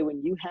that way,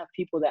 when you have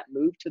people that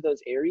move to those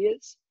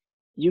areas,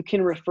 you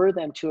can refer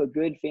them to a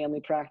good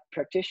family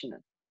practitioner.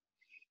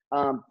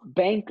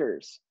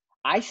 Bankers.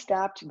 I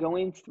stopped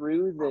going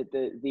through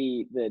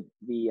the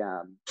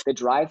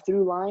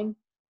drive-through line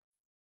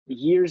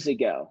years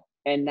ago.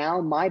 And now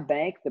my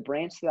bank, the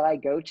branch that I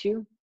go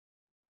to,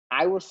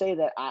 I will say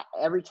that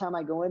every time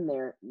I go in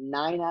there,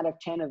 9 out of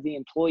 10 of the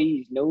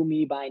employees know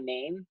me by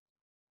name.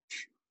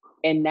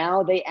 And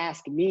now they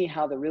ask me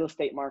how the real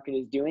estate market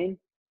is doing.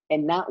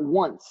 And not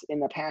once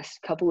in the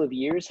past couple of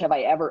years have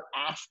I ever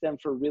asked them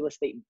for real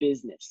estate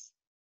business.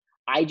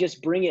 I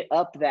just bring it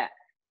up that,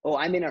 oh,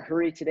 I'm in a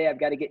hurry today. I've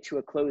got to get to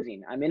a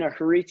closing. I'm in a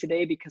hurry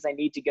today because I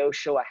need to go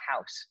show a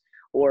house.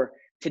 Or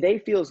today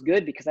feels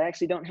good because I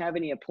actually don't have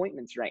any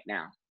appointments right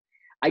now.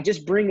 I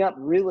just bring up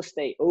real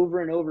estate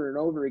over and over and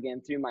over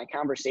again through my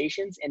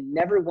conversations, and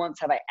never once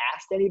have I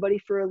asked anybody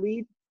for a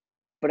lead,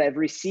 but I've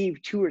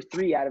received 2 or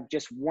 3 out of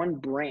just one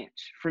branch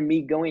from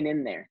me going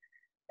in there.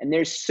 And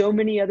there's so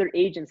many other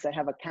agents that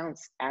have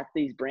accounts at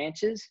these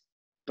branches,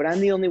 but I'm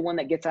the only one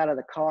that gets out of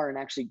the car and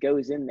actually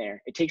goes in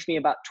there. It takes me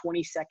about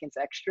 20 seconds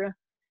extra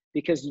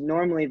because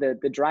normally the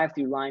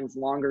drive-through line's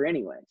longer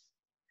anyways.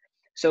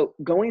 So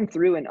going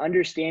through and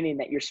understanding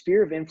that your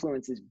sphere of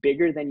influence is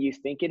bigger than you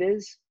think it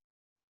is,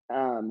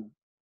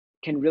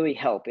 can really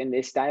help. And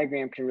this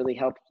diagram can really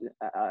help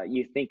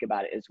you think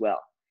about it as well.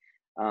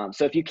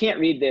 So if you can't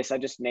read this, I'll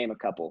just name a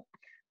couple.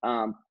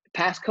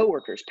 Past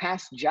coworkers,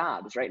 past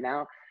jobs. Right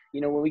now, you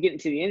know, when we get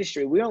into the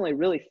industry, we're only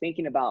really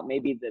thinking about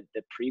maybe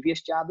the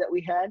previous job that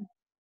we had.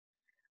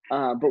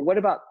 But what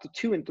about the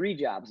 2 and 3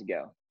 jobs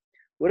ago?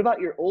 What about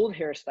your old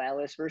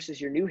hairstylist versus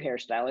your new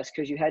hairstylist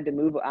because you had to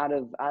move out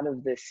of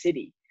the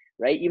city,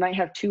 right? You might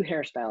have 2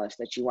 hairstylists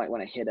that you might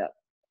want to hit up.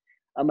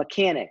 A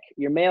mechanic,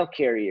 your mail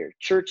carrier,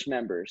 church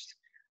members,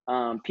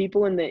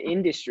 people in the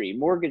industry,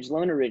 mortgage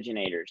loan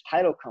originators,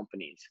 title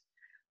companies,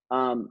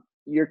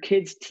 your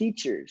kids'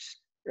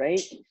 teachers,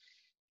 right?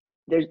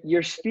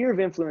 Your sphere of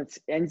influence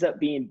ends up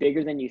being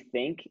bigger than you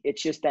think.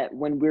 It's just that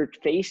when we're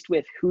faced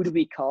with who do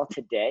we call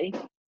today,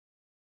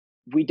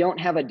 we don't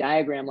have a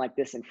diagram like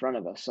this in front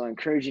of us. So I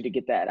encourage you to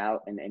get that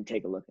out and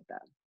take a look at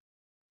that.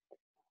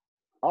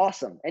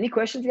 Awesome. Any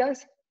questions,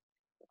 guys?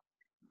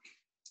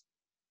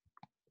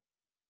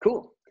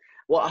 Cool.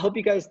 Well, I hope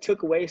you guys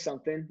took away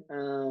something.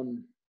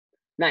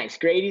 Nice.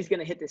 Grady's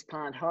going to hit this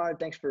pond hard.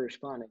 Thanks for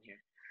responding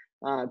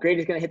here.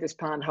 Grady's going to hit this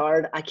pond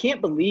hard. I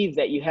can't believe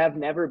that you have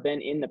never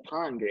been in the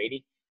pond,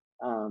 Grady.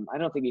 I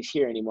don't think he's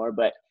here anymore,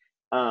 but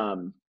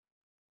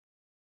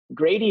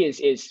Grady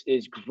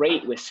is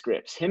great with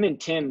scripts. Him and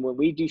Tim, when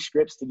we do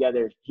scripts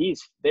together,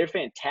 they're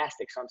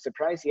fantastic. So I'm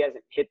surprised he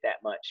hasn't hit that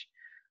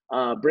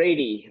much.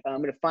 Brady, I'm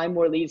going to find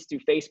more leads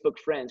through Facebook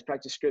friends,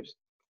 practice scripts.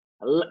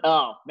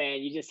 Oh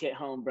man, you just hit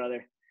home,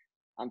 brother.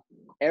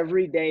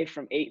 Every day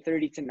from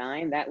 8:30 to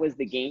 9, that was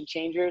the game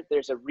changer.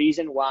 There's a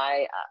reason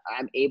why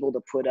I'm able to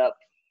put up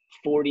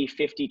 40,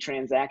 50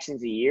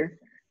 transactions a year.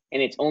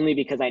 And it's only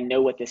because I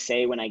know what to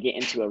say when I get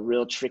into a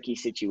real tricky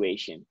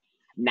situation.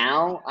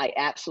 Now I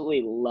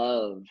absolutely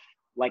love,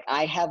 like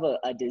I have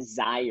a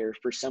desire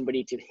for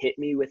somebody to hit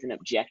me with an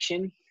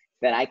objection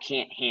that I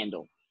can't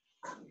handle.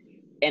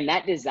 And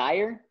that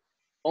desire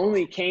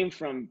only came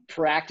from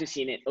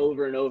practicing it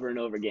over and over and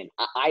over again.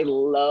 I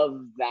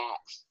love that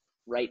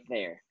right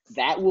there.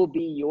 That will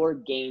be your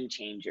game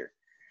changer.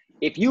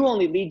 If you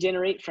only lead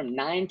generate from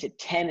 9 to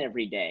 10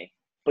 every day,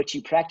 but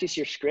you practice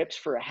your scripts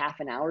for a half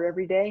an hour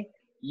every day,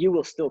 you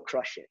will still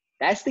crush it.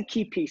 That's the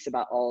key piece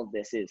about all of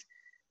this is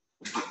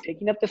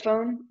picking up the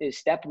phone is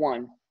step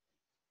 1.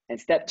 And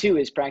step 2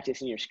 is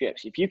practicing your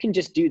scripts. If you can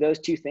just do those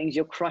 2 things,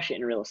 you'll crush it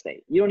in real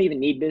estate. You don't even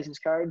need business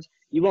cards.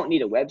 You won't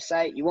need a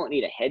website. You won't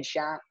need a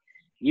headshot.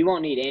 You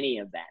won't need any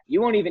of that.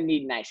 You won't even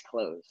need nice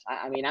clothes.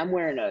 I mean, I'm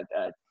wearing a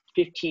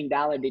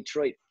 $15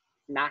 Detroit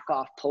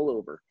knockoff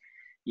pullover.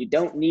 You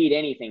don't need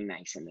anything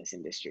nice in this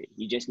industry.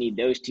 You just need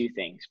those 2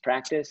 things,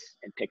 practice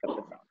and pick up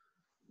the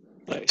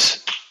phone.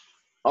 Nice.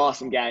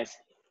 Awesome, guys.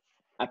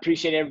 I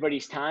appreciate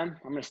everybody's time.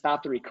 I'm going to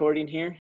stop the recording here.